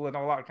cool and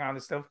all that kind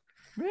of stuff.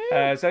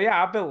 So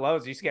yeah, I built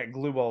loads. I used to get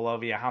glue all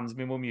over your hands.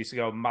 My mum used to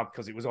go mad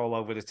because it was all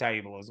over the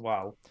table as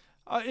well.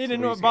 You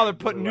didn't bother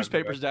putting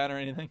newspapers down or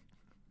anything?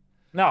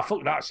 No,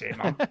 fuck that shit,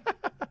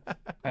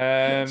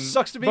 man.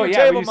 Sucks to be a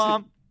table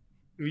mom.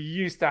 We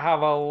used to have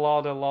a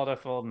lot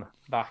of fun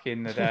back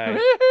in the day.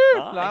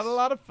 Nice. A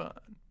lot of fun.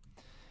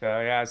 So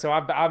yeah,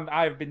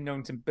 I've been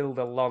known to build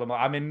a lot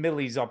of.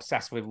 Millie's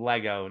obsessed with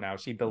Lego now.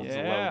 She builds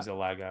loads of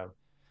Lego.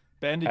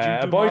 Ben, did you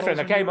do a boyfriend?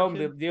 I came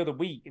home the other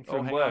week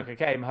from work. I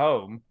came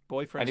home,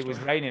 boyfriend, and it was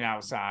raining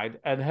outside,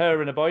 and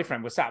her and a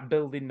boyfriend were sat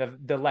building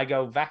the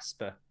Lego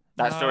Vespa.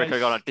 That story could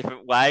have gone a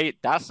different way.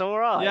 That's all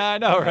right. Yeah, I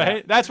know,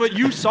 right? That's what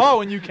you saw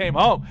when you came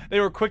home.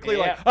 They were quickly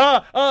like, get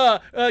out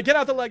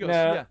the Legos.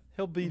 No. Yeah.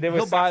 They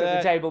were sat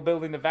at the table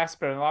building the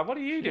Vespa, and like, what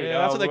are you doing? Yeah,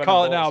 that's what they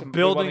call it now,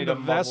 building the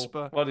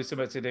Vespa. Wanted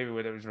something to do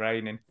when it was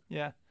raining.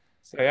 Yeah.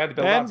 So yeah,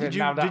 Ben, did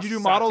you do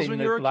models when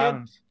you were a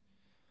kid?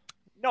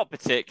 Not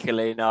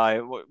particularly,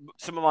 no.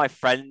 Some of my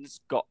friends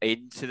got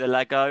into the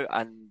Lego,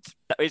 and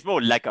it was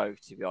more Lego,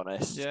 to be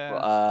honest. Yeah.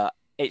 But,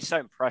 it's so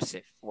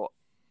impressive what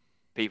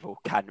people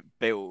can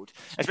build.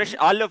 Especially,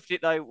 I loved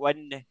it though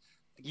when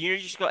you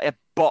just got a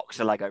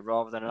box of Lego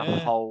rather than a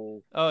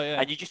whole. Oh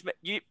yeah. And you just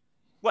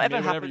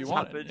whatever happens.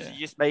 You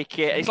just make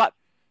it. It's like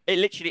it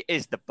literally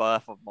is the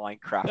birth of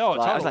Minecraft. No, it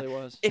like, totally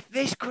was. If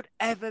this could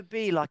ever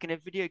be like in a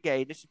video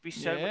game, this would be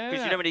so much,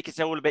 because when it gets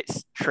all a bit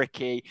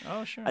tricky.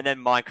 Oh sure. And then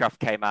Minecraft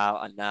came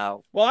out, and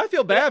now. Well, I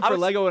feel bad for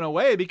Lego in a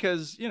way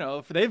because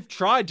if they've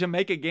tried to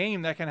make a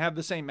game that can have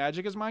the same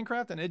magic as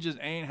Minecraft, and it just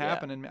ain't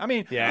happening. I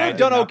mean, they've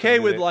done okay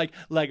with like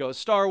Lego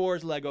Star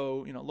Wars,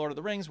 Lego, Lord of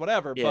the Rings,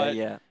 whatever. But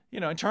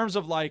in terms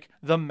of like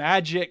the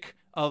magic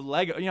of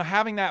Lego,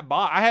 having that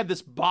box. I had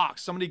this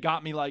box. Somebody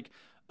got me like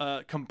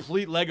a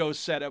complete Lego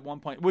set at one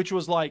point, which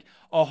was like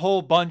a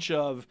whole bunch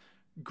of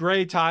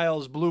gray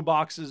tiles, blue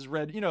boxes,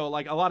 red,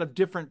 like a lot of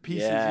different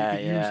pieces you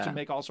could use to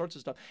make all sorts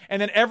of stuff. And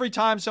then every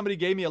time somebody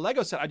gave me a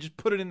Lego set, I just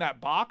put it in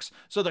that box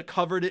so that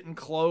covered it in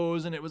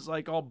clothes and it was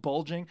like all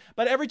bulging.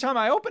 But every time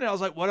I opened it, I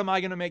was like, what am I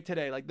going to make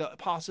today? Like the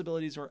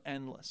possibilities were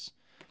endless.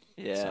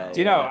 Yeah. Do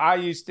you know, I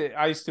used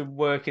to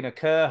work in a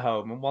care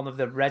home, and one of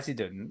the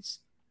residents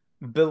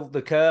built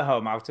the care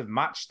home out of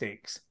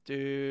matchsticks.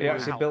 Dude, he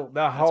actually built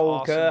the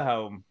whole care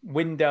home,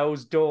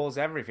 windows, doors,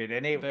 everything,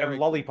 and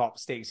lollipop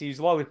sticks. He used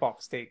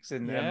lollipop sticks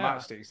and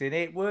matchsticks, and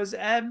it was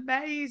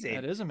amazing.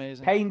 That is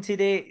amazing. Painted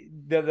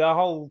it the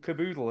whole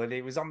caboodle, and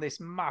it was on this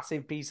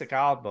massive piece of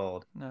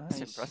cardboard. Nice.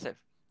 That's impressive.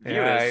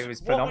 Yeah, it was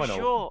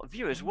phenomenal.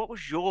 What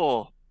was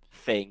your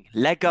thing?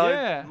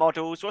 Lego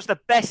models. What's the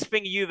best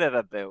thing you've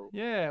ever built?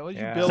 Yeah, what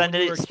did you build? Send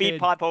it speed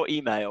pipe or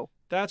email.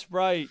 That's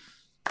right.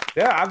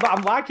 Yeah,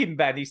 I'm liking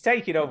Ben. He's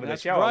taking over the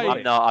show. Right.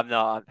 I'm not.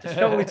 I'm just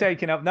totally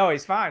taking up. No,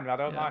 it's fine. I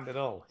don't mind at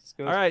all. It's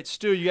good. All right,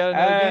 Stu, you got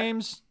any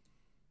games?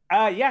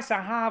 Yes,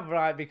 I have,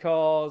 right,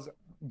 because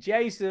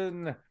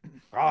Jason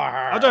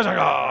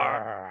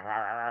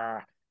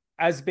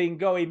has been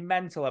going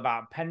mental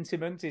about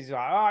Pentiment. He's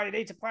like, oh, you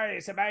need to play it.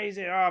 It's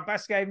amazing. Oh,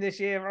 best game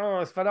this year.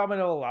 Oh, it's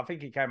phenomenal. I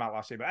think it came out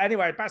last year. But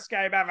anyway, best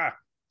game ever.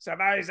 It's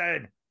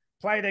amazing.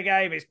 Play the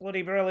game. It's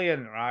bloody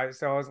brilliant, right?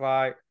 So I was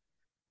like,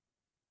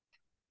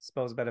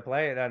 suppose I better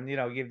play it and,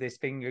 give this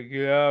thing a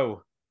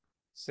go.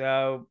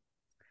 So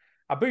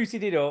I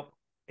booted it up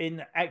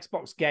in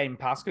Xbox Game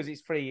Pass because it's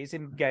free. It's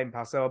in Game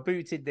Pass. So I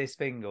booted this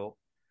thing up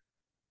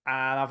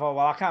and I thought,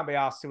 well, I can't be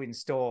asked to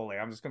install it.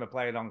 I'm just going to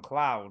play it on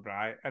cloud,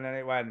 right? And then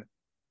it went,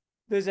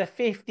 there's a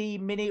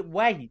 15-minute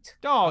wait.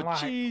 Oh,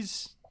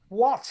 jeez. Like,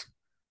 what?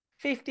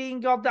 15?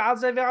 God, I've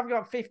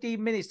got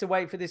 15 minutes to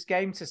wait for this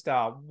game to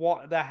start.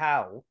 What the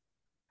hell?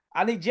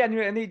 And it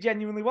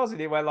genuinely wasn't.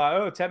 It went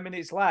like, 10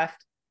 minutes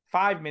left.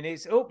 5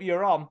 minutes,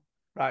 you're on.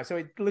 Right, so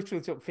it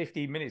literally took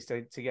 15 minutes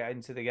to get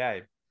into the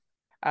game.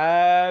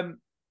 And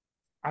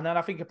then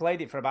I think I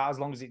played it for about as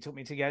long as it took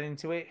me to get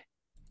into it.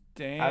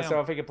 Damn. So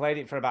I think I played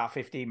it for about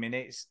 15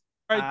 minutes.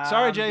 All right,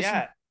 sorry,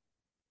 Jason.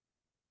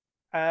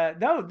 Yeah.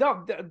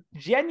 No,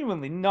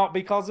 genuinely not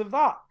because of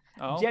that.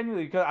 Oh.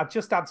 Genuinely, because I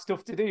just had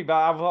stuff to do, but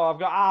I've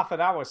got half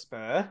an hour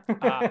spare.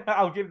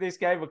 I'll give this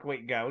game a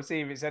quick go,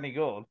 see if it's any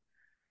good.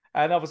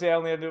 And obviously, I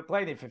only ended up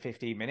playing it for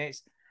 15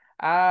 minutes.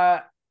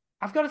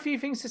 I've got a few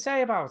things to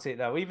say about it,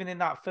 though, even in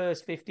that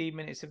first 15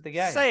 minutes of the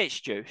game. Say it,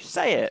 Stu.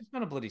 Say it. I'm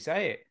going to bloody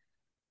say it.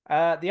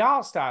 The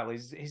art style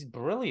is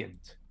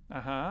brilliant.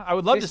 I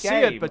would love to see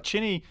it, but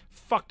Chinny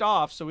fucked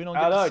off, so we don't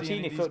get to see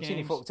any of these games.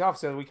 Chinny fucked off,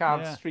 so we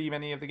can't stream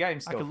any of the game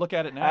stuff. I could look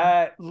at it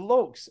now.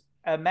 Looks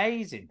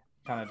amazing,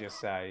 can I just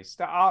say.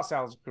 The art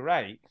style's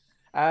great.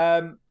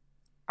 And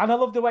I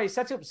love the way it's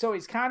set up. So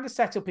it's kind of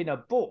set up in a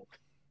book.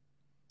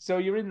 So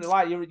you're in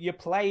you're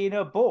playing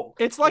a book.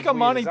 It's like a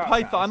Monty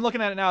Python. I'm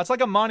looking at it now. It's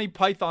like a Monty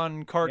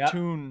Python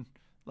cartoon. Yep.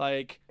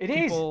 Like it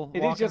is.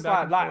 It is just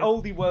like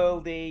oldie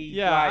worldy.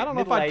 Yeah, I don't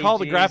know if I'd call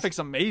the graphics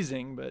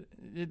amazing, but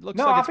it looks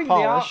like it's I think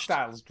polished. The art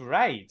style's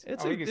great.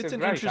 It's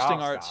an interesting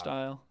art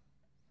style.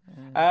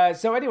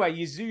 So anyway,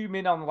 you zoom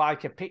in on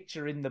like a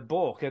picture in the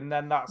book, and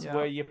then that's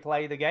where you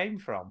play the game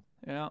from.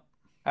 Yeah.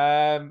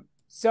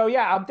 So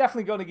yeah, I'm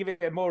definitely going to give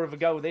it more of a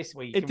go this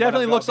week. It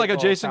definitely looks like a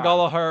Jason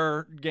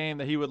Gallagher game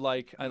that he would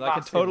like. I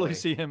can totally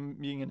see him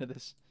being into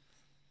this.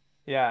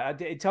 Yeah,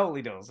 it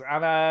totally does,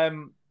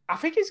 and I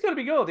think it's going to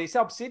be good. It's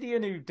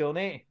Obsidian who've done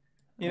it.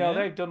 You know,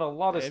 they've done a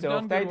lot of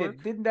stuff.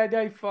 Didn't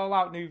they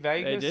Fallout New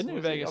Vegas? They did New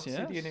Vegas,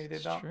 Obsidian who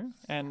did that. True.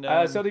 And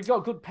so they've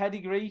got good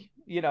pedigree.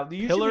 You know,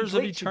 the Pillars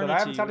of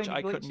Eternity, which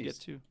I couldn't get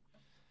to.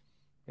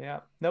 Yeah,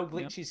 no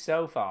glitches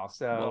so far.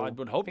 So I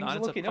would hope not.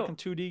 It's a fucking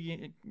 2D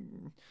game.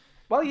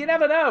 Well, you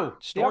never know.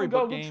 They haven't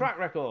got a game. good track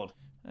record.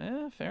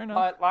 Yeah, fair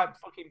enough. Like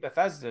fucking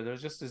Bethesda, they're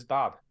just as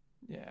bad.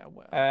 Yeah,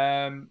 well.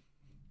 And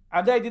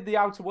they did the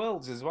Outer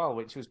Worlds as well,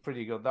 which was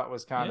pretty good. That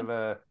was kind of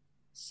a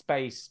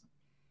space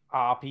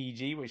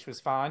RPG, which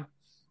was fine.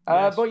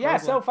 But yeah,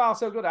 so far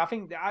so good. I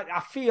think I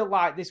feel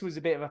like this was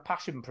a bit of a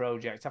passion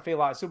project. I feel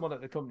like someone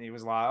at the company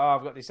was like, "Oh,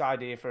 I've got this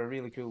idea for a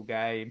really cool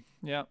game.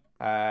 Yeah.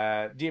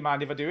 Do you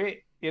mind if I do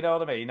it?" You know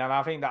what I mean? And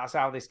I think that's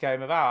how this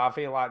came about. I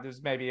feel like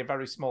there's maybe a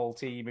very small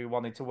team who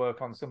wanted to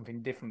work on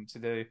something different to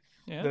do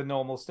the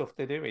normal stuff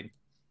they're doing.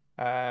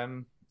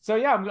 So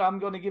yeah, I'm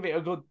going to give it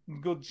a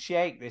good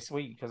shake this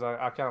week because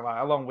I kind of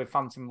like, along with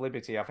Phantom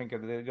Liberty, I think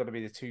they're going to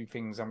be the two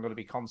things I'm going to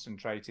be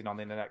concentrating on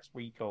in the next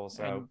week or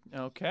so.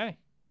 Okay.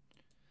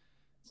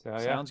 So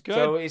sounds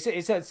good. So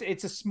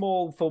it's a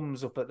small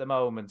thumbs up at the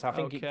moment. I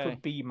think it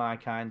could be my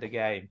kind of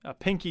game. A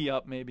pinky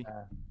up, maybe.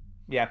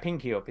 Yeah,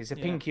 pinky up. It's a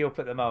pinky up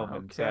at the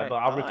moment. Okay. But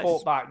I'll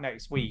report back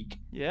next week.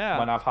 Yeah.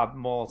 When I've had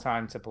more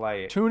time to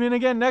play it. Tune in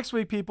again next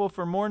week, people,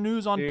 for more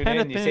news on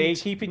Pentiment. You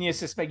see, keeping you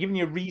giving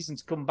you a reason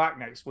to come back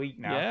next week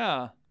now.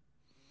 Yeah.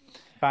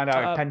 Find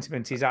out if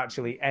Pentiment is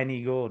actually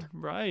any good.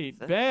 Right.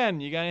 Ben,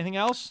 you got anything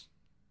else?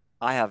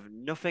 I have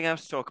nothing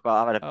else to talk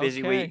about. I've had a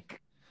busy week.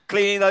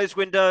 Cleaning those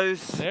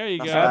windows. There you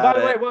go. By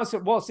the way,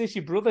 what's this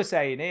your brother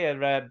saying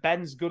here?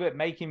 Ben's good at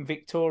making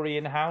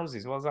Victorian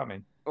houses. What does that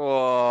mean?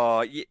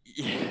 Oh,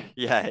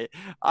 yeah.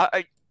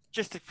 I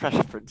just a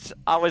preference.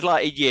 I was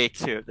like a year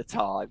 2 at the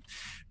time,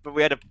 but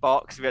we had a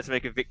box. We had to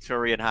make a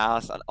Victorian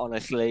house, and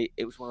honestly,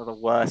 it was one of the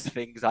worst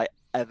things I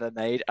ever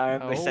made. I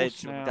remember saying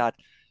to my dad,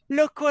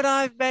 "Look what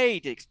I've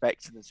made,"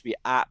 expecting them to be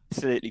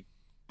absolutely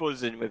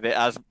buzzing with it,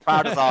 as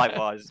proud as I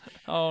was.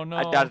 Oh no!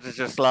 And Dad was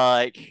just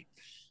like,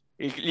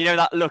 you know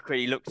that look where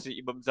he looks at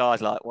your mum's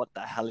eyes like, what the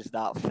hell is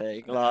that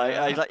thing?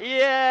 Like, he's like,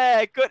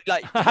 yeah, good.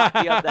 Like, tap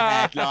me on the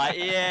head. Like,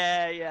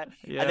 yeah.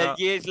 And then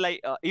years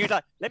later, he was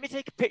like, let me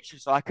take a picture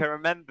so I can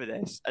remember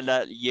this.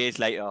 And years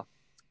later,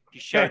 he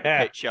showed the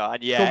picture.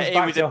 And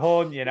it was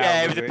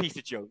it was a piece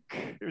of junk.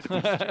 It was a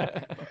piece of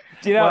junk.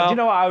 Do you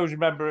know what I always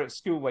remember at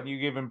school when you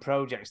were given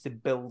projects to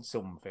build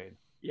something?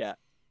 Yeah.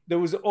 There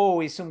was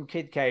always some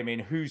kid came in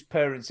whose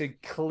parents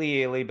had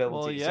clearly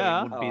built it,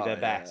 so it would be the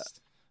best.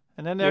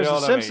 And then there's The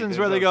Simpsons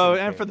where they go,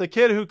 and for the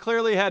kid who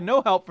clearly had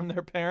no help from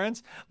their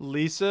parents,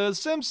 Lisa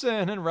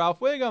Simpson and Ralph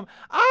Wiggum.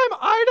 I'm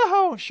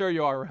Idaho. Sure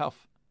you are,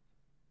 Ralph.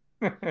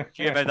 Do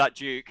you remember that,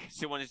 Duke?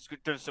 Someone has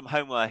done some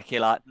homework.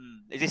 You're like,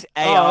 is this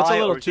AI? Oh, it's a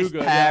little too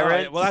good.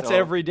 Parents, well, that's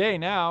every day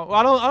now.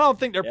 Well, I don't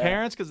think they're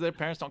parents because their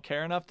parents don't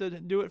care enough to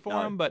do it for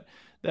them, but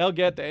they'll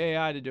get the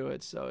AI to do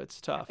it, so it's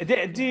tough.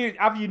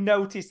 Have you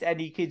noticed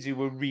any kids who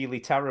were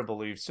really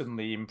terrible who've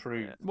suddenly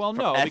improved? Well,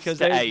 no, because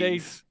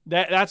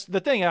that's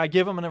the thing. I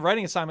give them a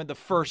writing assignment the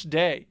first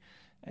day.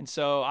 And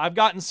so I've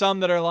gotten some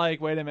that are like,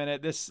 wait a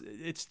minute,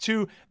 it's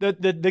too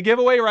the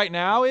giveaway right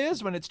now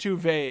is when it's too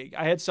vague.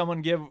 I had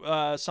someone give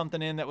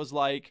something in that was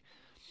like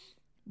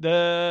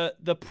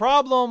the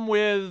problem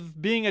with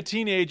being a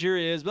teenager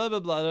is blah blah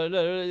blah,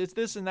 it's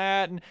this and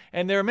that,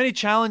 and there are many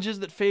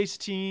challenges that face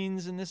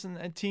teens,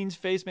 and teens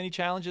face many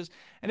challenges,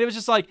 and it was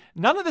just like,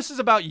 none of this is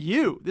about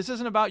you. This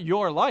isn't about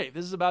your life.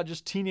 This is about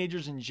just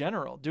teenagers in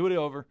general. Do it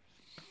over.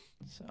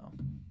 So.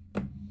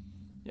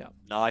 Yeah.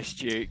 Nice,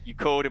 Duke. You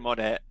called him on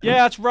it.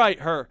 Yeah, that's right,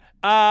 her.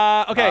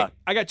 Okay,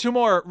 I got 2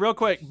 more real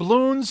quick.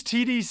 Bloons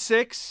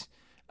TD6.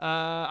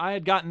 I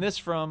had gotten this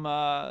from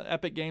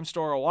Epic Game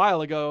Store a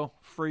while ago,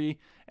 free,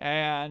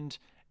 and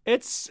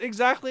it's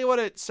exactly what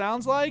it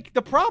sounds like.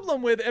 The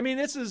problem with,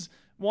 this is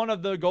one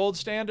of the gold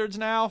standards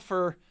now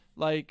for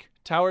like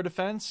tower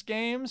defense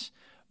games,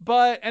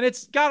 and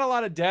it's got a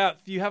lot of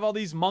depth. You have all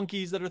these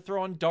monkeys that are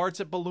throwing darts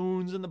at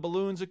balloons, and the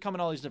balloons are coming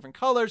in all these different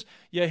colors.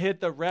 You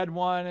hit the red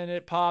one and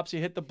it pops. You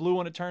hit the blue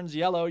one, it turns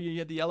yellow. You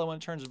hit the yellow one,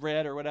 it turns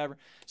red or whatever.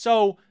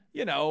 So,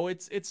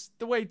 it's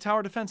the way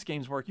tower defense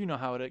games work. You know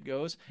how it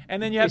goes.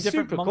 And then you have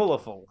different super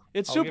colorful.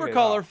 It's super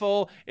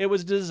colorful. It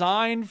was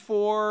designed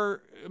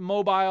for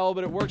mobile,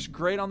 but it works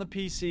great on the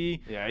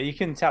PC. Yeah, you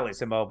can tell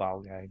it's a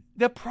mobile game.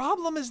 The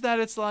problem is that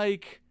it's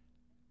like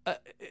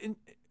in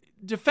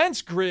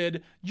Defense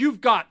Grid,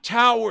 you've got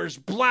towers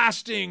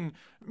blasting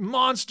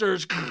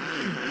monsters.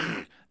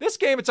 This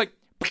game, it's like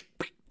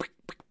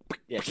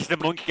yeah, it's just a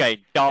monkey game.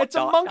 Dart, it's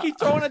a monkey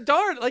throwing a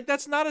dart. Like,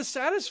 that's not as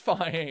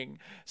satisfying.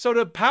 So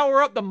to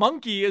power up the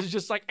monkey is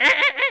just like,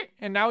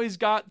 and now he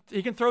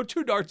can throw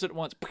 2 darts at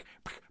once.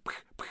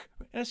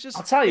 And it's just,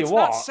 I'll tell you it's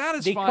what, not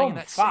satisfying they come in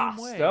that fast,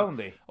 same way. Don't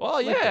they?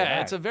 Well, yeah,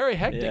 it's a very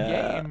hectic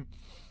game.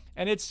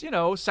 And it's,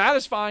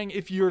 satisfying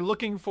if you're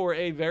looking for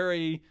a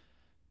very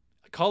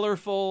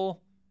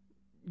colorful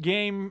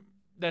game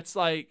that's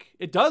like,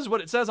 it does what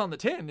it says on the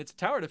tin. It's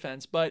tower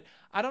defense, but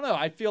I don't know.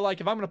 I feel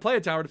like if I'm going to play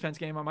a tower defense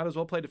game, I might as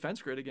well play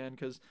Defense Grid again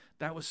because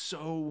that was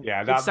so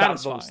that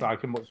looks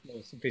like a much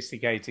more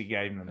sophisticated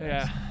game than this.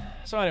 Yeah.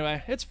 So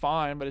anyway, it's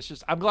fine, but it's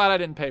just, I'm glad I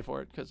didn't pay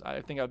for it because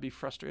I think I'd be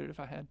frustrated if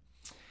I had.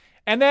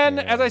 And then,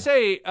 as I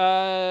say,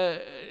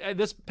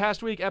 this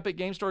past week, Epic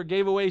Game Store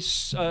gave away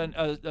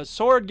a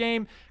sword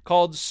game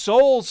called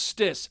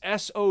Soulstice,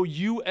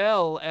 Soulstice.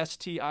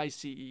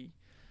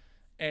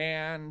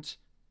 And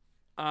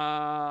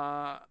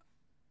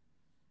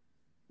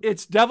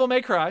it's Devil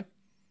May Cry.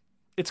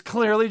 It's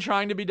clearly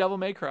trying to be Devil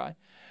May Cry.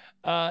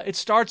 It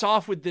starts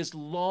off with this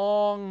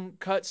long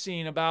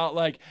cutscene about,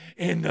 like,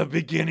 in the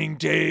beginning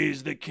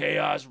days, the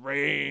chaos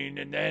reigned,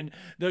 and then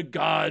the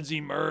gods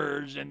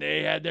emerged, and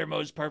they had their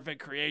most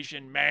perfect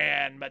creation,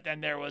 man, but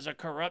then there was a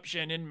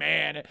corruption in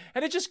man.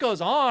 And it just goes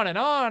on and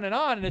on and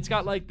on, and it's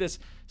got, like, this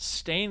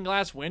stained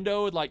glass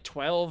window with, like,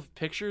 12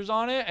 pictures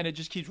on it, and it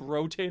just keeps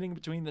rotating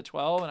between the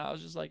 12, and I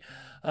was just like,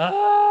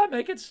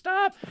 make it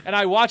stop. And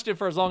I watched it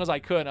for as long as I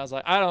could, and I was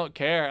like, I don't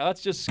care.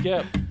 Let's just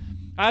skip.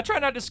 I try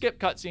not to skip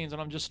cutscenes when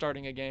I'm just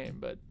starting a game,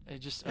 but it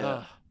just,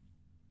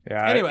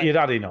 anyway, you'd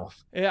had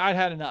enough. Yeah, I'd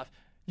had enough.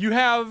 You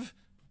have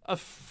a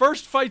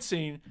first fight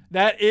scene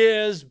that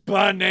is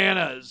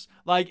bananas.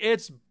 Like,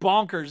 it's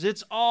bonkers.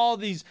 It's all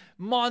these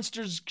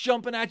monsters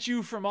jumping at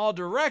you from all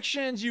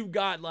directions. You've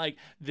got, like,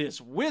 this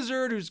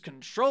wizard who's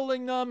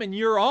controlling them, and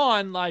you're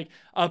on, like,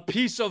 a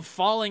piece of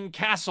falling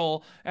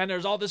castle, and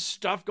there's all this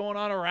stuff going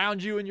on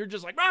around you, and you're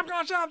just like, blah,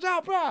 blah, blah,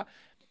 blah, blah.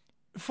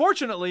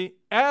 Fortunately,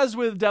 as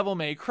with Devil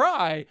May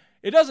Cry,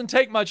 it doesn't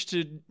take much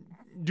to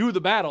do the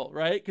battle,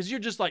 right? Because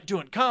you're just like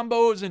doing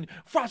combos and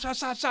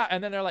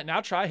and then they're like, now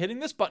try hitting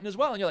this button as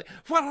well, and you're like,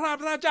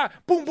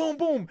 boom, boom,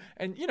 boom,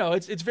 and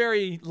it's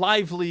very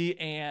lively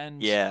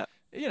and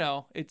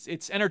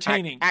it's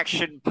entertaining,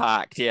 action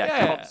packed,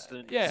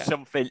 constant,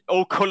 something,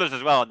 all colors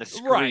as well on the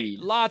screen, right?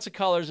 Lots of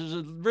colors. There's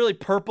a really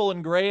purple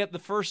and gray at the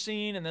first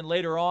scene, and then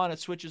later on it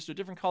switches to a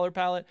different color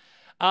palette.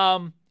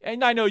 And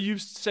I know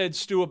you've said,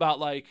 Stu, about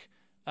like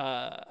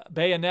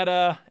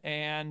Bayonetta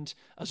and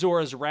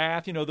Azora's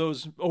Wrath,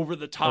 those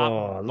over-the-top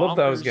I love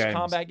those games.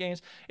 Combat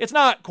games. It's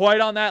not quite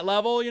on that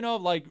level,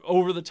 like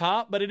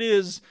over-the-top, but it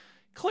is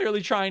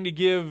clearly trying to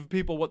give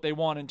people what they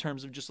want in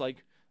terms of just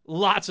like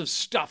lots of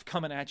stuff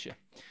coming at you.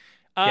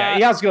 Yeah,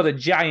 he has got a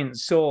giant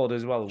sword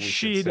as well.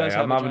 She does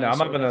have a giant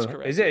sword, that's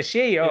correct. Is it a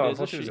she? Oh, I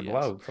thought she was a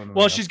bloke.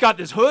 Well, she's got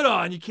this hood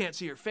on. You can't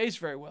see her face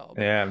very well.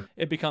 Yeah.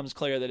 It becomes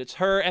clear that it's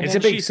her. And it's a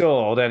big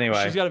sword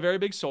anyway. She's got a very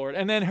big sword.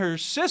 And then her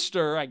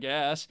sister, I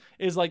guess,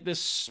 is like this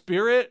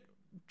spirit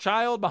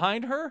child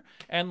behind her.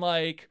 And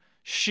like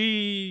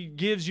she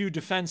gives you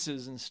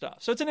defenses and stuff.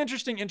 So it's an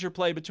interesting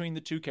interplay between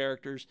the two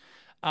characters.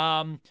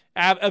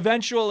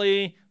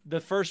 Eventually,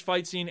 the first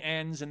fight scene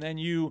ends, and then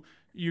you're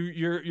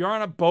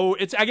on a boat.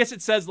 I think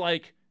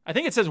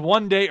it says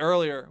 1 day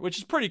earlier, which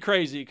is pretty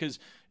crazy because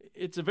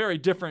it's a very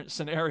different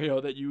scenario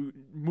that you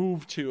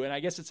move to. And I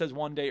guess it says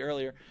 1 day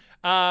earlier.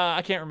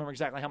 I can't remember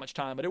exactly how much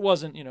time, but it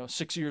wasn't,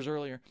 6 years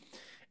earlier.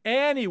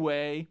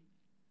 Anyway,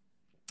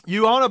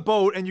 you on a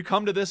boat and you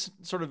come to this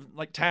sort of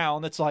like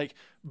town that's like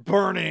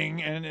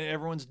burning and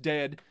everyone's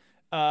dead.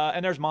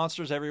 And there's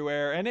monsters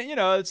everywhere. And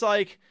it's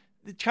like,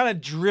 it's kind of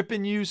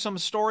dripping you some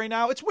story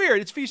now. It's weird.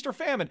 It's feast or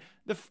famine.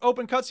 The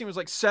open cutscene was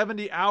like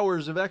 70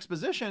 hours of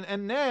exposition.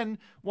 And then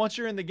once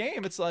you're in the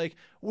game, it's like,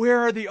 where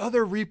are the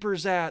other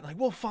Reapers at? Like,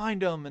 we'll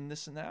find them and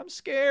this and that. I'm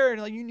scared.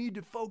 Like, you need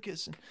to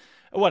focus and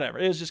whatever.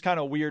 It was just kind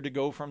of weird to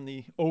go from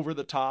the over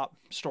the top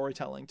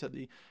storytelling to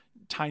the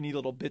tiny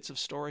little bits of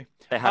story.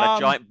 They had a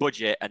giant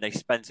budget and they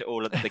spent it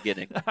all at the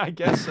beginning. I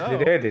guess so.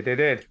 They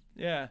did.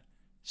 Yeah.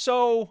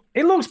 So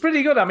it looks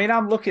pretty good. I mean,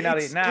 I'm looking at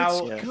it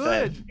now. It's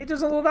good. It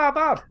doesn't look that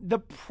bad. The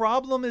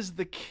problem is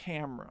the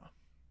camera.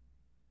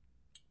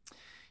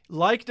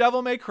 Like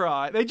Devil May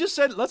Cry, they just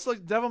said, let's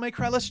look Devil May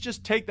Cry. Let's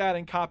just take that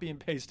and copy and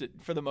paste it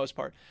for the most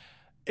part.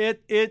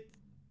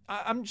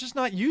 I'm just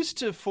not used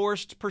to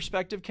forced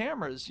perspective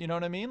cameras. You know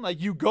what I mean?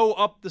 Like you go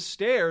up the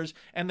stairs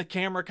and the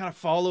camera kind of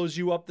follows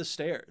you up the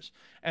stairs.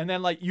 And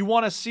then like you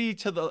want to see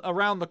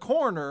around the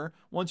corner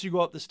once you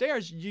go up the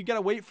stairs, you got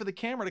to wait for the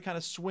camera to kind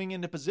of swing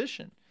into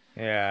position.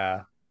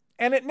 Yeah.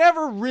 And it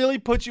never really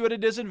puts you at a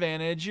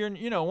disadvantage.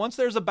 Once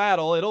there's a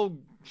battle, it'll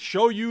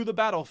show you the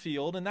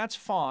battlefield and that's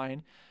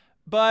fine.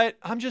 But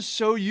I'm just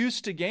so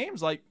used to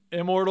games like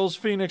Immortals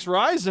Fenyx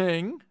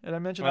Rising. And I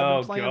mentioned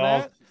I've been playing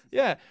that.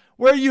 Yeah.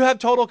 Where you have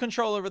total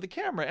control over the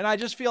camera. And I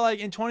just feel like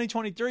in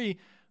 2023,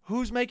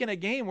 who's making a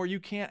game where you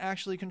can't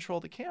actually control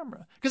the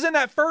camera? Because in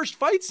that first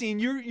fight scene,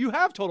 you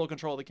have total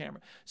control of the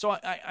camera. So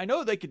I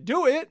know they could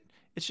do it.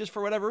 It's just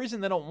for whatever reason,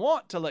 they don't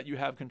want to let you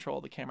have control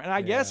of the camera. And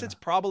I guess it's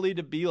probably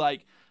to be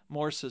like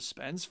more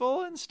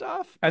suspenseful and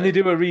stuff. And they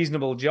do a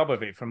reasonable job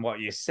of it from what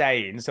you're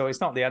saying. So it's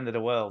not the end of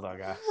the world, I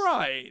guess.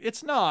 Right.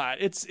 It's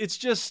not. It's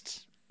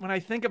just when I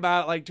think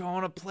about it, like, do I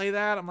want to play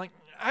that? I'm like,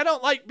 I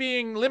don't like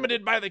being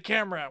limited by the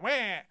camera.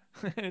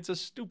 It's a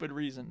stupid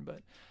reason,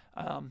 but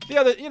the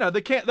other,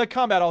 the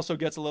combat also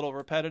gets a little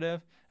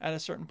repetitive at a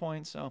certain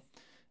point. So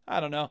I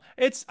don't know.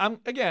 It's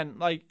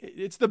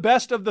the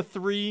best of the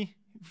 3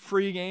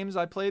 free games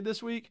I played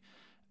this week.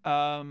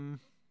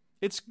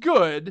 It's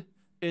good.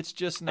 It's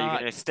just not. Are you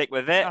gonna stick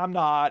with it? I'm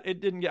not.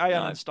 It didn't. I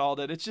uninstalled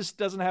it. It just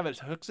doesn't have its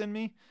hooks in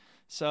me.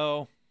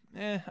 So,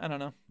 I don't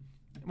know.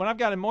 When I've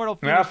got Immortal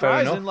Fenyx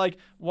Rising, like,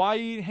 why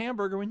eat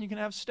hamburger when you can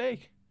have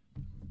steak?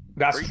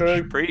 That's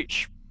true.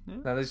 Preach.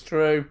 That is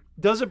true.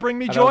 Does it bring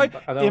me joy?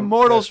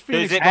 Immortals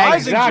Fenyx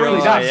Rising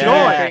brings me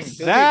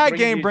joy. That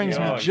game brings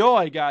me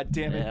joy. God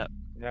damn it.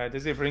 Yeah.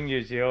 Does it bring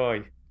you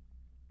joy?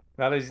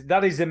 That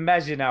is the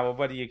measure now of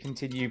whether you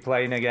continue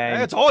playing a game.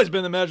 It's always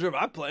been the measure of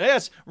I play.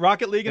 Yes,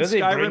 Rocket League and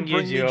Skyrim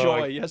bring me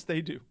joy. Yes,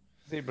 they do.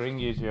 Does it bring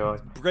you joy?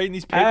 Grading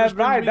these papers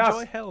brings me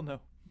joy? Hell no.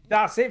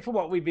 That's it for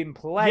what we've been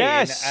playing.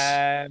 Yes.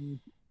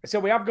 So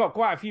we have got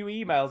quite a few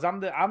emails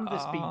and the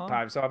speak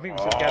pipe, so I think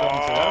we should get on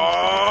to those.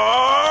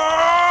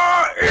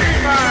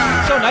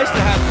 It's so nice to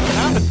have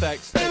sound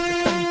effects.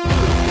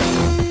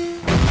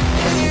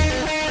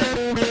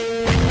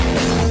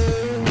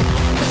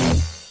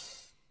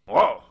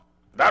 Whoa,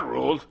 that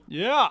ruled.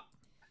 Yeah.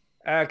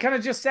 Can I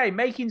just say,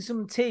 making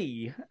some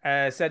tea,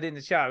 said in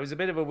the chat, it was a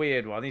bit of a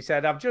weird one. He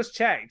said, I've just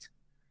checked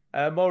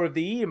more of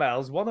the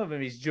emails. One of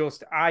them is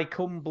just, I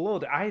come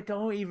blood. I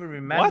don't even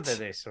remember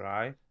this,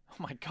 right? Oh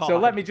my God. So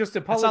let me just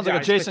apologize. That sounds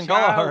like a Jason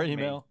Gallagher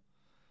email.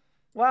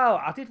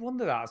 Well, I did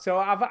wonder that. So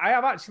I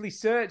have actually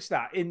searched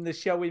that in the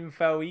show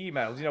info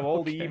emails,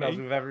 all the emails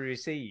we've ever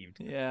received.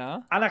 Yeah.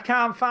 And I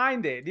can't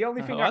find it. The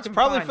only thing I can that's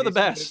probably find for the is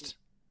best.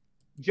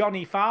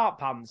 Johnny Fart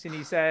Pants, and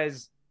he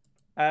says,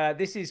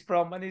 this is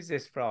from, when is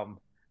this from?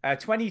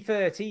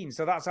 2013.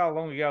 So that's how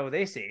long ago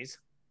this is.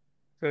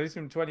 So this is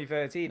from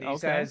 2013. He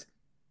says,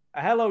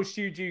 hello,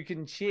 Stu, Duke,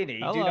 and Chinny.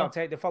 Hello. Do not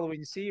take the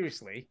following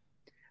seriously.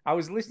 I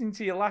was listening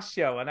to your last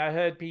show and I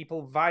heard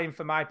people vying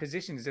for my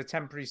position as a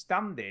temporary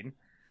stand-in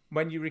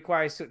when you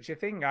require such a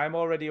thing. I'm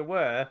already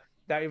aware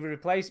that if you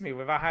replace me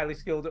with a highly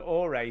skilled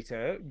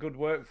orator, good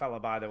work, fella,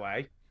 by the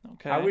way.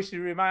 Okay. I wish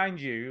to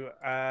remind you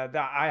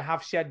that I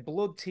have shed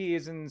blood,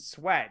 tears, and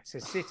sweat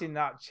to sit in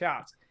that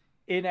chat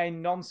in a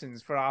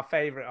nonsense for our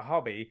favourite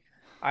hobby.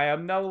 I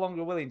am no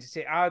longer willing to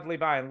sit idly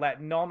by and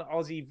let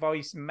non-Aussie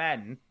voiced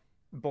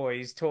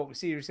boys talk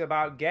seriously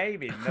about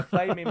gaming. The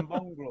flaming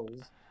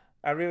mongrels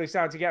are really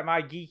starting to get my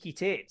geeky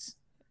tits.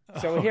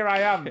 So here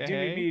I am,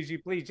 doing me as you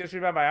please. Just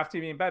remember, I have to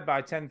be in bed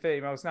by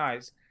 10:30 most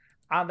nights.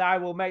 And I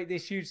will make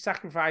this huge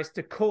sacrifice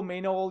to come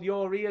in all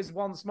your ears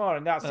once more.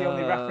 And that's the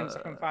only reference I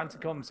can find to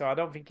come. So I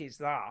don't think it's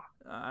that.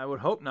 I would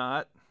hope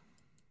not.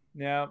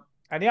 No.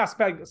 And he has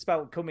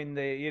spelled come in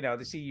the,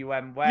 the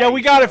C-U-M way. Yeah,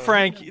 we got it,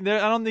 Frank. I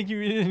don't think you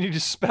need to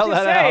spell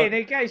that out.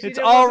 In case it's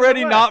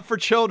already not for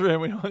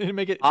children. We don't need to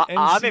make it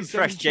I'm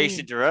impressed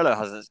Jason Gallagher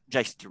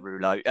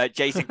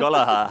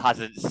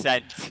hasn't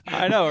sent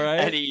I know, right?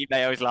 any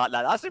emails like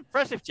that. That's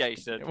impressive,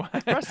 Jason.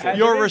 Impressive.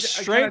 Your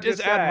restraint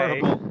is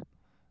admirable.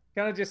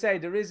 Can I just say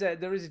there is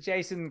a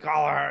Jason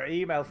Gallagher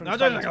email from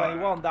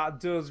 2021 that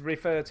does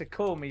refer to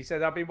cum. He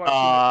said, "I've been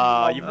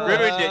watching." You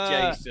ruined it,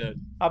 Jason.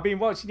 I've been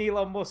watching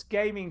Elon Musk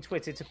gaming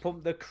Twitter to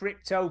pump the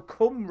crypto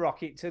cum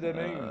rocket to the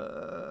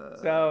moon.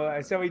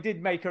 So he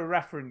did make a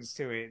reference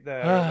to it.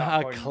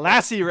 A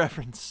classy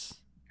reference.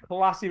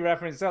 Classy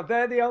reference. So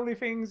they're the only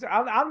things,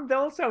 and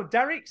also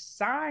Derek's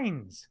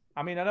signs.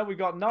 I mean, I know we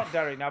got not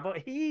Derek now, but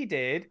he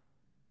did.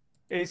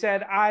 He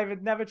said,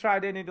 I've never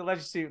tried any of the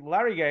Leisure Suit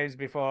Larry games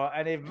before,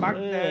 and if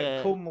Magna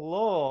Cum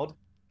Laude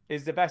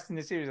is the best in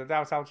the series, I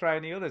doubt I'll try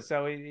any others.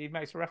 So he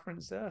makes a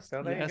reference there.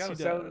 So there you go.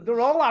 So they're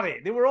all at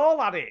it. They were all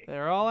at it.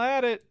 They're all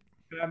at it.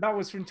 And that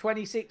was from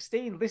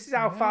 2016. This is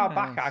how far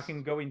back I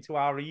can go into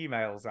our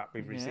emails that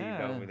we've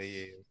received over the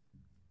years.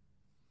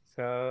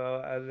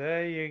 So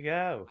there you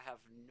go. I have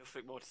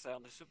nothing more to say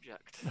on the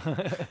subject.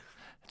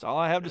 That's all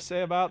I have to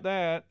say about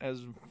that,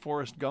 as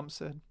Forrest Gump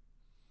said.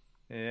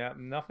 Yeah,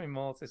 nothing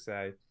more to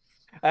say.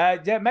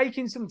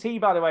 Making some tea,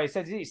 by the way. It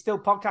says it's still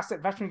podcast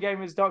at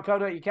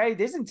veterangamers.co.uk.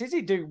 It isn't, is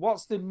it, Duke?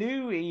 What's the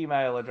new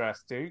email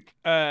address, Duke?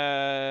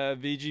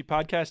 VG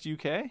Podcast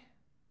UK.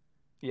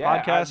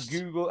 Yeah, podcast at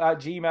Google at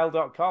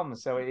gmail.com.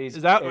 So it is.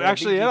 Is that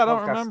actually it? I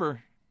don't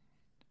remember.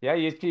 Yeah,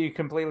 you're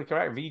completely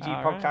correct. VG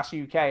Podcast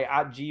UK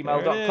at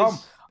gmail.com.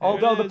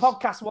 Although the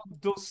podcast one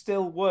does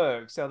still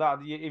work, so that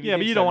but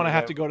you don't want to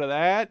have to go to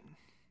that.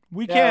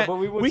 We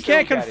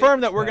can't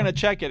confirm that we're going to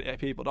check it,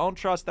 people. Don't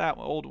trust that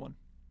old one.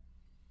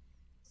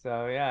 So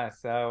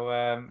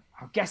I'm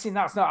guessing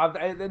that's not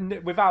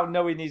without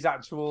knowing his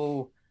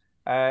actual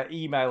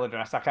email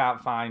address. I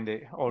can't find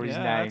it or his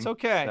name. It's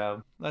okay.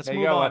 So let's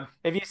move on.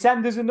 If you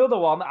send us another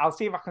one, I'll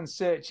see if I can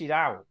search it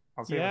out.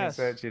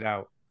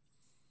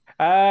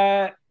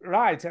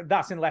 Right,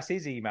 that's unless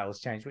his email's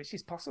changed, which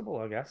is possible,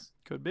 I guess.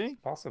 Could be. It's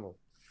possible.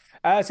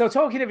 So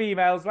talking of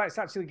emails, let's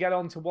actually get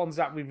on to ones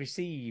that we've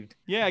received.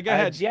 Yeah, go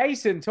ahead.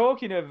 Jason,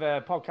 talking of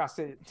podcasts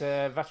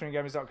at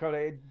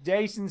veterangamers.co,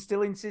 Jason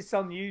still insists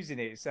on using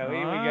it, so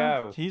here we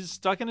go. He's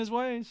stuck in his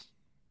ways.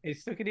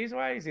 He's stuck in his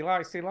ways. He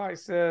likes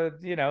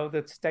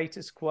the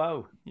status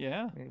quo.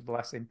 Yeah.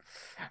 Bless him.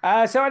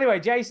 So anyway,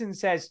 Jason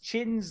says,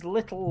 Chin's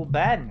Little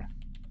Ben.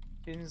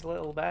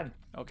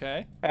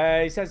 Okay.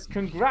 He says,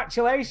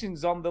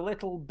 congratulations on the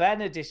Little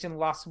Ben edition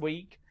last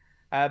week.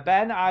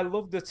 Ben, I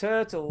love the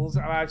Turtles,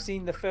 and I've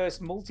seen the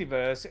first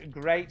multiverse.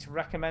 Great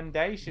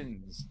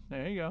recommendations.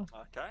 There you go.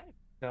 Okay.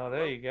 So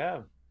there you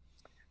go.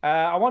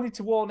 I wanted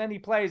to warn any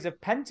players of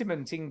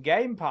Pentiment in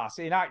Game Pass.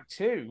 In Act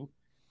 2,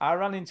 I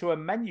ran into a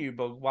menu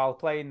bug while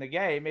playing the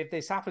game. If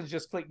this happens,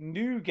 just click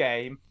New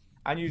Game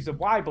and use the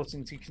Y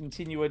button to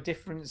continue a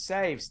different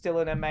save. Still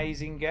an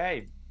amazing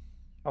game.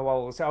 Oh,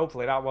 well, so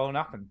hopefully that won't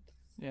happen.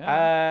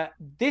 Yeah.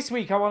 This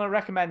week, I want to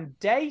recommend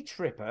Day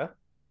Tripper.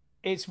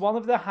 It's one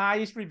of the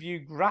highest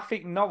reviewed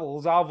graphic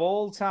novels of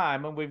all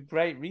time, and with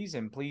great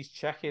reason. Please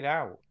check it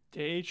out.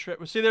 Day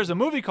Tripper. See, there's a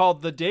movie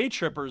called The Day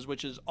Trippers,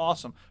 which is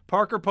awesome.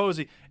 Parker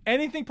Posey.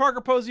 Anything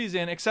Parker Posey's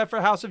in, except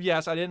for House of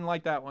Yes. I didn't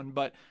like that one,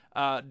 but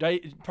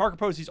Parker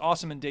Posey's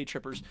awesome in Day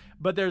Trippers.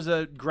 But there's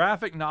a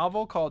graphic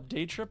novel called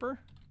Day Tripper.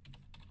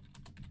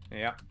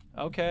 Yeah.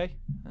 Okay.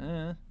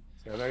 So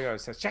there you go.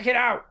 It says, check it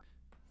out.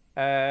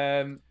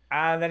 And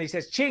then he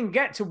says, Chin,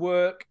 get to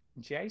work.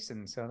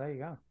 Jason. So there you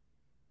go.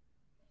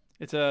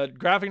 It's a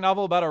graphic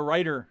novel about a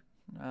writer.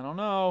 I don't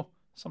know.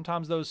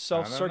 Sometimes those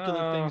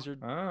self-circular things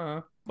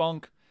are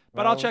bunk.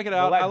 But I'll check it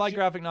out. I like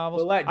graphic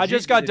novels. I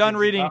just got done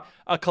reading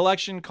a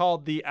collection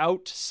called The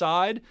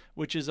Outside,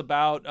 which is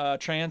about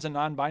trans and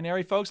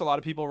non-binary folks. A lot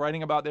of people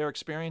writing about their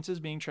experiences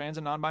being trans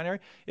and non-binary.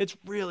 It's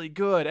really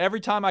good. Every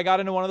time I got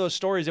into one of those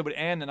stories, it would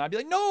end, and I'd be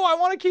like, no, I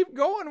want to keep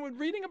going with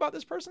reading about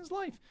this person's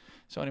life.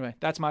 So anyway,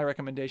 that's my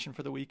recommendation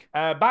for the week.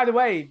 By the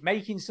way,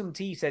 Making Some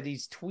Tea said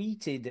he's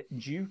tweeted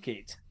Duke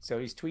it. So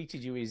he's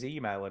tweeted you his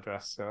email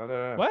address. So I don't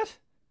know. What?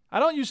 I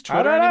don't use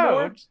Twitter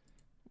anymore.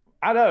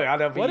 I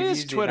don't. What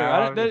is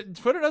Twitter?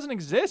 Twitter doesn't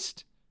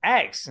exist.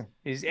 X.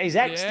 He's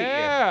X'd it.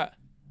 Yeah.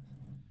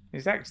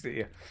 He's X'd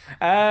it.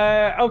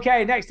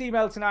 Okay, next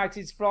email tonight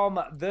is from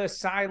The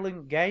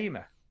Silent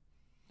Gamer.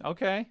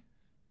 Okay.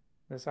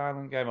 The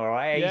Silent Gamer, or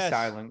a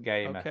Silent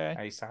Gamer. Okay.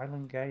 A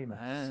Silent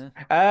Gamer.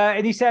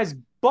 And he says,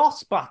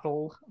 Boss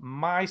Battle,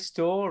 My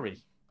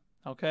Story.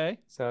 Okay.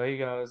 So he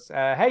goes,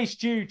 hey,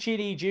 Stu,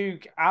 Chinny,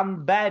 Duke,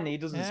 and Ben. He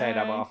doesn't say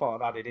that, but I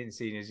thought I'd add it in,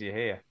 seeing as you're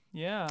here.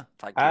 Yeah.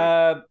 Thank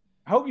you.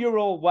 Hope you're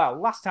all well.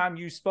 Last time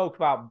you spoke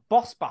about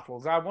boss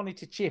battles, I wanted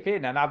to chip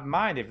in and add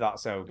mine if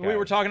that's okay. We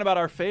were talking about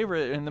our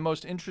favorite and the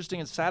most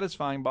interesting and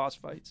satisfying boss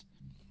fights.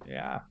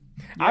 Yeah.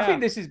 I think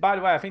this is, by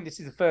the way,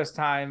 the first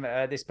time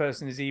this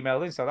person has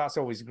emailed in, so that's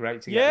always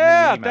great to get.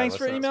 Yeah, thanks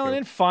for emailing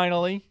in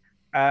finally.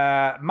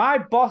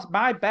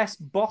 My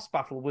best boss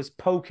battle was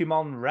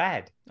Pokemon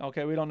Red.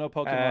 Okay, we don't know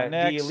Pokemon.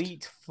 Next. The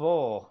Elite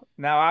Four.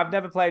 Now, I've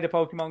never played a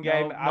Pokemon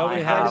game. Have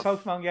you played a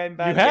Pokemon game,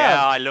 Ben? You have?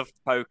 Yeah, I love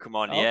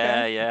Pokemon.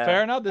 Okay. Yeah.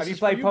 Fair enough. Have you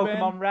played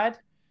Pokemon Red?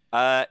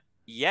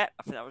 Yeah,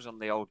 I think that was on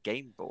the old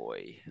Game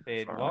Boy.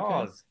 It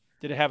was. Okay.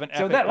 Did it have an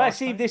epic let's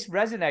see if this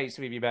resonates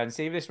with you, Ben.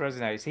 See if this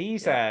resonates. He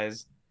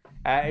says,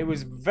 it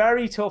was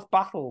very tough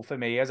battle for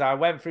me as I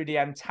went through the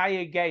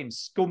entire game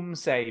scum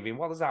saving.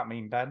 What does that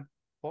mean, Ben?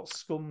 What's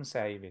scum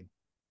saving?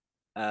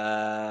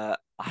 I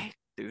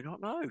do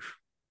not know.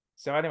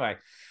 So anyway,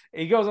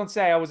 he goes on to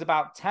say, I was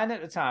about 10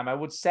 at the time. I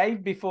would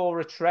save before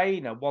a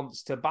trainer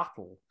wants to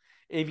battle.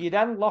 If you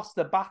then lost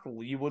the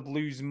battle, you would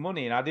lose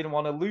money, and I didn't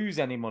want to lose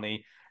any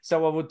money.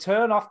 So I would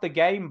turn off the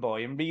Game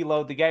Boy and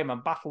reload the game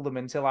and battle them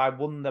until I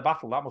won the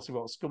battle. That must be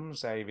what scum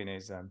saving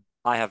is then.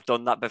 I have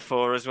done that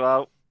before as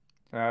well.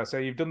 So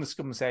you've done the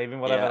scum saving,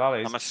 whatever that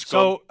is. I'm a scum.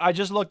 So I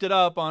just looked it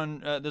up on,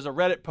 there's a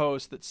Reddit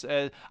post that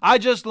says, I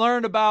just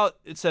learned about,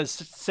 it says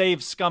save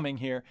scumming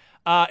here.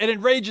 It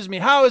enrages me.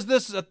 How is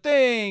this a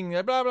thing?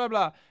 Blah, blah,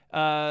 blah.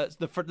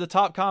 The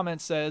top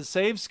comment says,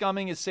 save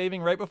scumming is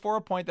saving right before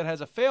a point that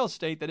has a fail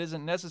state that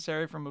isn't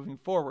necessary for moving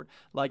forward,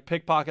 like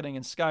pickpocketing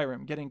in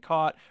Skyrim, getting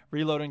caught,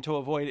 reloading to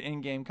avoid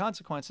in-game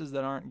consequences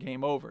that aren't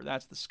game over.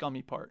 That's the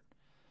scummy part.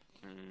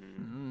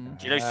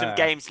 Do you know some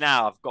games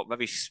now I've got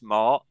very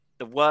smart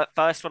the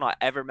first one I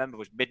ever remember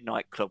was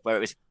Midnight Club, where it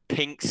was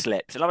pink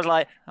slips. And I was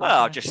like,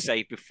 well, I'll just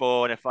save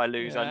before, and if I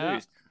lose, I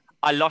lose.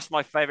 I lost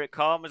my favourite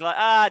car and was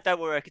like, don't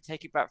worry, I can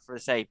take it back for a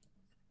save.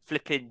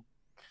 Flipping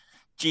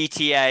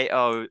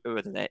GTA, who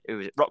was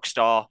it?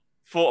 Rockstar.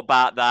 Thought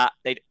about that.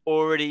 They'd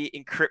already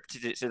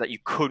encrypted it so that you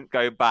couldn't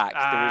go back.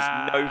 There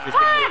was no physical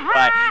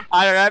way.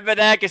 I remember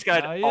there just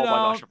going, my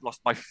gosh, I've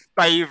lost my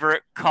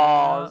favourite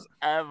cars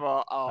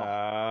ever.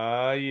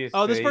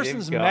 This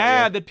person's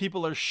mad that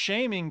people are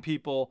shaming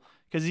people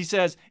because he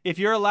says if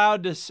you're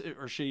allowed to,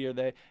 or she or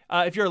they,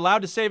 if you're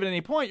allowed to save at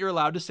any point, you're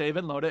allowed to save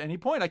and load at any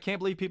point. I can't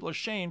believe people are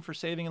shamed for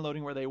saving and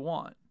loading where they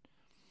want.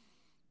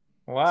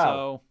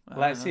 Wow. So,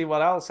 let's see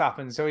what else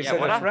happened. So he said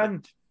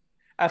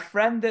a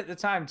friend at the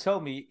time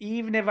told me,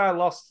 even if I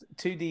lost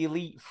to the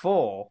Elite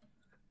Four,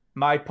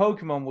 my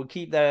Pokemon would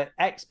keep their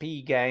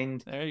XP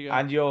gained,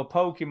 and your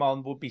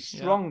Pokemon would be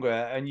stronger,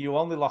 and you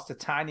only lost a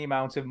tiny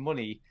amount of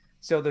money.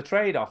 So the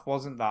trade-off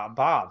wasn't that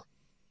bad.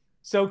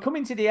 So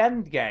coming to the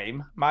end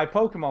game, my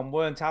Pokemon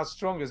weren't as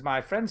strong as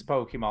my friend's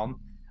Pokemon,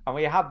 and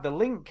we had the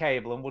link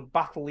cable and would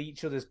battle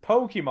each other's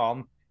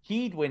Pokemon.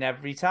 He'd win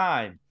every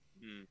time.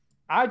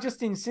 I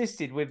just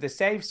insisted with the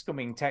save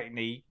scumming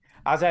technique,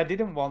 as I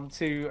didn't want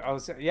to.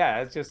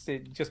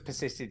 It just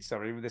persisted.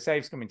 Sorry, with the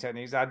save scumming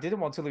techniques, I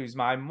didn't want to lose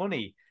my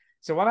money.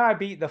 So when I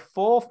beat the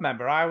fourth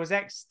member, I was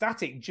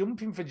ecstatic,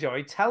 jumping for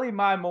joy, telling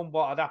my mum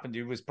what had happened.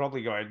 Who was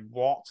probably going,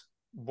 "What?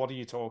 What are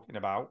you talking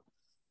about?"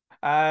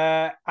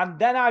 And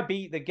then I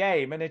beat the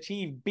game and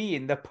achieved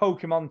being the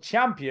Pokemon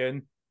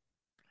champion,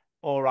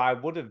 or I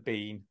would have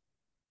been,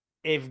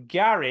 if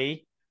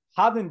Gary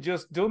hadn't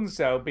just done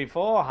so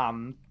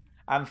beforehand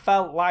and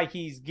felt like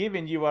he's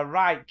giving you a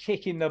right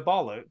kick in the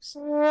bollocks.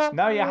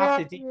 Now you have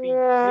to defeat him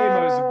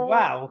as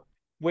well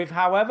with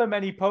however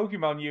many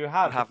Pokemon you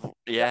have.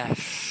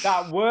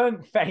 That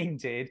weren't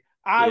fainted.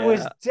 I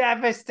was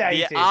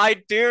devastated. Yeah, I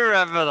do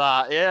remember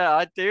that. Yeah,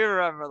 I do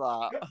remember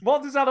that.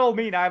 What does that all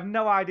mean? I have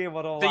no idea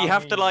what all that means. So you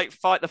have to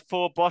fight the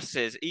 4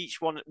 bosses.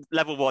 Each one,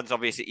 level 1's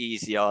obviously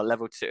easier,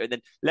 level 2, and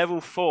then level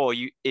 4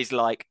 is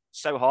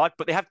so hard,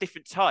 but they have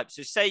different types.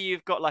 So say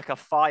you've got a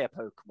fire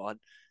Pokemon.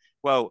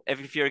 Well,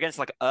 if you're against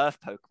Earth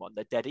Pokemon,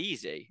 they're dead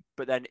easy.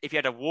 But then if you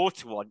had a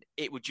water one,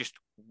 it would just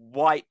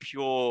wipe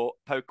your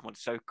Pokemon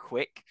so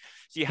quick.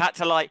 So you had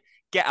to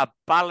get a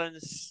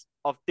balance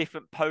of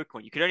different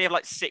Pokemon. You could only have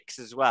 6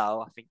 as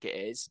well, I think it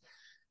is,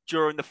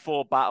 during the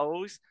 4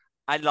 battles.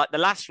 And the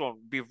last one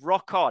would be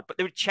rock hard, but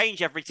they would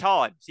change every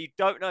time. So you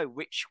don't know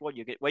which one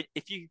you get.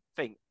 If you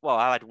think, well,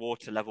 I had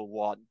water level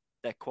 1,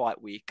 they're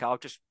quite weak. I'll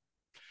just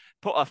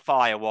put a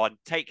fire one,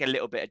 take a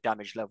little bit of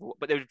damage level,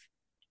 but they would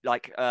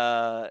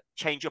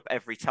change up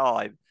every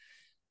time.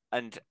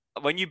 And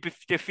when you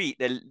defeat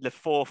the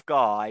 4th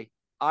guy,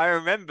 I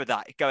remember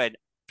that going,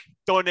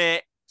 done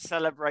it,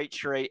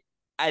 celebratory,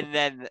 and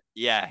then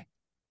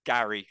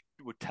Gary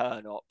would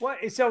turn up.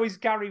 What? So is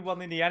Gary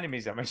one of the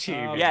enemies, I'm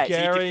assuming? Yeah,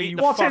 Gary.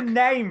 What a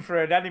name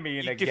for an enemy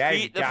in a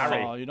game,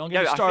 Gary. You don't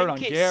get started on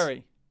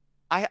Gary.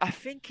 I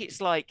think it's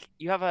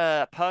you have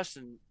a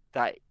person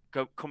that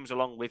comes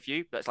along with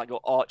you, that's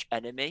your arch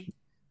enemy.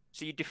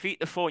 So you defeat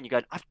the 4 and you're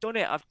going, I've done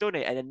it.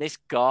 And then this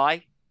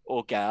guy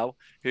or gal,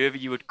 whoever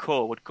you would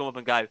call, would come up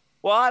and go,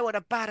 well, I want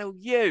to battle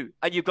you.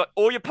 And you've got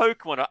all your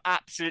Pokemon are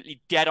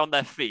absolutely dead on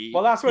their feet.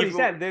 Well, that's what he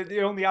said. They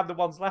only had the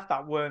ones left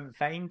that weren't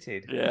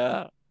fainted.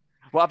 Yeah.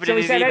 What happened so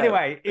he said,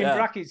 anyway, in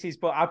brackets,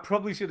 but I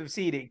probably should have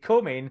seen it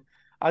coming,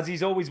 as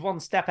he's always one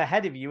step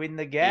ahead of you in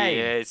the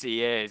game.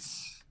 He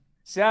is.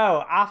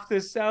 So, after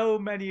so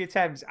many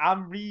attempts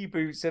and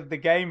reboots of the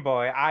Game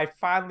Boy, I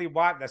finally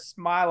wiped the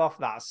smile off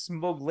that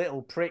smug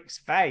little prick's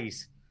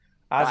face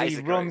as he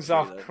runs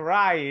off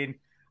crying,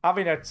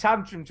 having a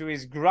tantrum to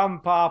his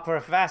grandpa,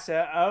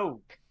 Professor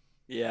Oak.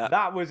 Yeah.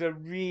 That was a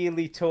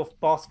really tough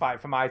boss fight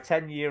for my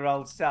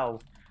 10-year-old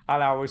self,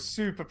 and I was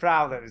super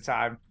proud at the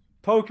time.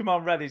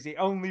 Pokemon Red is the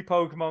only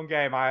Pokemon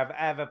game I have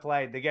ever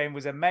played. The game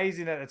was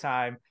amazing at the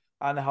time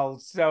and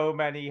holds so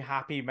many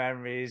happy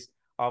memories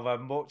of a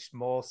much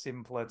more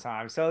simpler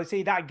time. So,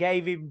 see, that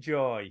gave him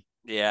joy.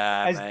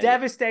 Yeah, As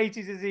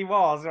devastated as he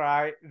was,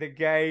 right, the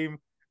game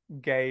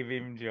gave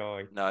him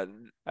joy. No,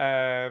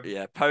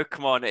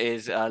 Pokemon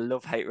is a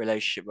love-hate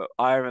relationship. But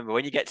I remember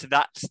when you get to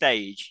that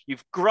stage,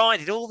 you've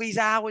grinded all these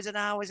hours and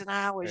hours and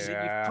hours,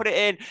 and you've put it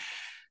in.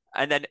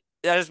 And then,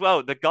 as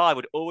well, the guy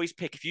would always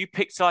pick, if you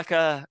picked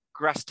a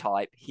grass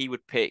type, he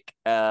would pick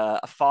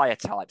a fire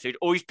type. So he'd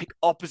always pick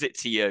opposite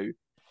to you.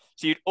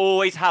 So you'd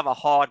always have a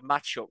hard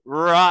matchup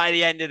right at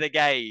the end of the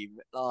game.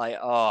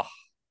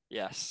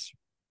 Yes.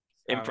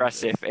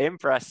 Impressive. It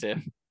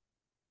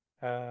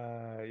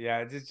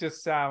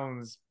just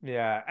sounds,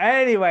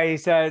 Anyway, he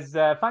says,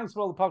 thanks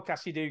for all the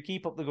podcasts you do.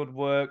 Keep up the good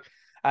work.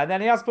 And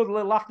then he has put a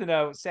little after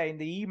note saying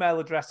the email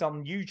address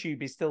on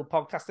YouTube is still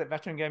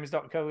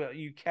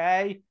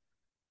podcast@veterangamers.co.uk.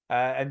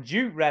 And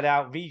Duke read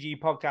out VG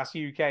Podcast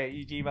UK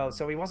at Gmail,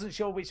 so he wasn't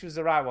sure which was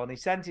the right one. He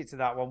sent it to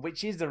that one,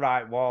 which is the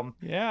right one.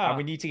 Yeah. And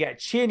we need to get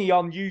Chinny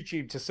on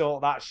YouTube to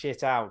sort that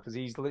shit out because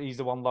he's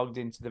the one logged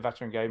into the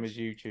Veteran Gamers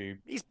YouTube.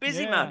 He's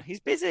busy, man. He's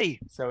busy.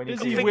 So we need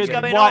busy to with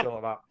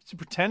what? He's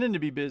pretending to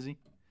be busy.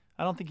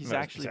 I don't think he's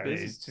actually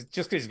busy. It's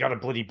just because he's got a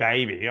bloody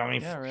baby. I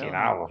mean, fucking really.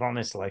 hell,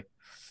 honestly.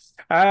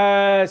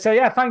 So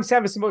yeah, thanks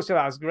ever so much for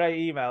that. It's a great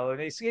email, and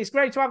it's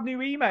great to have new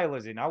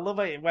emailers in. I love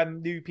it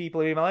when new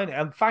people email in,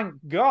 and thank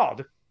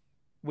God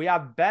we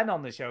had Ben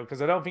on the show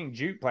because I don't think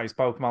Duke plays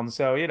Pokemon,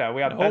 so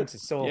we had Ben to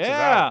sort us out.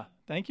 Yeah,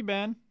 thank you,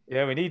 Ben.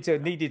 Yeah, we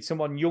needed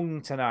someone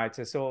young tonight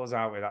to sort us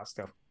out with that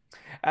stuff.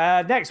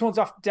 Next one's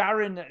off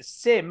Darren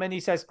Sim, and he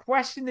says,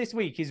 question this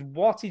week is,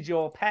 what is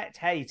your pet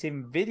hate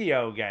in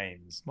video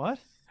games? What?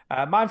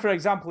 Mine, for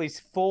example,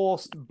 is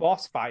forced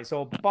boss fights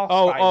or boss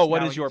fights. Oh,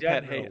 what is your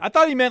pet hate? I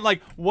thought he meant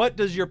like, what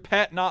does your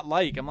pet not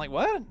like? I'm like,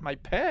 what? My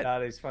pet?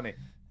 That is funny.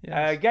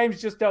 Yes.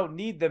 Games just don't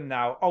need them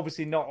now.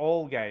 Obviously, not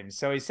all games.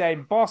 So he's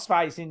saying boss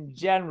fights in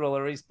general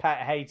are his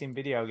pet hate in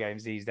video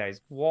games these days.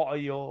 What are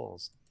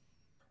yours?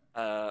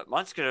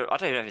 Mine's I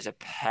don't know if it's a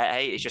pet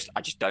hate. It's just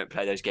I just don't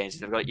play those games.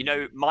 They've got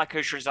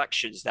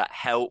microtransactions that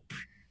help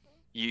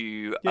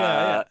you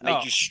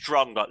make you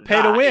stronger.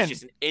 Pay to win. It's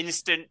just an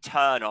instant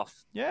turn off.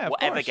 Yeah,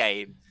 whatever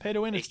game. Pay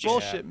to win is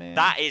bullshit, man.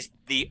 That is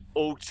the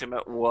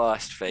ultimate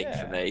worst thing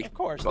for me. Of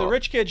course, the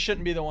rich kid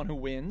shouldn't be the one who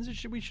wins.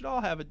 We should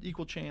all have an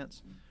equal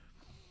chance.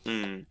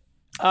 Mm.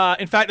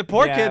 In fact, the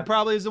poor kid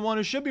probably is the one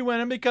who should be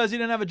winning because he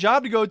didn't have a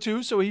job to go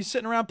to, so he's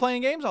sitting around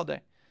playing games all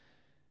day.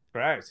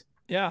 Right.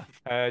 Yeah.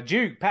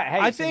 Duke, pet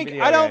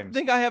hate. I don't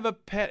think I have a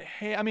pet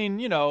hate. I mean,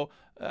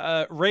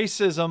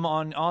 racism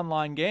on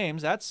online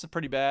games, that's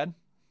pretty bad.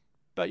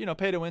 But,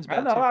 pay to win's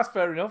bad, no, too. that's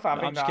fair enough. I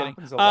mean, I'm just kidding.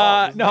 A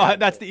lot, no,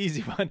 that's the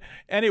easy one.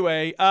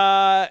 Anyway,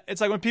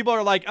 it's like when people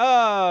are like,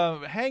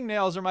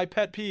 hangnails are my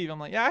pet peeve. I'm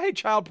like, yeah, I hate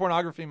child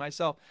pornography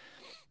myself.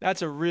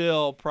 That's a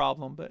real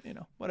problem, but,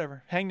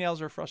 whatever.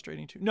 Hangnails are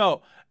frustrating, too.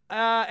 No.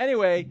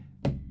 Anyway,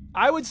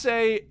 I would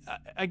say,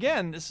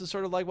 again, this is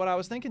sort of like what I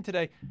was thinking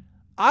today.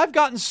 I've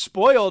gotten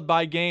spoiled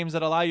by games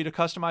that allow you to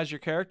customize your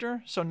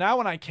character. So now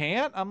when I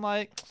can't, I'm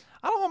like,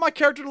 I don't want my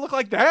character to look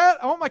like that.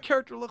 I want my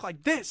character to look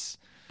like this.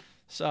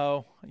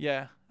 So,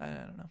 yeah, I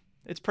don't know.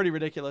 It's pretty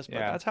ridiculous, but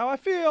that's how I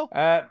feel.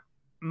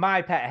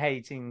 My pet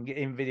hate in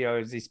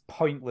videos is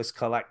pointless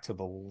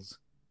collectibles.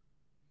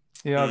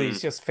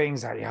 These just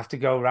things that you have to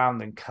go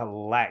around and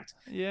collect.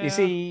 Yeah. You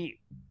see,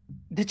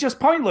 they're just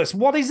pointless.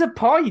 What is the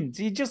point?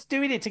 You're just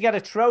doing it to get a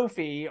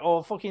trophy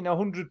or fucking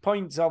 100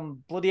 points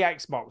on bloody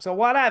Xbox or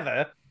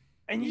whatever,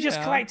 and you're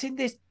just collecting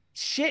this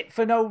shit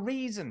for no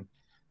reason.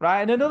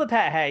 Right, and another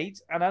pet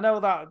hate, and I know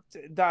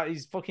that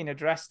he's fucking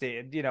addressed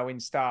it, in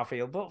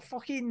Starfield, but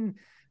fucking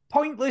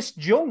pointless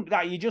junk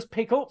that you just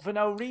pick up for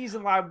no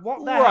reason. Like,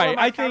 what the hell am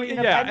I carrying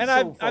a pencil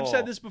and for? I've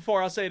said this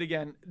before, I'll say it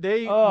again.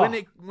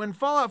 When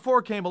Fallout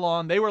 4 came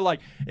along, they were like,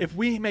 if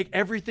we make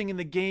everything in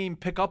the game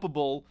pick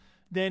upable,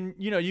 then,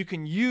 you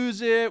can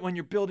use it when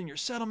you're building your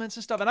settlements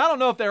and stuff. And I don't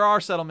know if there are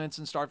settlements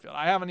in Starfield.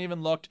 I haven't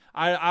even looked.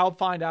 I'll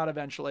find out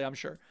eventually, I'm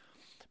sure.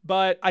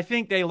 But I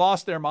think they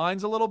lost their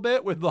minds a little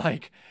bit with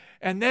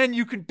and then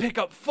you can pick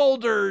up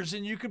folders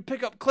and you can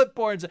pick up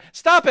clipboards.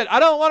 Stop it. I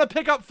don't want to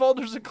pick up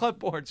folders and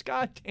clipboards.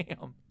 God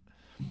damn.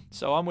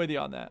 So I'm with you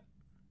on that.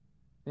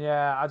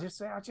 Yeah, I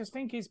just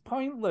think it's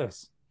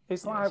pointless.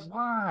 It's like,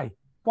 why?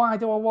 Why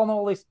do I want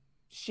all this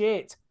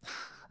shit?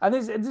 And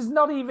there's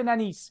not even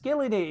any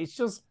skill in it. It's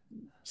just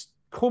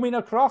coming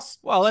across.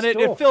 Well, and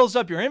it fills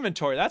up your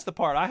inventory. That's the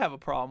part I have a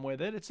problem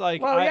with it. It's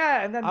like,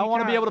 and then I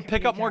want to be able to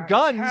pick up more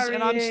guns,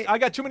 and I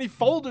got too many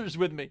folders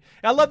with me.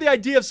 And I love the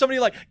idea of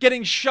somebody like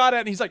getting shot at,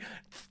 and he's like,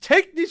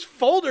 take these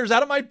folders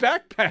out of my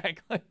backpack.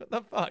 Like, what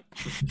the fuck?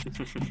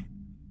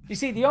 You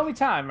see, the only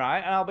time, right,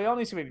 and I'll be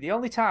honest with you, the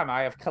only time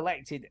I have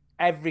collected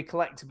every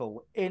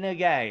collectible in a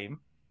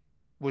game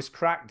was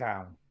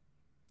Crackdown.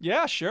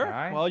 Yeah, sure.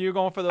 Right. Well, you're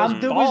going for those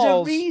and there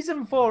balls. was a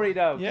reason for it,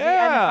 though.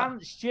 Yeah. It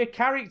enhanced your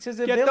character's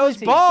Get ability. those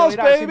balls,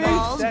 so baby.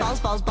 Balls.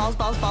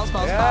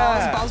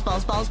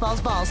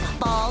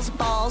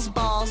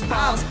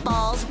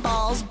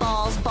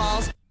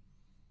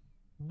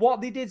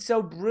 What they did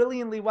so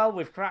brilliantly well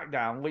with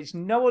Crackdown, which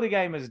no other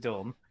game has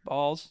done.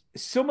 Balls.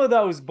 Some of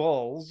those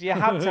balls, you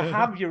had to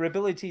have your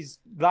abilities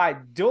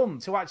done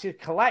to actually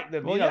collect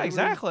them. Well,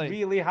 exactly.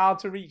 Really hard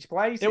to reach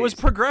places. It was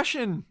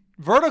progression.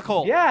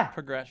 Vertical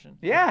progression.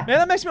 Yeah. Man,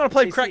 that makes me want to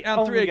play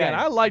Crackdown 3 again.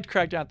 I liked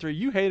Crackdown 3.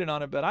 You hated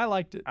on it, but I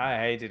liked it. I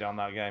hated on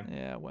that game.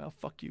 Yeah, well,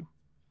 fuck you.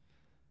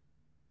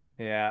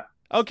 Yeah.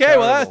 Okay,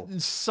 well,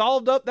 that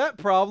solved up that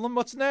problem.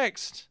 What's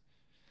next?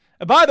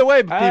 And by the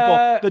way,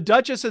 people, the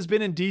Duchess has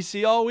been in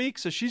D.C. all week,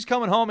 so she's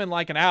coming home in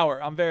like an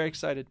hour. I'm very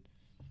excited.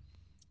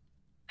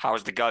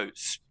 How's the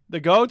goats? The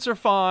goats are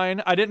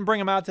fine. I didn't bring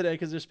them out today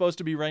because they're supposed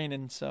to be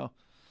raining, so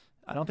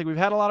I don't think we've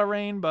had a lot of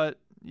rain, but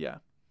yeah.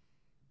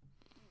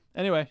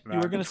 Anyway, you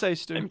were going to say,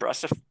 Stu.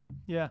 Impressive.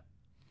 Yeah.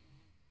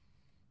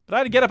 But I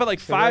had to get up at like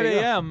 5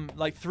 a.m.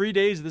 like 3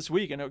 days this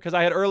week, because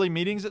I had early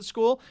meetings at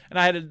school, and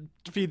I had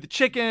to feed the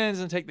chickens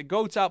and take the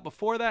goats out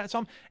before that. So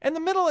I'm in the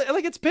middle,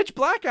 like it's pitch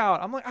black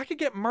out. I'm like, I could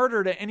get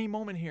murdered at any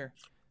moment here.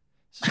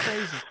 This is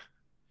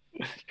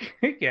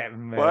crazy. Get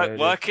murdered.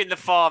 Work in the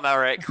farm,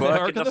 Eric.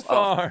 Work in the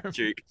farm.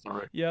 Duke,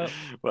 sorry. Yep.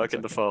 Work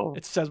in the farm.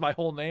 It says my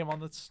whole name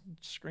on the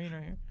screen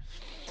right here.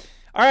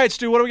 All right,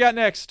 Stu, what do we got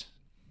next?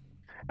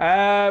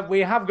 We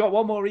have got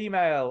one more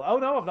email. Oh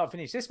no, I've not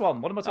finished this one.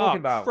 What am I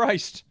talking about?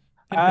 Christ.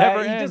 It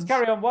never he ends. does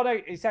carry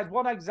on. He said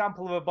one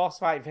example of a boss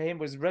fight for him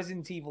was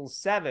Resident Evil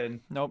 7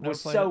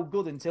 was so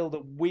good until the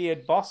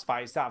weird boss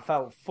fights that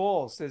felt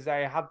forced, as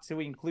they had to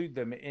include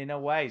them in a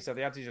way. So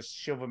they had to just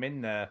shove them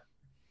in there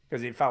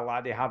because it felt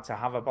like they had to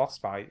have a boss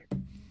fight.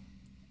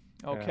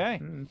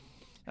 Okay.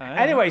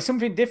 Anyway,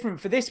 something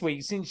different for this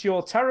week. Since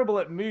you're terrible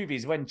at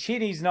movies, when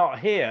Chinny's not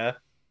here,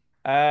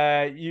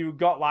 you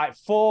got like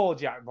 4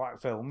 Jack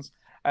Black films.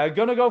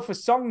 Gonna go for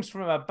songs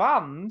from a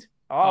band.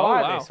 I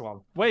like this one.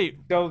 Wait.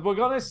 So we're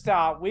going to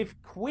start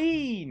with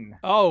Queen.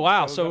 Oh,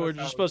 wow. So we're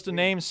just supposed to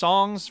name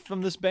songs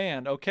from this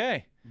band.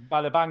 Okay.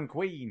 By the band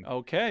Queen.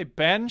 Okay.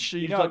 Ben,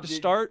 should you like to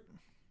start?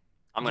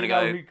 I'm going to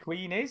go. Do you know who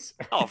Queen is?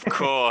 Of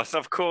course.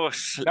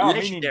 No,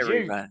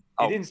 legendary, man.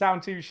 You didn't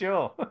sound too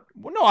sure.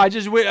 Well, no, I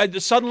just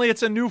suddenly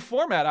it's a new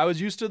format. I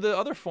was used to the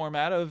other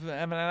format of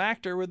having an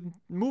actor with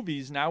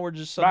movies. Now we're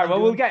just right.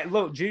 Well, we'll get.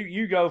 Look,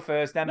 you go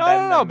first. Then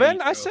no,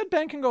 Ben. I said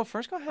Ben can go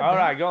first. Go ahead. All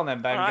right, go on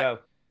then, Ben. Go.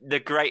 The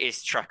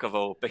greatest track of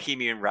all,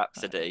 Bohemian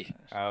Rhapsody.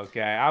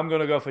 Okay, I'm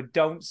gonna go for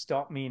 "Don't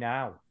Stop Me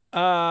Now." We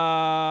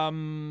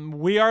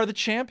Are the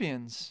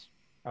Champions.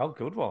 Oh,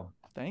 good one.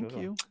 Thank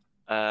you.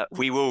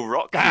 We Will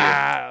Rock You.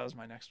 That was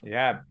my next one.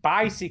 Yeah,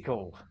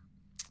 Bicycle.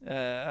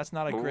 That's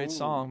not a great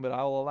song, but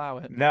I will allow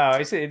it. No,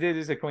 it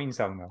is a Queen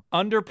song though.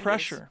 Under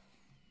Pressure.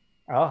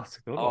 Oh, it's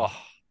a good one.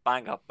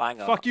 Banger.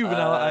 Fuck you,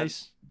 Vanilla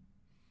Ice.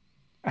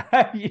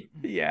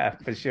 Yeah,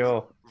 for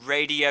sure.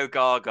 Radio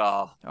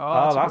Gaga.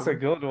 Oh, that's a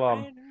good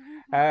one.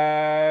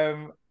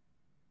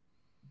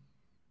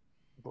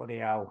 Bloody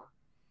hell.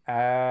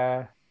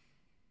 I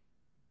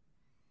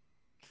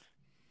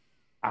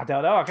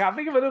don't know. I can't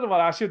think of another one.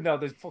 I should know.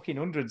 There's fucking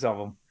hundreds of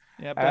them.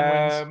 Yeah,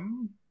 Ben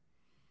wins.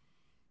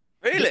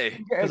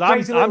 Really? Because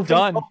I'm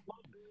done.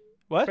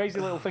 What? Crazy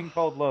Little Thing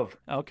Called Love.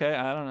 Okay,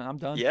 I don't know. I'm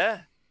done.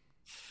 Yeah.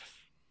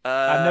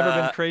 I've never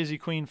been a crazy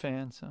Queen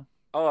fan, so.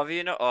 Oh, have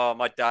you not? Oh,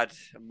 my dad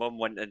and mum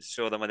went and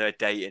saw them when they were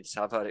dating,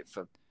 so I've heard it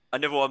from.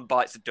 Another One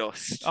Bites the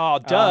Dust. Oh,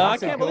 duh. I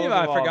can't believe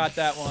I forgot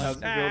that one. That's a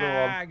good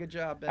one. Good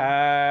job, Ben.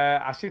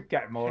 I should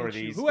get more of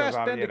these. Who asked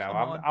Ben to come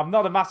on? I'm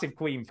not a massive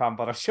Queen fan,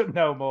 but I should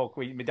know more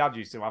Queen. My dad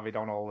used to have it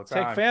on all the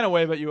time. Take fan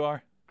away, but you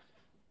are.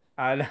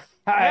 I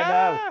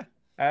know.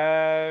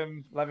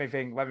 Let me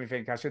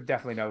think. I should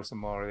definitely know some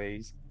more of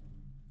these.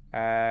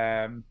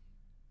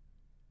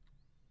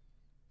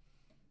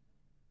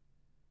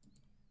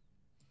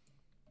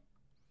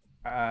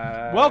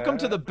 Welcome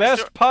to the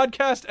best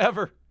podcast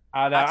ever.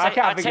 I know.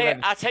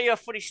 I'll tell you a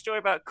funny story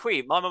about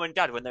Queen. My mum and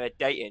dad, when they were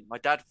dating, my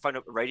dad phoned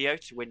up the radio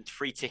to win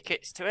 3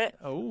 tickets to it.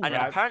 And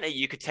apparently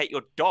you could take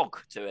your dog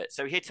to it.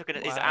 So he took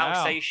his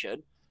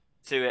Alsatian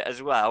to it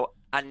as well.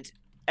 And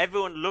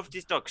everyone loved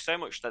his dog so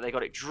much that they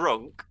got it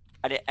drunk.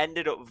 And it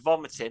ended up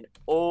vomiting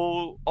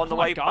all on the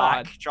way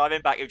back.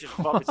 Driving back, it was just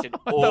vomiting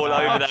all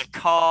over their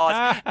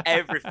cars,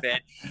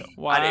 everything.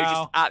 Wow. And it was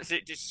just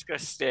absolutely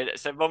disgusting.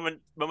 So mum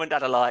and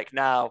dad are like,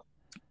 now,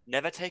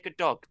 never take a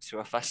dog to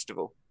a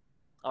festival.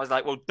 I was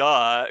like, well,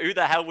 duh. Who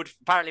the hell would...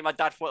 Apparently, my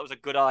dad thought it was a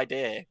good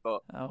idea.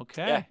 But,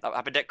 yeah, that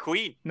happened at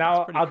Queen.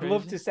 Now, I'd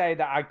love to say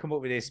that I'd come up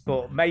with this,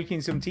 but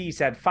Making Some Tea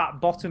said Fat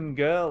Bottom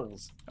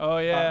Girls. Oh,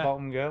 yeah. Fat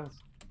Bottom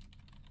Girls.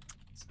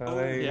 So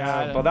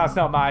but that's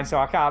not mine, so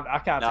I can't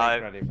take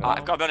credit for that.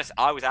 I've got to be honest,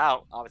 I was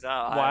out.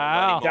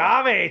 Wow.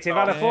 Damn it. If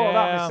I'd have thought of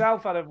that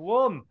myself, I'd have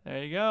won.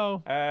 There you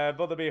go. But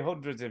there'll be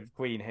hundreds of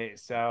Queen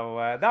hits.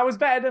 So that was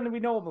better than we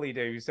normally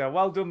do. So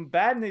well done,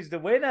 Ben is the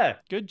winner.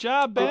 Good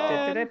job,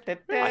 Ben. I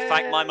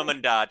thank my mum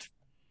and dad.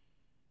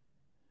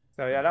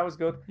 So yeah, that was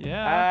good.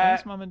 Yeah,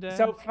 thanks, mum and dad.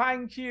 So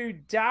thank you,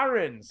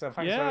 Darren. So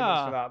thanks very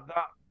much for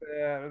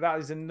that. That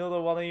is another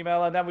one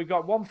email. And then we've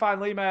got one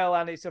final email,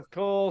 and it's, of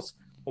course,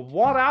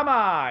 What am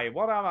I?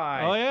 What am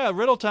I? Oh, yeah,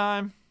 riddle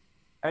time.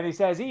 And he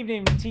says,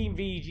 evening, Team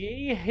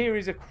VG. Here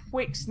is a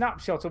quick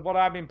snapshot of what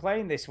I've been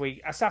playing this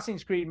week.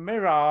 Assassin's Creed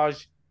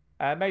Mirage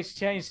makes a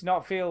change to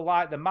not feel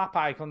like the map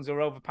icons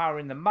are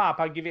overpowering the map.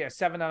 I'd give it a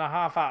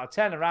 7.5 out of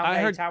 10, around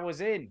 8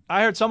 hours in.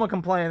 I heard someone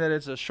complain that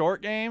it's a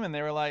short game, and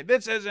they were like,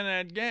 this isn't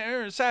a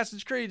game.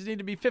 Assassin's Creed need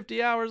to be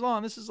 50 hours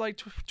long. This is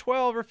like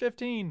 12 or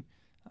 15.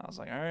 I was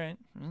like, all right.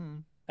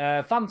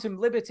 Phantom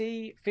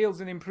Liberty feels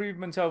an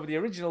improvement over the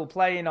original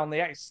playing on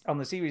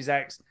the Series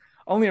X.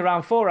 Only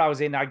around 4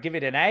 hours in, I'd give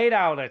it an 8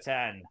 out of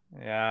 10.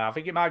 Yeah, I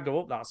think it might go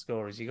up, that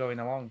score, as you're going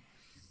along.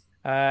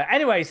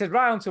 Anyway, he says,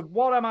 right on to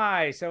What Am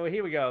I? So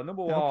here we go.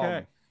 Number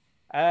one.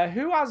 Okay.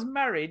 Who has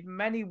married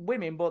many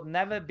women but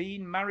never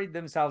been married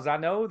themselves? I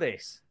know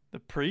this. The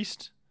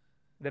priest?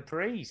 The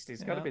priest.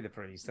 It's got to be the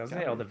priest,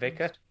 hasn't it? Or the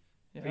vicar.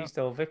 Yeah. Priest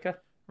or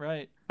vicar.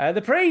 Right.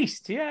 The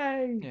priest,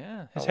 yay!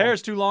 Yeah, his hair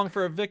is too long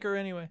for a vicar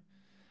anyway.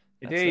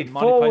 Indeed.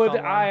 Forward,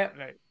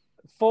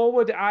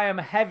 I am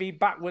heavy.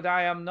 Backward,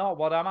 I am not.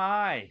 What am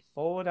I?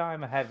 Forward, I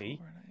am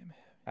heavy.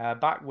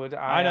 Backward,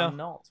 I am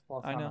not.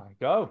 What am I?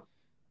 Go.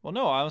 Well,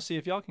 no, I'll see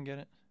if y'all can get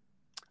it.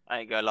 I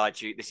ain't gonna lie,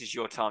 Duke. This is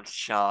your time to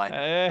shine.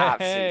 Hey.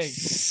 Absolute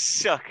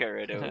sucker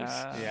it is.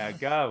 Yeah,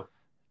 go.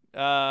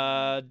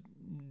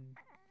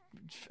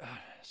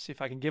 See if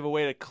I can give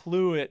away to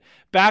clue it.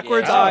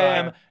 Backwards, I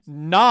am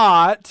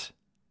not.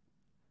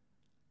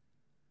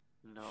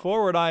 No.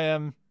 Forward, I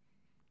am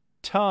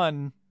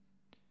ton.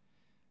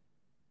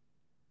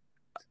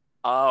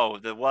 Oh,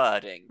 the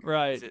wording.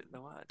 Right. Is it the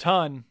word?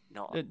 Ton.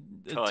 Not.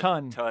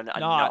 Ton. Ton. And Not.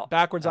 not.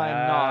 Backwards, I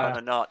am not. Ton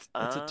and not.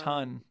 It's a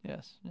ton.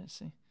 Yes. Let's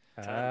see.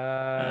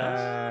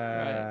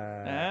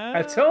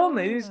 It's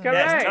only is correct.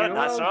 Yes, ton,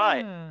 that's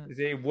right. Is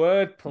it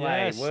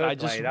wordplay? Yes, wordplay. I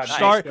just That's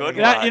start. good.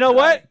 You know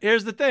what?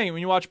 Here's the thing: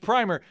 when you watch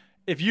Primer,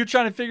 if you're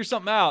trying to figure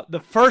something out,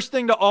 the first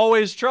thing to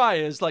always try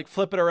is like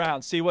flip it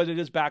around, see what it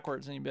is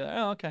backwards, and you'd be like,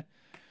 "Oh, okay."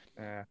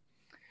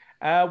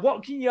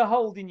 What can you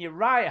hold in your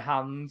right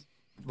hand,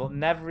 but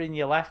never in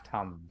your left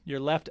hand? Your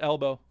left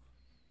elbow.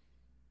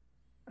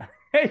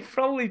 It's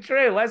probably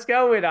true. Let's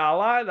go with that. I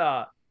like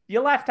that.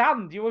 Your left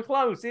hand. You were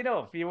close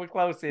enough.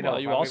 Well,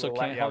 you also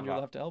can't hold your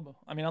left elbow.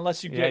 I mean,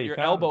 unless you get your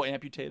elbow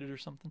amputated or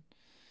something.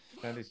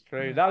 That is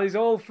true. Yeah. That is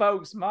all,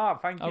 folks.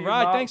 Mark, thank you. All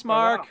right, thanks,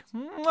 Mark.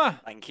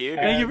 Thank you.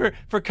 Thank you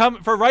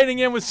for writing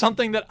in with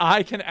something that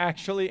I can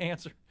actually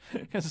answer.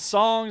 Because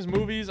songs,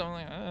 movies, I'm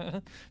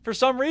like, for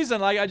some reason,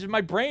 like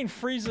my brain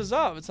freezes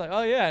up. It's like,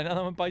 oh yeah,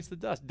 another one bites the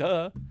dust.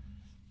 Duh.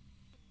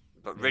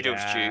 But riddles,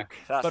 Duke.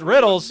 That's but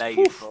riddles, I'm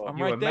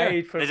right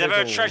there. There's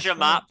ever a treasure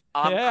map.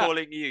 I'm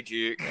calling you,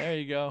 Duke. There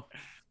you go.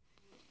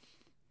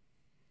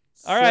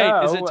 All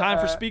right, is it time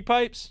for Speak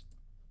Pipes?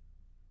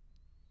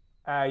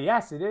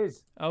 Yes, it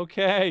is.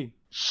 Okay.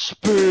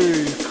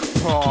 Speak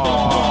Pipe.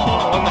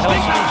 What the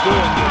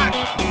hell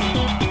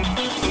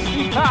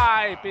Speak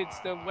Pipe. It's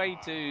the way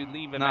to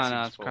leave a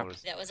message for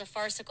us. That was a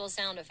farcical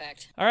sound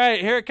effect. All right,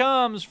 here it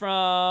comes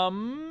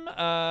from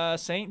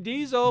Saint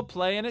Diesel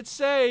playing it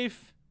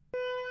safe.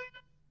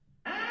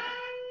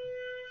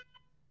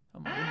 Oh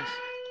my goodness.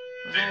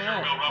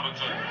 Danger, Will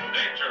Robinson.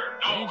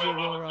 Danger,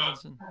 Will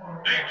Robinson.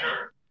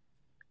 Danger.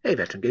 Hey,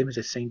 Veteran Gamers,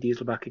 it's Saint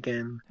Diesel back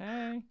again.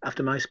 Hey.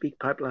 After my speak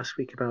pipe last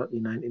week about the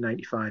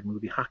 1995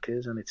 movie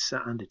Hackers and its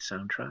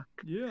soundtrack,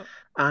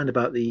 and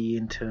about the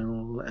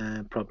internal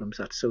problems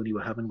that Sony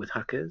were having with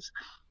Hackers,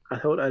 I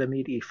thought I'd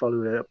immediately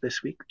follow it up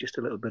this week. Just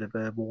a little bit of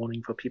a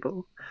warning for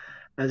people.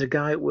 As a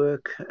guy at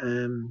work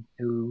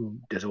who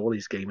does all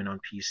his gaming on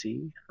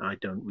PC, I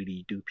don't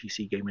really do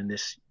PC gaming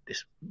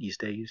these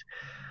days.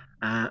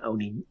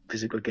 Only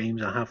physical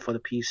games I have for the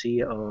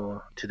PC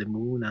are To the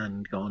Moon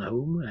and Gone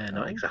Home,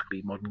 not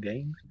exactly modern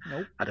games.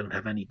 Nope. I don't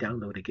have any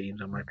downloaded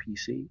games on my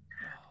PC.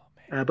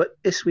 But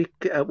this week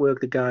at work,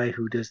 the guy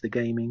who does the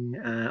gaming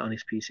on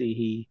his PC,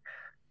 he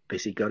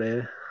basically got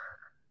a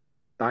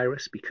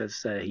virus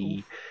because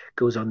he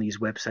goes on these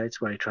websites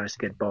where he tries to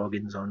get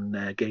bargains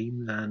on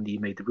games, and he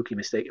made the rookie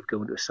mistake of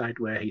going to a site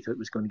where he thought he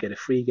was going to get a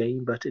free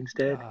game, but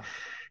instead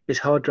his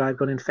hard drive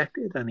got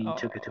infected, and he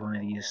took it to one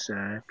of these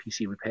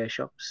PC repair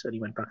shops, and he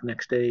went back the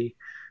next day,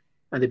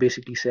 and they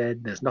basically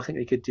said there's nothing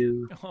they could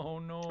do. Oh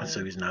no! And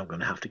so he's now going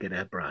to have to get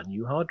a brand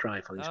new hard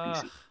drive for his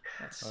PC.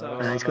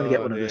 And he's going to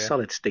get one of those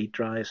solid state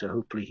drives, so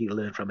hopefully he'll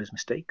learn from his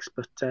mistakes.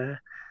 But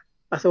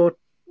I thought,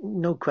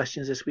 no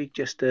questions this week,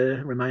 just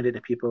a reminder to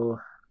people,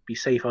 be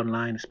safe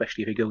online,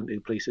 especially if you're going to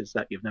places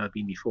that you've never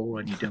been before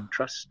and you don't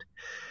trust.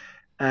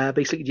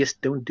 Basically,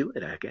 just don't do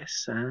it, I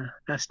guess.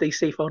 Stay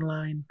safe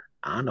online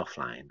and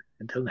offline.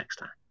 Until next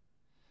time.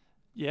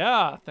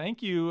 Yeah,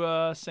 thank you,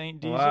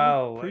 Saint Diesel.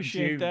 Wow,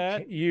 appreciate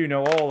that. You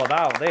know all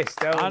about this,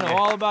 don't you? I know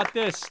all about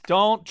this.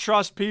 Don't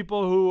trust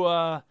people who,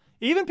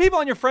 even people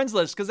on your friends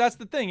list, because that's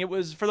the thing. It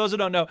was, for those who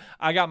don't know,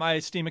 I got my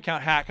Steam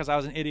account hacked because I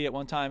was an idiot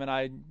one time and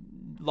I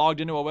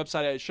logged into a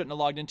website I shouldn't have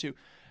logged into.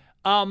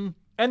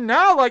 And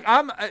now, like,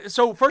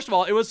 so first of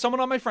all, it was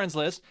someone on my friends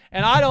list,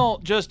 and I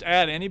don't just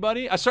add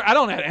anybody. I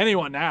don't add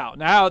anyone now.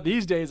 Now,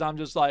 these days, I'm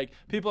just like,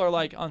 people are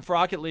like, on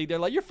Rocket League, they're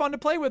like, you're fun to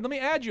play with, let me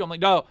add you. I'm like,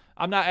 no,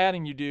 I'm not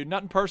adding you, dude,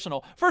 nothing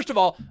personal. First of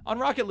all, on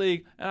Rocket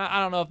League, and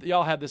I don't know if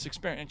y'all have this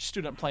experience,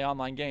 Stu doesn't play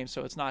online games,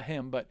 so it's not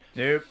him, but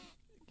nope.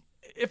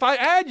 If I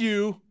add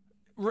you,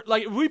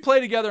 like, if we play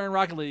together in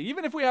Rocket League,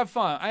 even if we have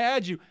fun, I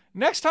add you,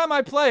 next time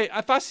I play,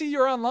 if I see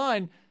you're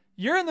online,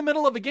 you're in the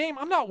middle of a game.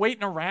 I'm not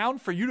waiting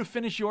around for you to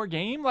finish your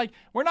game. Like,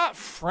 we're not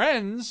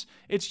friends.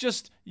 It's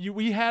just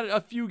we had a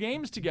few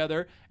games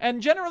together,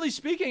 and generally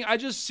speaking, I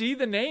just see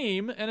the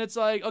name, and it's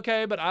like,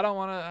 okay, but I don't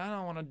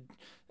want to.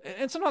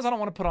 And sometimes I don't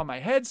want to put on my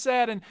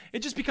headset, and it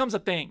just becomes a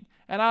thing.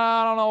 And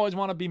I don't always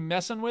want to be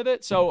messing with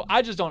it, so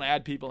I just don't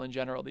add people in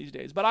general these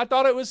days. But I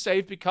thought it was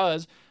safe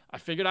because I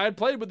figured I had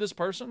played with this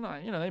person.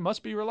 They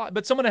must be reliable.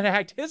 But someone had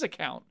hacked his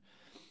account,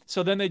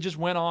 so then they just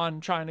went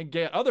on trying to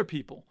get other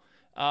people.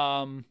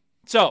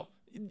 So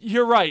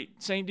you're right.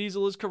 Saint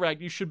Diesel is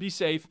correct. You should be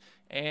safe.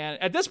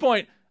 And at this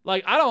point,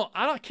 like,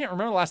 I can't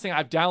remember the last thing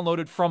I've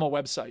downloaded from a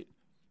website.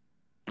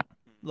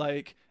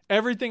 Like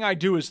everything I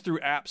do is through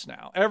apps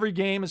now. Every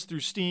game is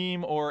through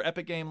Steam or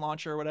Epic Game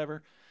Launcher or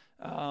whatever.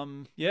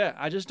 Yeah,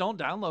 I just don't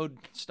download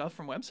stuff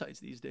from websites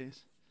these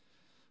days.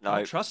 No. I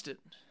don't trust it.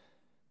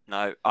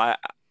 No,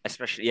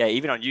 especially,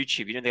 even on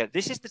YouTube, they go,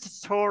 this is the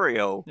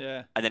tutorial.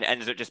 Yeah. And then it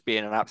ends up just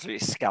being an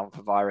absolute scam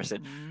for virus.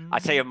 And I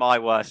tell you my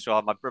worst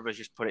one, my brother's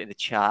just put it in the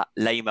chat,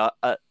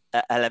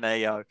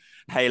 LMAO,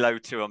 Halo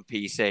 2 on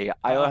PC.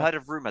 I heard a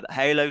rumor that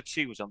Halo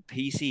 2 was on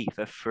PC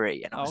for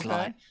free. And I was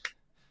like,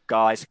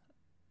 guys,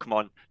 come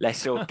on,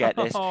 let's all get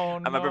this.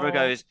 And my brother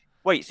goes,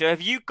 wait, so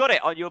have you got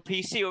it on your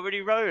PC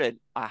already rolling?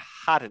 I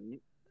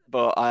hadn't.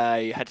 But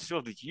I had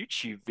saw the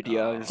YouTube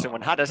video and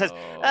someone had it. I says,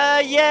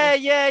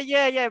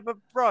 yeah. But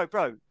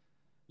bro,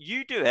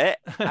 you do it.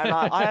 And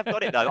I have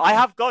got it, though. I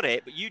have got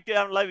it, but you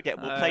download it.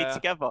 We'll play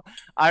together.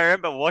 I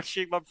remember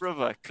watching my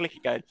brother click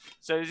it going,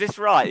 so is this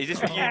right? Is this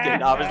what you did?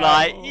 And I was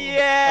like,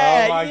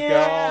 yeah. Oh, my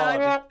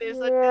God. I did this.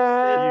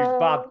 You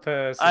bad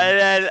person. And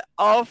then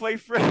halfway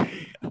through,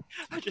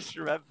 I just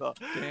remember.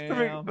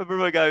 Damn. My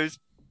brother goes,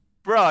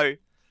 bro,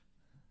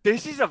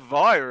 this is a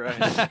virus.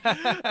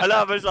 And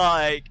I was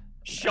like,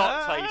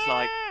 shocked face,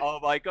 like, oh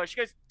my gosh. She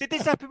goes, did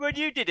this happen when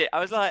you did it?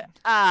 I was like,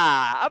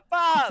 about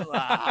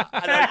that.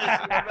 And I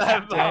just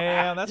remember,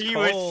 damn, that's he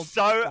cold. was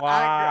so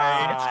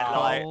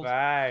angry. And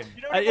man.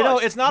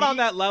 It's not on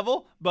that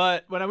level,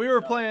 but when we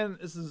were playing,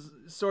 this is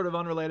sort of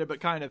unrelated,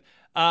 but kind of,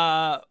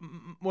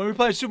 when we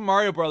played Super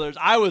Mario Brothers,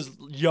 I was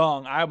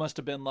young. I must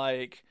have been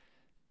like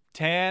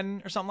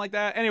 10 or something like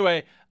that.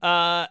 Anyway,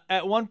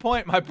 at one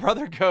point, my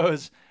brother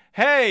goes,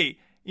 hey,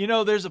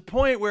 there's a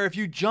point where if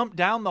you jump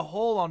down the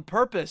hole on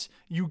purpose,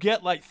 you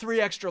get like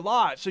 3 extra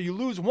lives. So you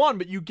lose 1,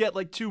 but you get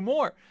like 2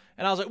 more.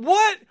 And I was like,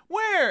 what?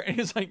 Where? And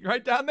he was like,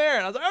 right down there.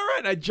 And I was like, all right.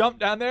 And I jumped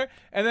down there.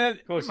 And then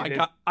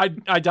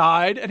I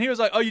died. And he was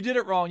like, oh, you did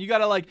it wrong. You got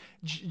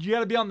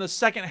to be on the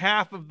second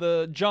half of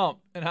the jump.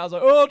 And I was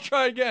like, oh, I'll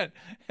try again.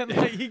 And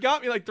like, he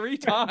got me like 3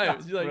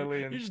 times. He's like,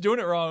 you're just doing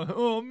it wrong.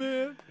 Oh,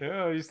 man.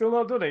 Yeah, you still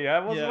not done it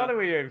yet? What's the matter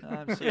with you?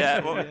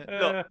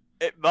 Look,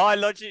 my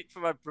logic for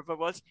my brother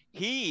was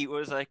he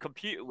was a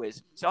computer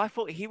whiz. So I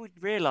thought he would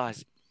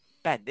realise,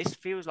 Ben, this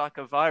feels like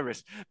a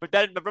virus. But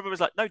then my brother was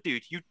like, no,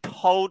 dude, you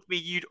told me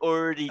you'd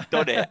already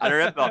done it. And I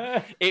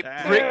remember it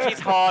bricked his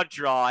hard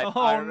drive.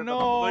 Oh, I remember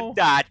Mum and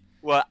Dad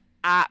were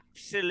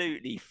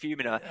absolutely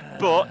fuming.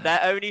 But their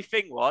only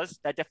thing was,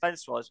 their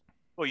defence was,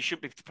 well, you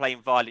shouldn't be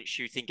playing violent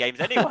shooting games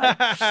anyway.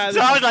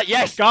 So I was like,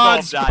 yes,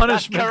 God's Mom,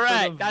 punishment. That's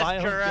correct. For the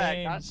That's correct.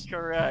 games. That's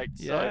correct.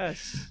 Yes.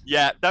 So,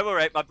 yeah, don't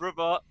worry. My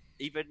brother,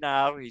 even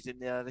now, he's in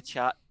the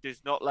chat,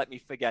 does not let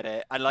me forget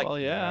it. And like,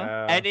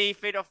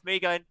 anything off me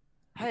going,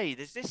 hey,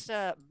 there's this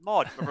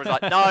mod. My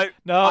brother's like,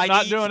 no, I'm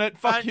not doing it.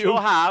 Fuck you.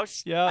 Your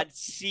house and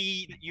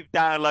see that you've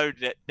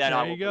downloaded it. Then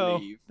I will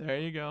believe. There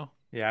you go.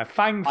 Yeah,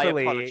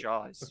 thankfully, I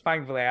apologise.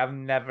 Thankfully, I've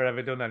never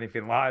ever done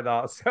anything like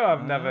that, so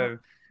I've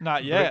never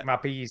not yet my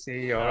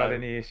PC or had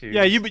any issues.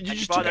 Yeah, you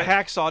just took a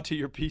hacksaw to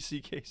your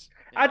PC case.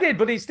 I did,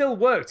 but it still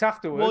worked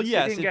afterwards. Well,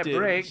 yes, it didn't get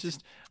bricked.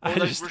 All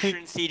those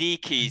Russian CD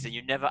keys, and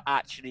you never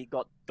actually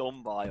got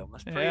done by them.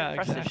 That's pretty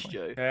impressive,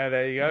 Stu. Yeah,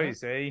 there you go. You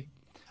see.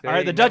 All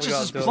right, the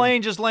Duchess's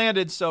plane just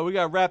landed, so we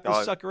got to wrap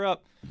this sucker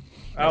up.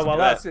 Oh well,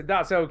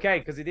 that's okay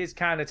because it is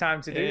kind of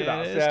time to do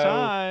that. It's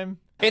time.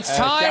 It's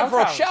time for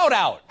a shout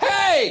out.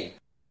 Hey.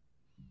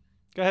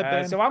 Go ahead,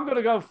 Ben. So I'm going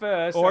to go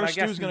first. Or and I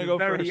Stu's guess going to go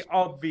very first.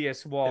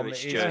 Obvious one Go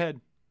is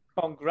ahead.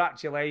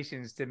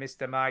 Congratulations to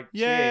Mr. Mike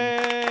Chin.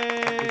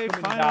 Yay!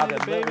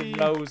 Finally, baby.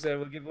 Rosa,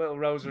 we'll give little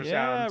Rosa a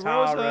shout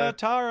out.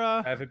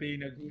 Tara. For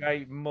being a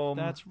great mum.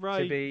 That's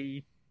right. To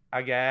be,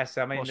 I guess.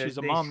 I mean, she's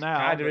a mum now.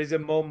 Kind of is a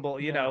mum,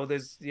 but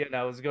there's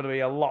going to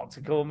be a lot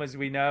to come, as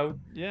we know.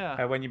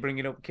 Yeah. When you're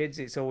bringing up kids,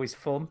 it's always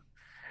fun.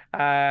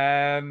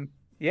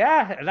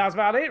 Yeah, and that's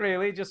about it,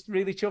 really. Just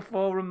really chuffed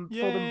for them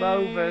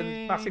both,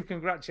 and massive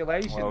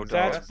congratulations. Well,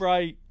 that's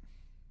right.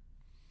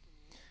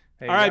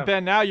 All right,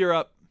 Ben, now you're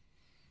up.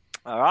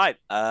 All right.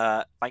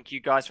 Thank you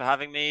guys for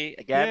having me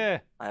again. Yeah.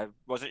 I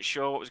wasn't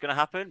sure what was going to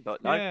happen,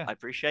 but no, I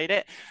appreciate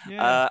it.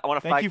 Yeah. I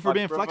want to thank you for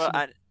being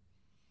flexible.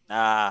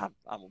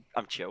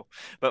 I'm chill.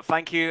 But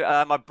thank you,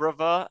 my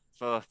brother,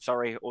 for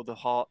all the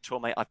heart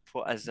trauma I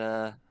put as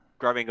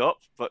growing up.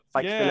 But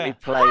thank you for letting me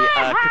play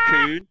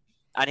Cocoon.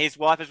 And his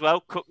wife as well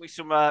cooked me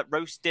some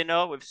roast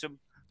dinner with some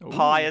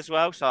pie as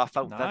well. So I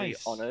felt very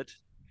honoured.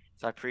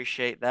 So I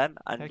appreciate them.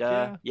 And thank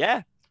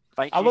you.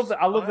 I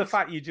love the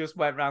fact you just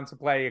went round to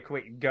play a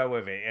quick go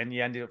of it and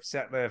you ended up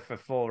sat there for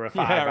 4 or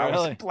 5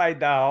 hours. Played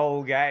the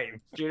whole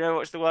game. Do you know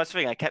what's the worst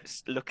thing? I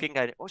kept looking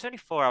going, it's only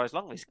 4 hours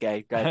long, this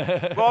game. Going,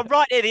 well, I'm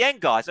right near the end,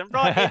 guys. I'm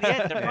right near the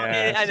end.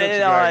 And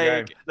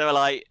then they were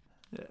like,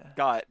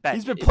 guy, Ben,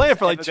 he's been playing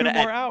for like 2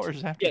 more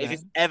hours after that. Is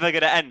this ever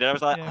going to end? And I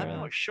was like, I'm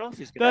not sure if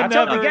it's going to end.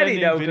 I totally get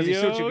it, though, because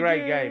it's such a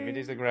great game. It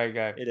is a great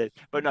game. It is.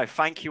 But no,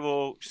 thank you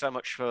all so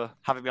much for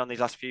having me on these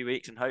last few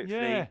weeks. And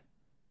hopefully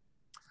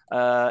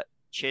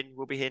Chin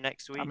will be here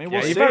next week. I mean,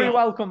 you're very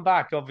welcome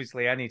back,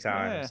 obviously,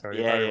 anytime.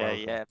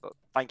 Yeah. But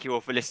thank you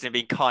all for listening and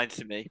being kind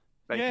to me.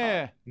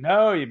 Yeah.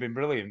 No, you've been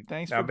brilliant.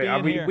 Thanks for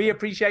being here. We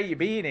appreciate you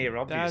being here,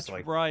 obviously.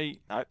 That's right.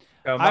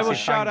 So I will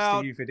shout thanks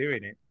out to you for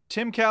doing it.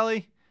 Tim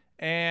Kelly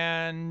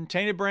and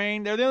Tainted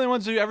Brain. They're the only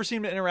ones who ever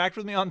seem to interact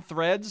with me on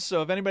Threads.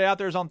 So if anybody out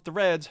there is on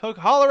Threads,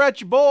 holler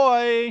at your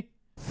boy.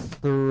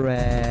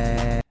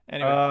 Thread.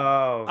 Anyway,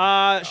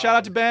 shout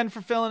out to Ben for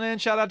filling in.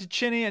 Shout out to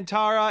Chinny and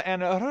Tara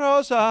and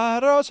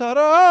Rosa.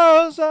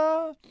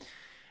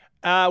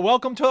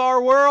 Welcome to our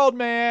world,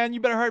 man. You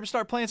better hurry up and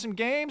start playing some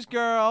games,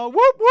 girl.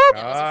 Whoop, whoop.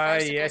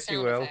 Yes,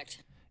 you will.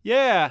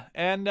 Yeah,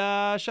 and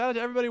shout out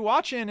to everybody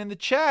watching in the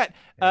chat.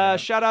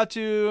 Shout out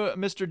to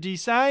Mr. D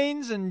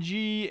Signs and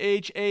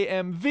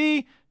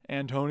GHAMV,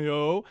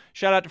 Antonio.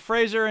 Shout out to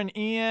Fraser and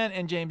Ian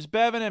and James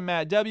Bevan and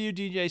Matt W,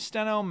 DJ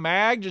Steno.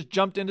 Mag just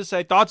jumped in to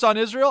say thoughts on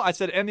Israel. I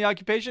said end the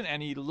occupation,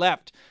 and he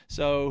left.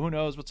 So who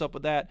knows what's up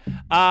with that.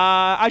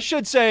 I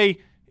should say,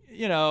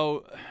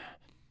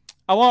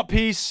 I want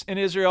peace in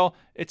Israel.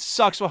 It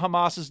sucks what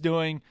Hamas is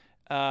doing.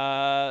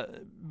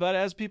 But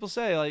as people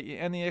say, like,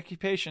 end the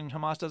occupation,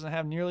 Hamas doesn't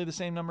have nearly the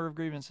same number of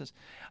grievances.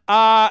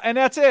 And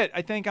that's it.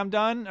 I think I'm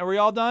done. Are we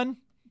all done?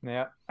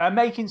 Yeah.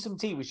 Making some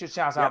tea. We should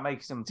shout out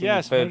making some tea.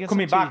 Yes, for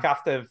coming back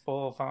after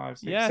 4, 5,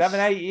 6, 7,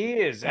 8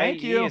 years. Thank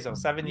 8 you. years or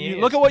 7 years.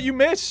 Look at what you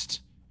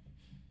missed.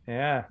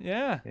 Yeah.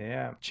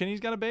 Yeah. Chinny's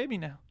got a baby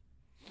now.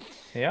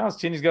 Yeah,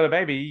 Chinny's got a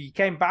baby. He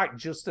came back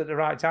just at the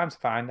right time to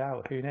find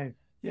out. Who knew?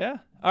 Yeah.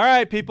 All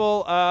right,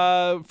 people.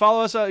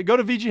 Follow us. Go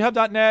to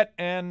vghub.net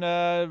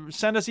and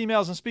send us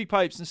emails and speak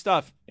pipes and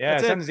stuff. Yeah,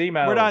 That's send us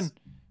emails. We're done.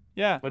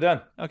 Yeah. We're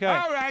done. Okay.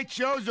 All right,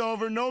 show's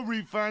over. No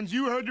refunds.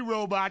 You heard the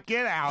robot.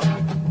 Get out.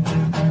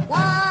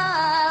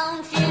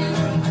 Won't you?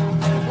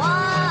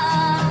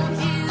 Won't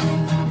you?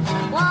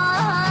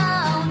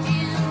 Won't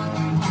you?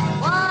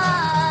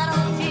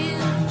 Won't you?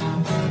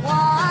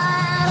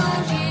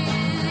 Won't you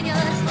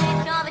just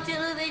switch off the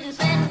television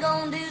set and go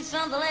and do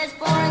something less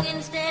boring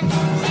instead?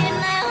 Sitting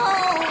at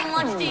home,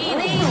 watch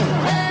TV,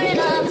 hurry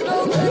up, it's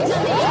no good to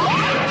me.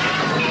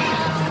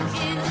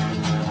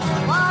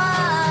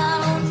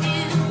 Won't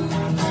you?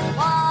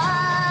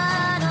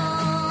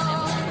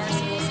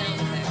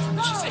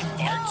 Did she say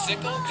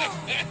fartsicle?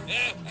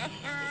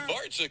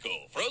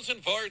 Fartsicle, frozen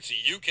farts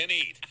you can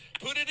eat.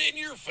 Put it in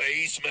your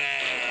face mouth.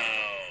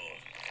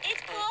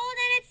 It's cold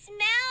and it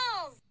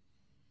smells.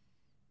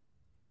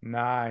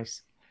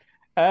 Nice.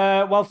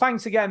 Well,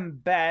 thanks again,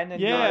 Ben.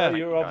 And Yeah.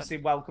 you're obviously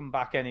welcome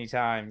back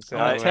anytime. So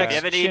If you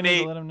ever need Chinny me,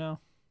 to let him know.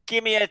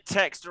 give me a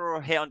text or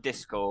a hit on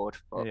Discord.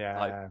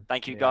 But,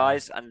 thank you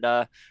guys, and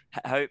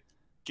hope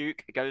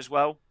Duke it goes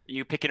well. Are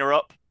you picking her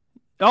up?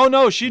 Oh,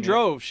 no, she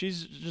drove.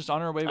 She's just on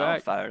her way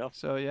back. Fair enough.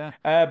 So, yeah.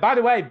 By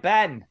the way,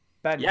 Ben,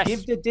 Yes.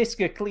 give the disc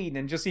a clean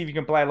and just see if you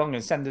can play along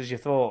and send us your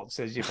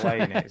thoughts as you're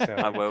playing it. So.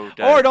 I will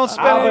do. Or don't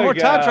spend any Have a more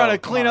time go. trying to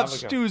clean Come on, up have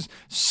a go. Stu's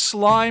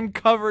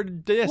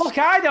slime-covered disc. Look,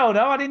 I don't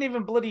know. I didn't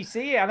even bloody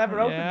see it. I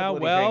never opened the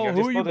bloody thing. I who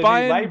just are you put a new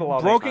buying label on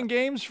it. broken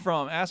games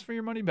from? Ask for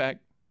your money back.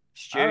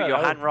 Stu, I don't your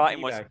know.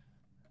 handwriting was eBay.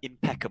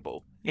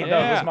 impeccable. No, it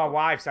was my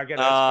wife's. I get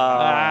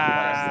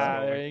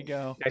it. There you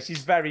go. Yeah,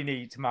 she's very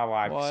neat, my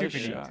wife. What a Super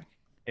neat, shock.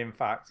 in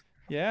fact.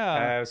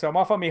 Yeah. So I'm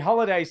off on my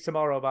holidays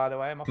tomorrow, by the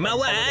way. I'm off on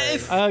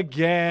holidays.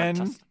 Again.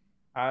 Fantastic.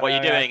 And, What are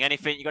you doing?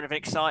 Anything? You got anything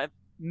exciting?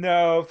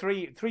 No,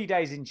 three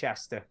days in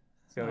Chester.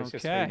 So it's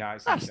just 3 Okay.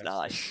 nights. That's in Chester.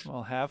 nice.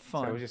 Well, have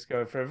fun. So we'll just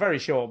go for a very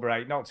short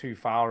break, not too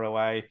far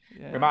away.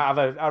 Yeah. We might have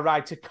a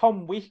ride to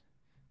Conwy,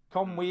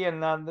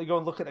 and then they go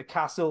and look at the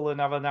castle and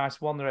have a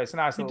nice wander. It's a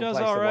nice He little does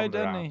place all to right, wander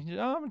doesn't around. he?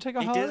 Oh, I'm gonna take a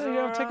He holiday. does Yeah,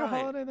 I'll all take a right.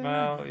 holiday there.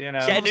 Well, you know.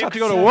 Get a I'll new have to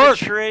go to work.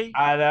 conservatory.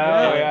 I know.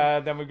 Yeah. Yeah.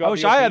 Then we've got. I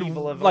wish the I had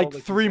upheaval of all like the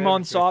 3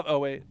 months conservatory. off. Oh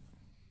wait.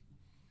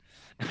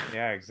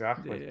 Yeah,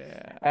 exactly.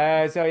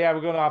 Yeah. So yeah,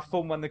 we're going to have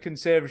fun when the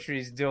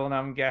conservatory's done,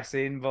 I'm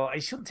guessing, but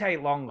it shouldn't take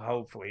long.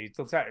 Hopefully,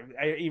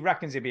 he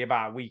reckons it'll be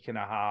about a week and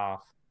a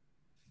half,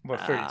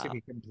 but for it to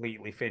be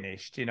completely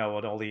finished, and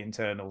all the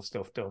internal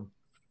stuff done.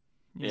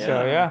 Yeah.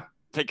 So yeah.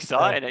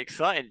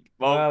 Exciting.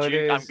 Well,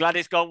 it I'm is. glad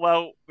it's gone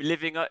well.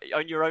 Living on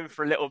your own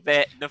for a little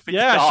bit. Nothing's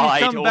Yeah, died.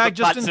 she's come all back the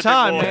just plants in have been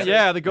time, man. watered.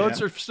 Yeah, the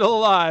goats are still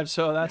alive,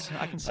 so I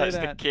can say That's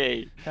that. the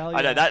key. Hell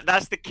I know yeah.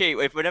 that's the key.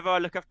 Whenever I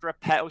look after a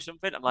pet or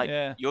something, I'm like,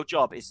 Yeah. your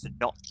job is to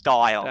not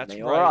die on That's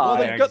me. right. All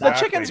Well, right. the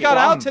chickens got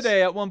out Once.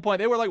 today at one point.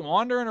 They were like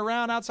wandering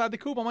around outside the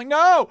coop. I'm like,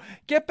 no,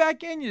 get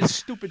back in, you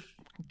stupid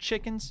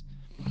chickens.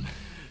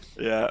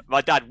 Yeah, my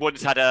dad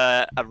once had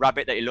a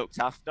rabbit that he looked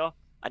after,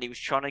 and he was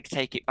trying to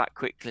take it back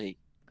quickly,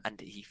 and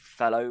he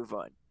fell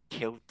over and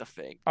killed the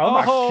thing. Oh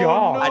my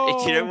God. And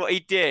do you know what he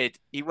did?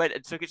 He went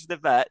and took it to the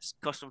vets,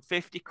 cost him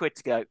 50 quid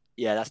to go,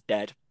 yeah, that's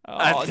dead.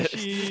 Oh, So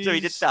he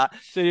did that.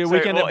 So your So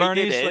weekend at what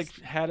he did Bernie's is-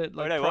 like had it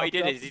like. no, what he propped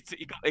did up? is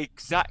he got the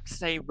exact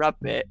same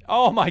rabbit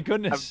Oh my and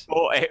goodness!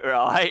 bought it,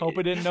 right? Hope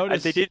it didn't And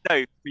notice. they didn't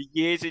know for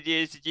years and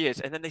years and years.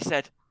 And then they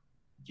said,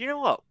 you know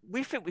what?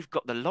 We think we've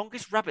got the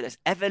longest rabbit that's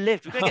ever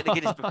lived. We're going to get the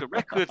Guinness Book of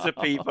Records of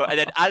people. And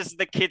then as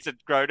the kids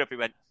had grown up, he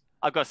went,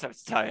 I've got something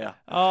to tell you.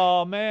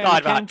 Oh man!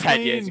 Died he came about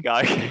 10 years clean.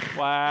 ago.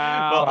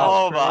 Wow! But,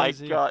 oh that's my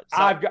crazy. God. So,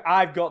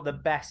 I've got the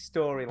best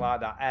story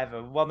like that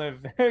ever. One of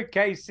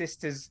Kay's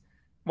sisters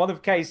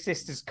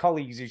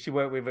colleagues who she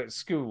worked with at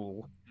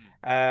school,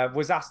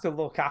 was asked to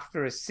look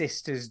after her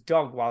sister's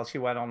dog while she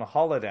went on a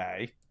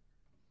holiday.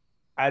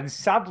 And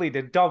sadly,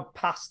 the dog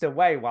passed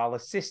away while her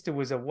sister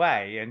was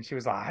away. And she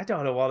was like, I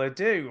don't know what to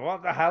do.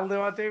 What the hell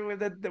do I do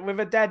with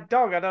a dead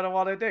dog? I don't know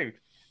what to do.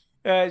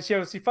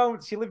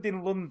 She lived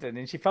in London,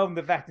 and she phoned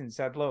the vet and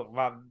said, look,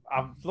 man,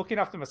 I'm looking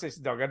after my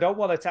sister's dog. I don't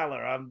want to tell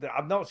her.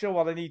 I'm not sure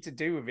what I need to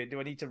do with it. Do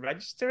I need to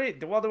register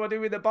it? What do I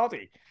do with the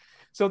body?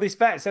 So this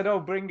vet said,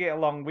 oh, bring it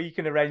along. We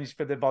can arrange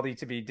for the body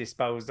to be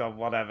disposed of,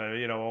 whatever,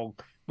 or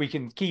we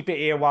can keep it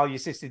here while your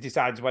sister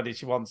decides whether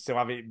she wants to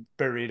have it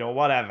buried or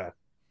whatever.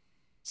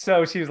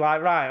 So she was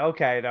like, right,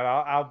 okay, no,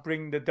 I'll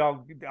bring the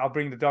dog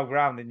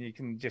round and you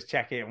can just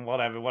check it and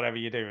whatever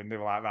you do. And they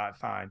were like, right,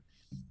 fine.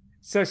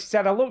 So she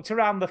said, I looked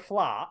around the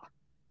flat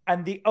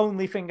and the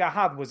only thing I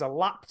had was a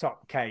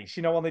laptop case,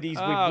 one of these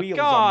with wheels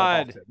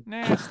on the bottom.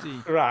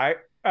 Nasty. Right.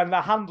 And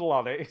the handle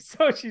on it.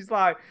 So she's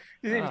like,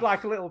 it was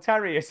like a little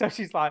terrier. So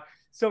she's like,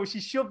 so she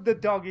shoved the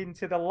dog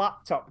into the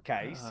laptop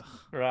case,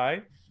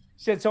 right?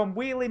 She said, so I'm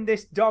wheeling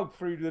this dog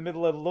through the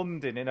middle of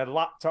London in a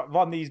laptop,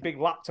 one of these big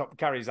laptop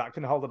carriers that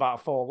can hold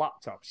about 4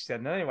 laptops. She said,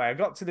 and anyway, I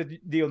got to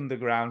the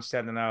underground. She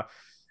said, and I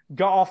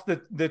got off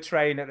the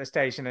train at the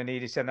station I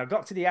needed. She said, and I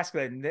got to the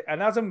escalator.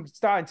 And as I'm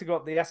starting to go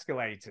up the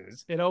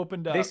escalators, it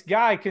opened up. This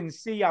guy can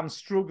see I'm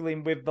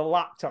struggling with the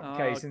laptop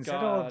case and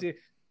God. said, do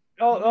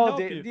you want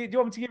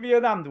me to give you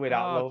a hand with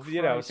that, love?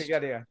 Christ. To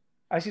get here.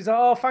 And she said,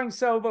 oh, thanks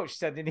so much. She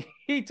said, and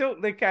he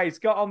took the case,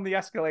 got on the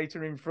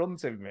escalator in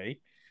front of me.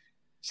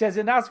 She says,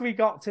 and as we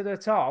got to the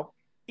top,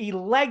 he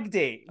legged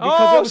it.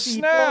 Because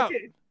snap!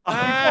 He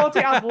thought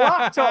it had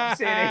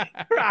laptops in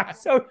it. Right,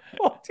 so he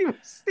thought he was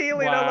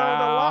stealing a load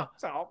of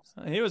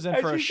laptops. He was in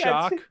for a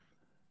shock.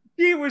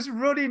 He was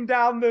running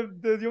down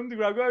the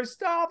underground going,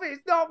 stop,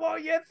 it's not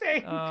what you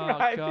think.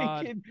 God.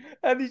 Thinking,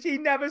 and he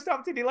never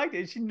stopped it. He legged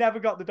it. She never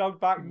got the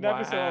dog back,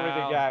 never saw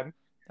it again.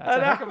 That's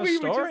a heck of a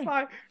story. Were just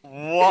like,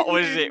 what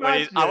was it?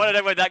 I want to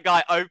know when that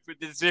guy opened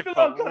the zipper.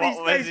 Look on his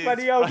face when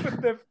he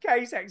opened the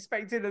case,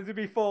 expecting there to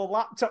be 4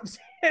 laptops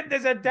in.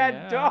 There's a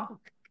dead dog.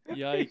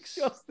 Yikes. It's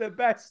just the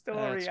best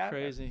story That's ever.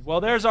 crazy.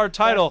 Well, there's our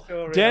title.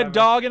 Dead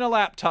dog in a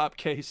laptop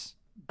case.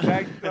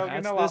 Dead dog in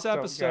a That's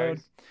laptop this episode.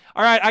 case.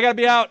 All right, I got to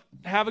be out.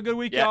 Have a good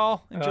week,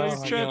 y'all. Enjoy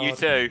your trip. You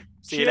too.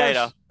 See you Cheers.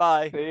 later.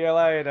 Bye. See you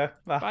later.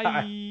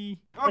 Bye.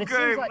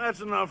 Okay,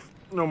 that's enough.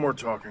 No more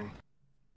talking.